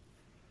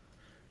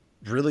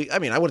 Really? I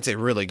mean, I wouldn't say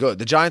really good.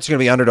 The Giants are going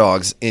to be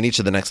underdogs in each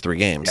of the next 3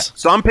 games. Yeah.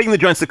 So I'm picking the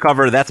Giants to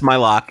cover. That's my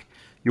lock.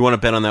 You want to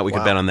bet on that? We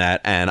can bet on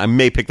that. And I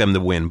may pick them to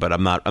win, but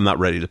I'm not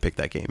ready to pick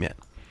that game yet.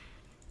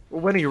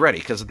 Well, when are you ready?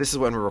 Because this is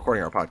when we're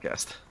recording our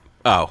podcast.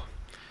 Oh.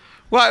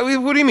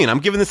 Well, what do you mean? I'm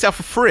giving this out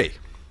for free.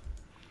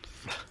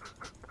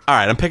 All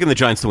right, I'm picking the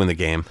Giants to win the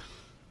game.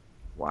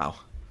 Wow.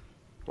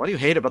 What do you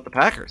hate about the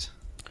Packers?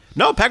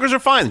 No, Packers are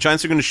fine. The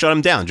Giants are going to shut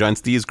them down.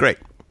 Giants D is great.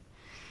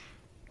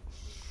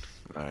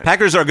 Right.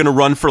 Packers are going to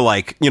run for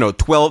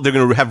 12. They're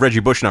going to have Reggie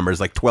Bush numbers,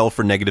 like 12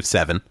 for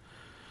 -7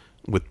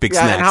 with big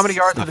snacks. And how many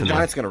yards are the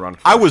Giants going to run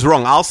for? I was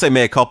wrong. I'll say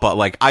mea culpa.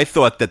 Like, I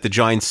thought that the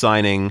Giants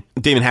signing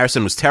Damon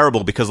Harrison was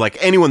terrible because, like,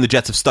 anyone the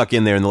Jets have stuck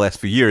in there in the last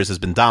few years has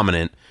been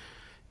dominant,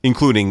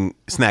 including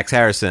Snacks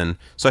Harrison.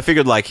 So I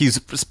figured, like, he's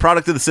a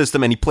product of the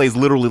system and he plays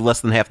literally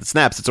less than half the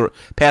snaps. It's a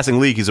passing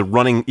league.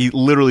 He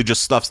literally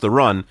just stuffs the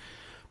run.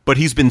 But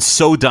he's been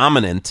so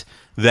dominant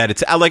that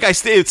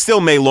it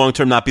still may long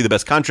term not be the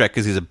best contract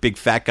because he's a big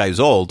fat guy who's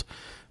old.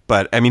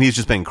 But I mean, he's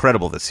just been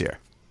incredible this year.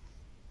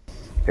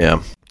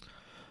 Yeah.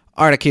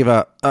 All right,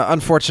 Akiva.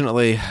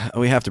 Unfortunately,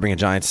 we have to bring a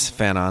Giants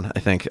fan on, I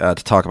think, to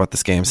talk about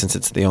this game since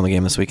it's the only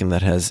game this weekend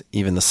that has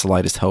even the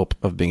slightest hope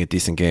of being a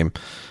decent game,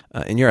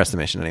 in your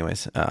estimation,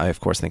 anyways. I of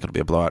course think it'll be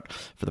a blowout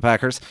for the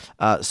Packers.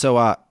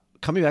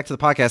 Coming back to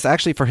the podcast,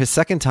 actually for his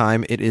second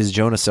time, it is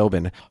Jonah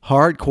Sobin.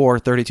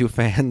 Hardcore 32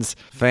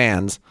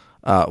 fans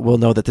will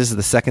know that this is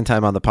the second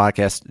time on the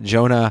podcast.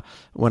 Jonah,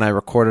 when I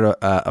recorded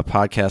a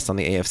podcast on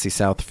the AFC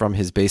South from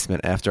his basement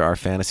after our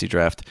fantasy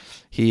draft,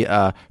 he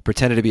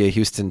pretended to be a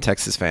Houston,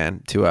 Texas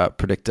fan to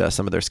predict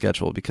some of their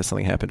schedule because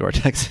something happened to our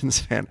Texans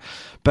fan.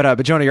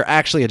 But Jonah, you're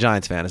actually a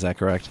Giants fan, is that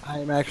correct? I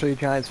am actually a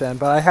Giants fan,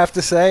 but I have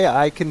to say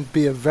I can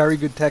be a very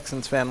good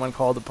Texans fan when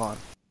called upon.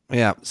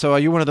 Yeah. So are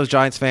you one of those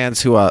Giants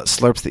fans who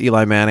slurps the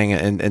Eli Manning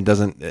and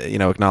doesn't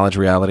acknowledge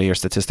reality or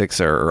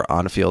statistics or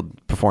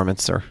on-field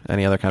performance or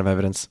any other kind of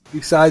evidence?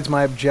 Besides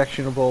my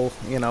objectionable,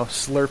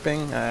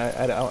 slurping,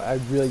 I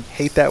really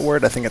hate that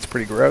word. I think it's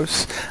pretty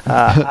gross.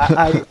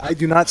 I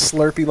do not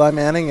slurp Eli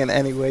Manning in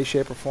any way,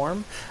 shape, or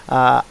form.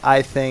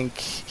 I think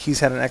he's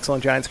had an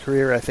excellent Giants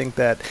career. I think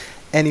that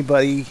any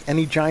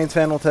Giants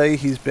fan will tell you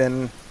he's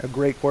been a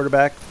great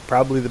quarterback,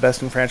 probably the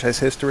best in franchise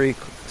history,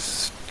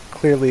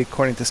 clearly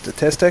according to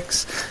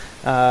statistics,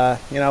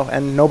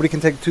 and nobody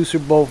can take 2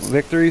 Super Bowl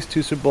victories,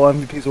 2 Super Bowl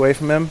MVPs away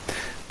from him.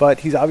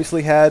 But he's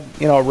obviously had,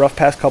 a rough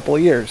past couple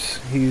of years.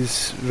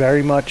 He's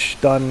very much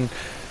done,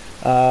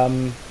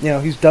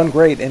 he's done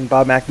great in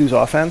Bob McAdoo's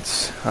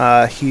offense.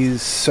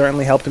 He's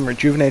certainly helped him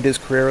rejuvenate his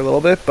career a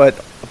little bit,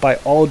 but by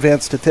all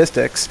advanced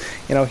statistics,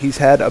 he's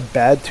had a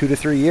bad 2 to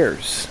 3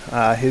 years.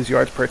 His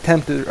yards per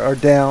attempt are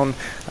down.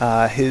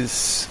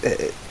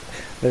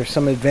 There's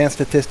some advanced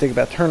statistic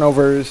about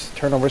turnovers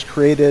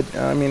created.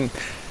 I mean,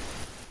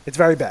 it's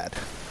very bad.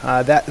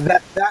 That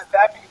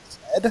being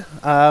said,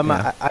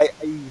 I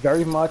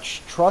very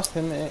much trust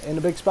him in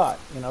a big spot.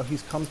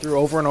 He's come through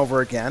over and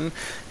over again,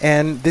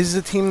 and this is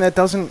a team that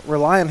doesn't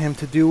rely on him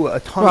to do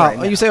a ton right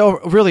now. You say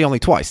really only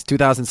twice,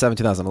 2007,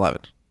 2011.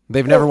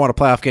 They've never won a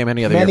playoff game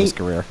any other year in his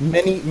career.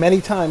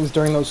 Many times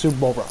during those Super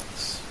Bowl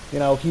runs.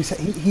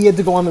 He had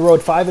to go on the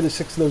road 5 out of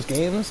 6 of those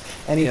games,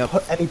 and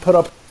he put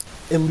up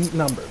elite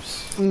numbers.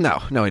 No,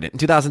 he didn't. In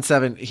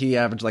 2007, he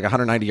averaged like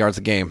 190 yards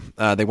a game.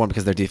 They won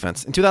because of their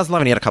defense. In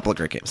 2011, he had a couple of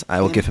great games. I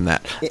will give him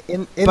that.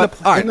 In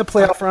the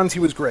playoff runs, he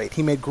was great.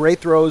 He made great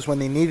throws when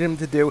they needed him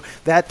to do.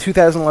 That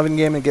 2011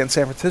 game against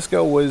San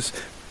Francisco was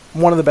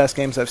one of the best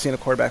games I've seen a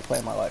quarterback play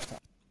in my lifetime.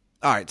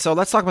 All right, so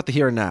let's talk about the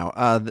here and now.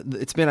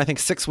 It's been, I think,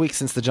 6 weeks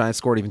since the Giants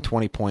scored even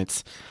 20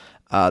 points.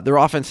 Their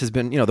offense has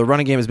been, the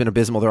running game has been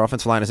abysmal. Their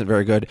offensive line isn't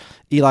very good.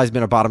 Eli's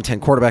been a bottom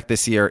 10 quarterback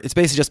this year. It's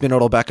basically just been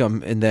Odell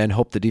Beckham and then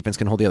hope the defense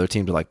can hold the other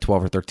team to like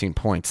 12 or 13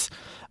 points.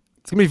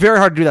 It's going to be very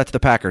hard to do that to the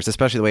Packers,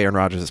 especially the way Aaron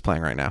Rodgers is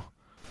playing right now.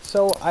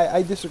 So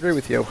I disagree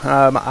with you.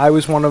 I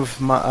was one of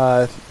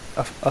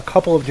a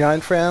couple of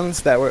Giant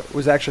fans that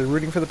was actually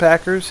rooting for the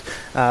Packers.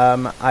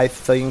 I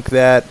think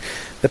that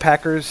the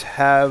Packers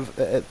have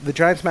the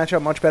Giants match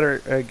up much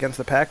better against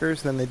the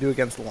Packers than they do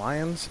against the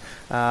Lions.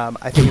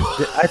 I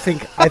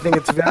think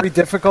it's very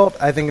difficult.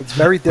 I think it's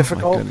very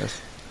difficult. Oh my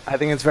goodness. I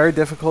think it's very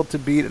difficult to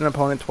beat an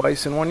opponent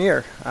twice in 1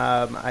 year.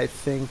 I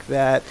think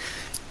that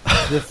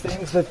the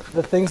things that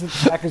the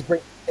Packers bring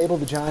to the table,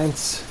 the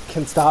Giants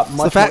can stop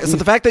much. So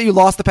the fact that you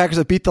lost the Packers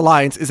that beat the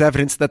Lions is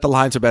evidence that the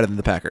Lions are better than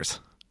the Packers.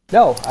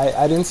 No,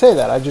 I didn't say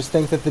that. I just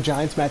think that the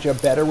Giants match up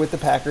better with the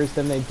Packers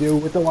than they do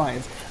with the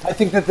Lions. I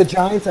think that the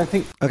Giants,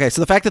 Okay, so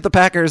the fact that the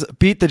Packers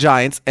beat the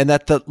Giants and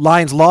that the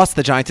Lions lost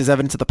the Giants is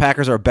evidence that the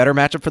Packers are a better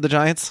matchup for the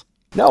Giants?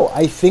 No,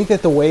 I think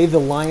that the way the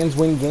Lions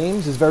win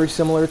games is very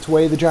similar to the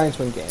way the Giants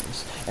win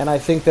games. And I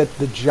think that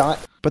the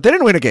Giants... But they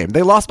didn't win a game.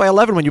 They lost by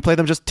 11 when you played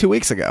them just 2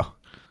 weeks ago.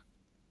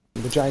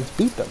 The Giants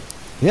beat them.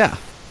 Yeah.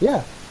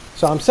 Yeah.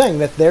 So I'm saying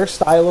that their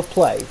style of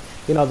play,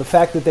 the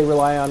fact that they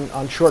rely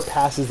on short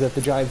passes that the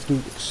Giants do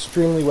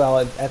extremely well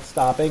at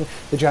stopping.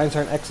 The Giants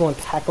are an excellent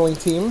tackling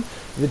team.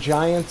 The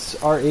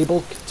Giants are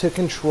able to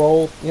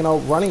control,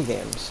 running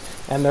games.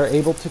 And they're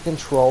able to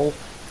control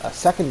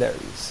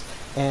secondaries.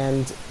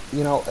 And...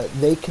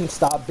 they can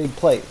stop big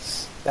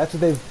plays. That's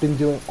what they've been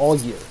doing all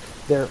year.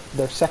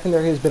 Their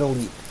secondary has been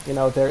elite.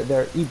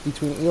 They're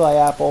between Eli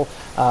Apple,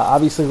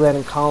 obviously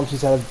Landon Collins,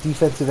 who's had a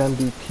defensive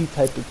MVP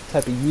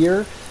type of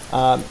year.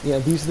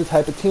 These are the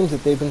type of teams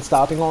that they've been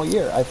stopping all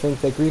year. I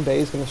think that Green Bay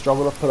is going to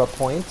struggle to put up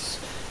points,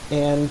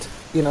 and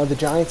the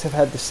Giants have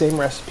had the same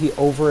recipe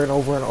over and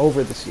over and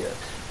over this year.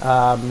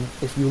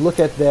 If you look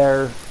at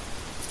their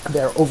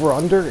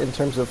over/under in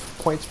terms of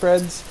point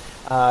spreads,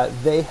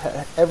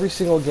 every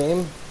single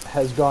game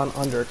has gone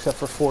under except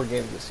for 4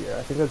 games this year.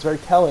 I think that's very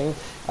telling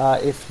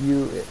if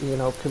you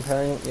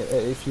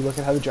look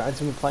at how the Giants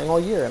have been playing all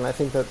year, and I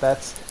think that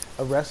that's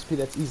a recipe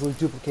that's easily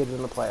duplicated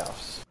in the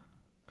playoffs.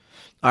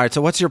 All right, so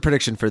what's your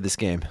prediction for this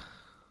game?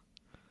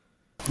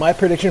 My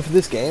prediction for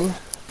this game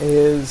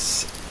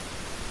is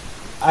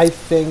I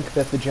think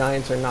that the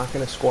Giants are not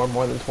going to score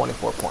more than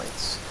 24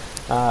 points.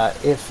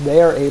 If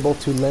they are able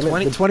to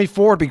limit...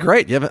 24 would be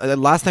great.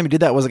 Last time you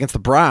did that was against the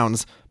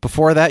Browns.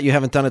 Before that, you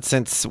haven't done it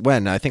since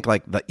when? I think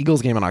like the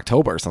Eagles game in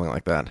October or something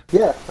like that.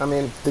 Yeah, I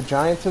mean, the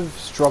Giants have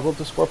struggled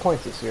to score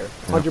points this year,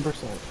 100%.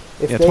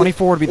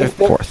 24 would be their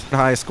 4th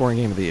highest scoring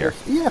game of the year.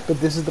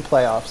 But this is the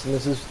playoffs, and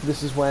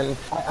this is when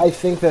I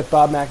think that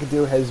Bob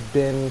McAdoo has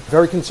been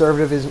very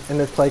conservative in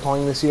his play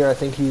calling this year. I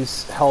think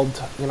he's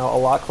held a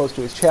lot close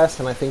to his chest,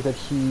 and I think that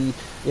he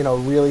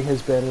really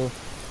has been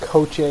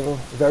coaching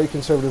very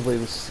conservatively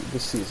this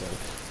season.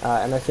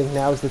 And I think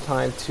now is the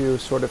time to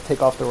sort of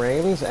take off the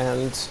reins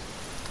and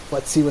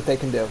let's see what they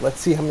can do. Let's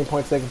see how many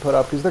points they can put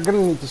up because they're going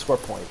to need to score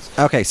points.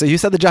 Okay, so you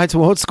said the Giants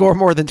won't score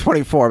more than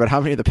 24, but how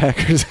many of the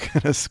Packers are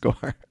going to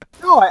score?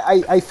 No,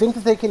 I think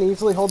that they can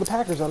easily hold the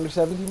Packers under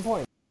 17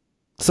 points.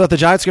 So if the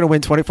Giants are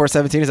going to win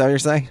 24-17, is that what you're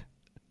saying?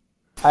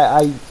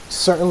 I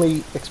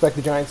certainly expect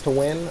the Giants to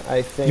win.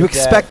 I think you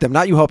expect them,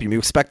 not you hope you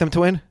expect them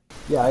to win?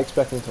 Yeah, I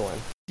expect them to win.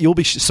 You'll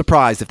be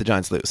surprised if the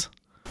Giants lose.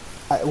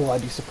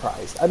 I'd be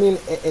surprised. I mean,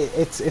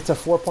 it's a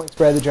 4-point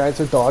spread. The Giants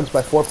are dogs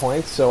by 4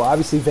 points, so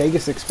obviously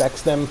Vegas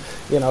expects them,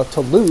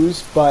 to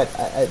lose. But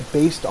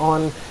based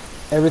on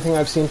everything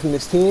I've seen from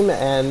this team,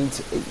 and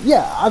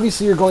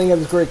obviously you're going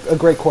against a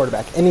great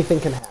quarterback. Anything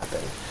can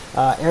happen.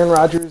 Aaron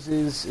Rodgers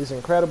is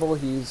incredible.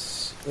 He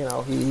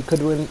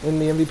could win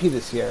the MVP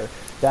this year.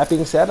 That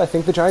being said, I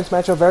think the Giants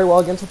match up very well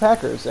against the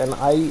Packers, and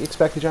I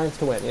expect the Giants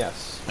to win,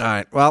 yes. All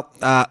right. Well,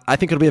 I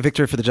think it'll be a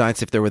victory for the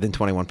Giants if they're within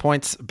 21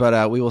 points,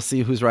 but we will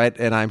see who's right,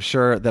 and I'm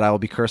sure that I will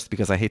be cursed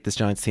because I hate this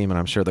Giants team, and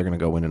I'm sure they're going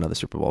to go win another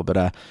Super Bowl.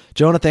 But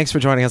Jonah, thanks for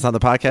joining us on the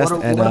podcast.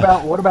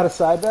 What about a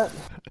side bet?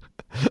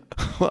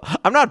 Well,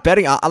 I'm not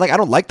betting. I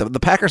don't like them. The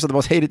Packers are the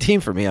most hated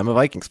team for me. I'm a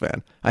Vikings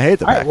fan. I hate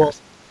the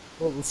Packers.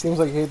 Well, it seems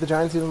like you hate the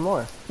Giants even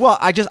more. Well,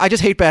 I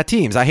just hate bad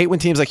teams. I hate when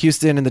teams like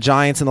Houston and the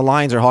Giants and the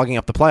Lions are hogging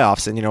up the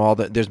playoffs,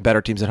 and there's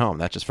better teams at home.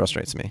 That just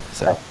frustrates me.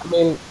 So I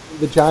mean,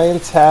 the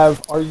Giants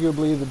have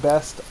arguably the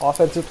best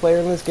offensive player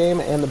in this game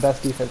and the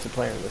best defensive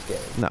player in this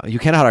game. No, you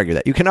cannot argue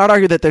that. You cannot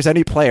argue that there's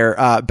any player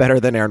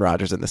better than Aaron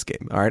Rodgers in this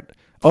game. All right,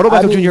 Odell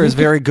Beckham Jr. is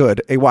very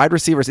good. A wide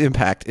receiver's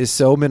impact is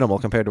so minimal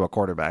compared to a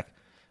quarterback.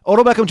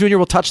 Odell Beckham Jr.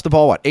 will touch the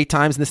ball 8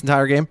 times in this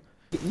entire game.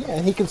 Yeah,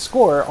 and he can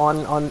score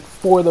on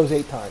 4 of those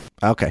 8 times.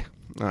 Okay.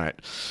 All right.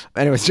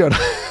 Anyways, Jonah,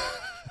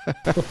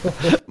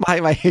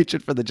 my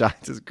hatred for the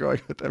Giants is growing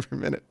with every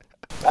minute.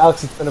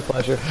 Alex, it's been a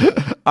pleasure.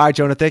 All right,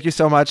 Jonah, thank you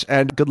so much,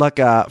 and good luck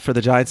for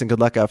the Giants, and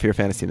good luck for your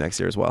fantasy team next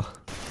year as well.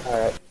 All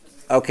right.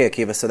 Okay,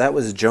 Akiva, so that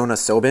was Jonah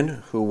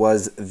Sobin, who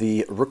was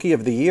the Rookie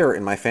of the Year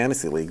in my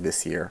fantasy league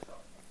this year.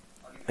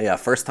 Yeah,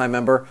 first-time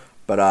member,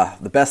 but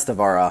the best of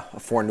our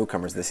 4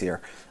 newcomers this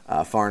year,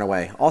 far and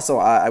away.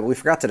 Also, we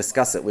forgot to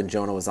discuss it when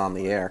Jonah was on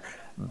the air,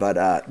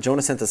 but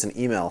Jonah sent us an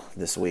email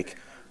this week,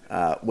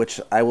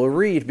 which I will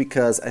read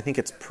because I think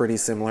it's pretty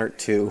similar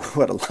to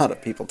what a lot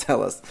of people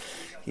tell us.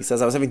 He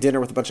says, I was having dinner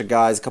with a bunch of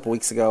guys a couple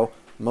weeks ago.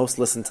 Most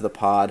listened to the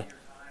pod.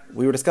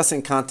 We were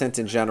discussing content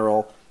in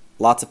general.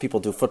 Lots of people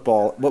do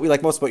football. What we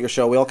like most about your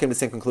show, we all came to the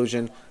same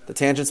conclusion. The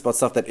tangents about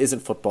stuff that isn't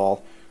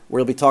football.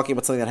 We'll be talking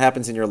about something that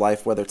happens in your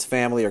life, whether it's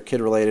family or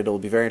kid-related. It will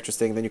be very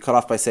interesting. Then you cut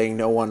off by saying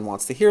no one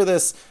wants to hear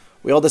this.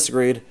 We all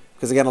disagreed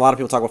because, again, a lot of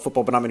people talk about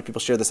football, but not many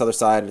people share this other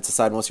side. And it's a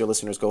side most of your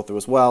listeners go through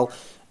as well.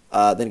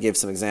 Then gave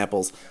some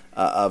examples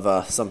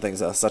of some things,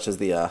 such as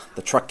the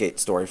Truckgate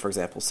story, for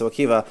example. So,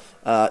 Akiva,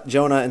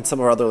 Jonah and some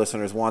of our other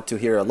listeners want to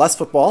hear less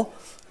football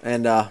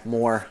and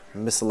more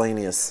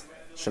miscellaneous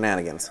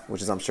shenanigans,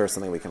 which is, I'm sure,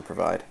 something we can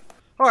provide.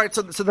 All right,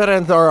 so that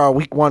ends our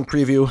Week 1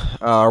 preview,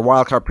 our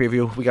wildcard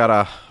preview. We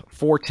got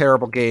 4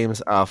 terrible games.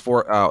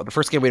 The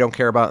first game we don't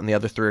care about, and the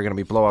other 3 are going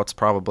to be blowouts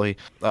probably.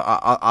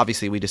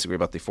 Obviously, we disagree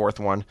about the 4th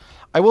one.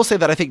 I will say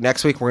that I think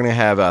next week we're going to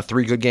have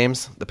 3 good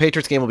games. The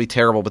Patriots game will be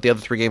terrible, but the other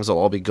 3 games will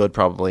all be good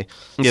probably.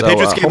 Yeah, the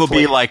Patriots game will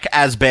be like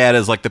as bad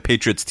as like the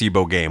Patriots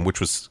Tebow game, which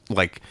was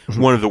like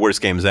one of the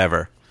worst games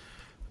ever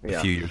a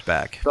few years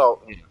back.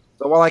 So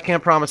while I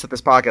can't promise that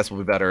this podcast will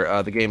be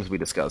better, the games we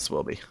discuss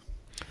will be.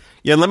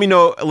 Yeah,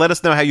 let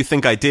us know how you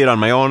think I did on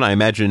my own. I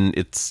imagine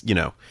it's,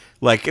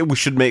 like we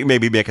should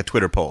maybe make a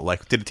Twitter poll.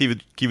 Like, did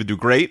Kiva do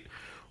great?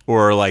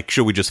 Or like,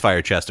 should we just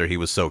fire Chester? He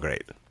was so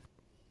great.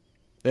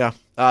 Yeah.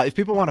 If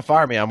people want to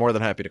fire me, I'm more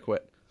than happy to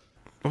quit.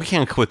 We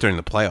can't quit during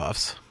the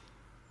playoffs.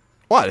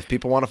 What? If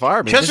people want to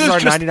fire me? Chester's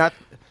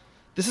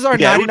This is our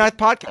 99th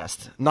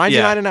podcast.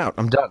 99 and out.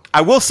 I'm done.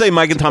 I will say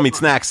Mike and Tom Eat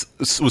Snacks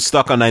was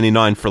stuck on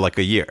 99 for like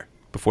a year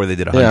before they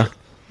did 100.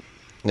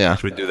 Yeah.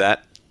 Should we do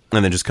that?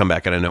 And then just come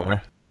back out of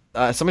nowhere?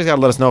 Somebody's got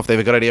to let us know if they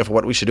have a good idea for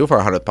what we should do for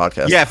our 100th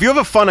podcast. Yeah, if you have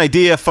a fun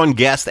idea, fun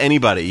guest,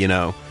 anybody,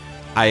 I'm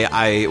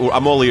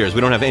all ears.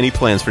 We don't have any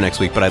plans for next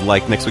week, but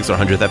next week's our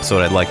 100th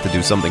episode. I'd like to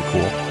do something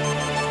cool.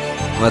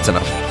 Well, that's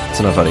enough. That's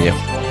enough out of you.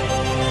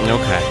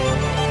 Okay.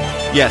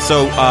 Yeah,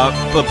 so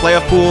the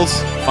playoff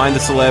pools, find the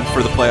celeb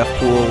for the playoff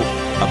pool.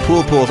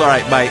 Pool pools. All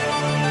right, bye.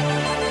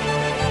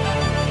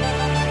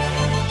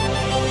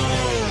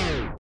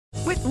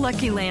 With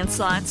Lucky Land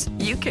Slots,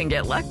 you can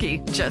get lucky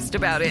just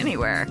about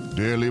anywhere.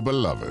 Dearly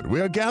beloved,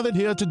 we are gathered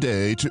here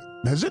today to...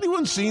 Has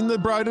anyone seen the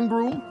bride and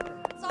groom?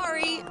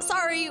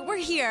 Sorry, we're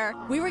here.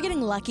 We were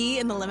getting lucky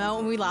in the limo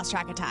and we lost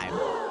track of time.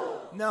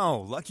 No,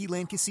 Lucky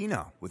Land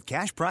Casino, with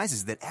cash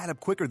prizes that add up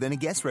quicker than a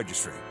guest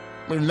registry.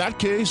 In that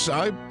case,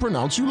 I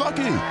pronounce you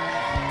lucky.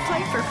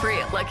 Play for free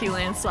at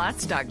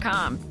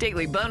LuckyLandSlots.com.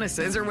 Daily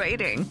bonuses are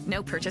waiting.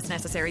 No purchase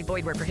necessary.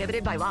 Void where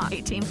prohibited by law.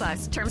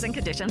 18+. Terms and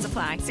conditions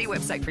apply. See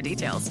website for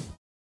details.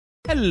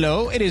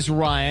 Hello, it is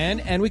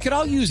Ryan, and we could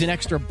all use an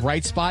extra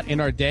bright spot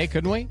in our day,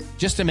 couldn't we?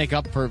 Just to make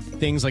up for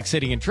things like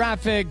sitting in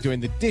traffic, doing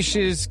the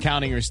dishes,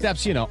 counting your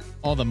steps,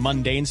 all the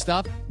mundane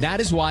stuff. That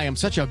is why I'm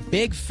such a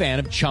big fan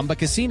of Chumba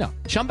Casino.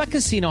 Chumba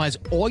Casino has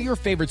all your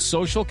favorite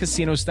social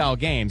casino-style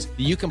games that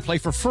you can play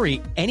for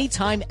free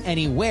anytime,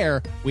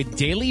 anywhere with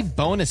daily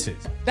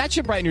bonuses. That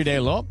should brighten your day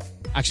a little.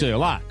 Actually, a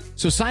lot.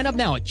 So sign up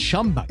now at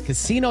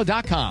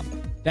ChumbaCasino.com.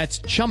 That's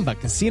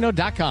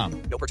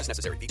ChumbaCasino.com. No purchase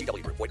necessary.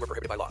 VGW Group. Void where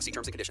prohibited by law. See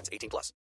terms and conditions. 18+.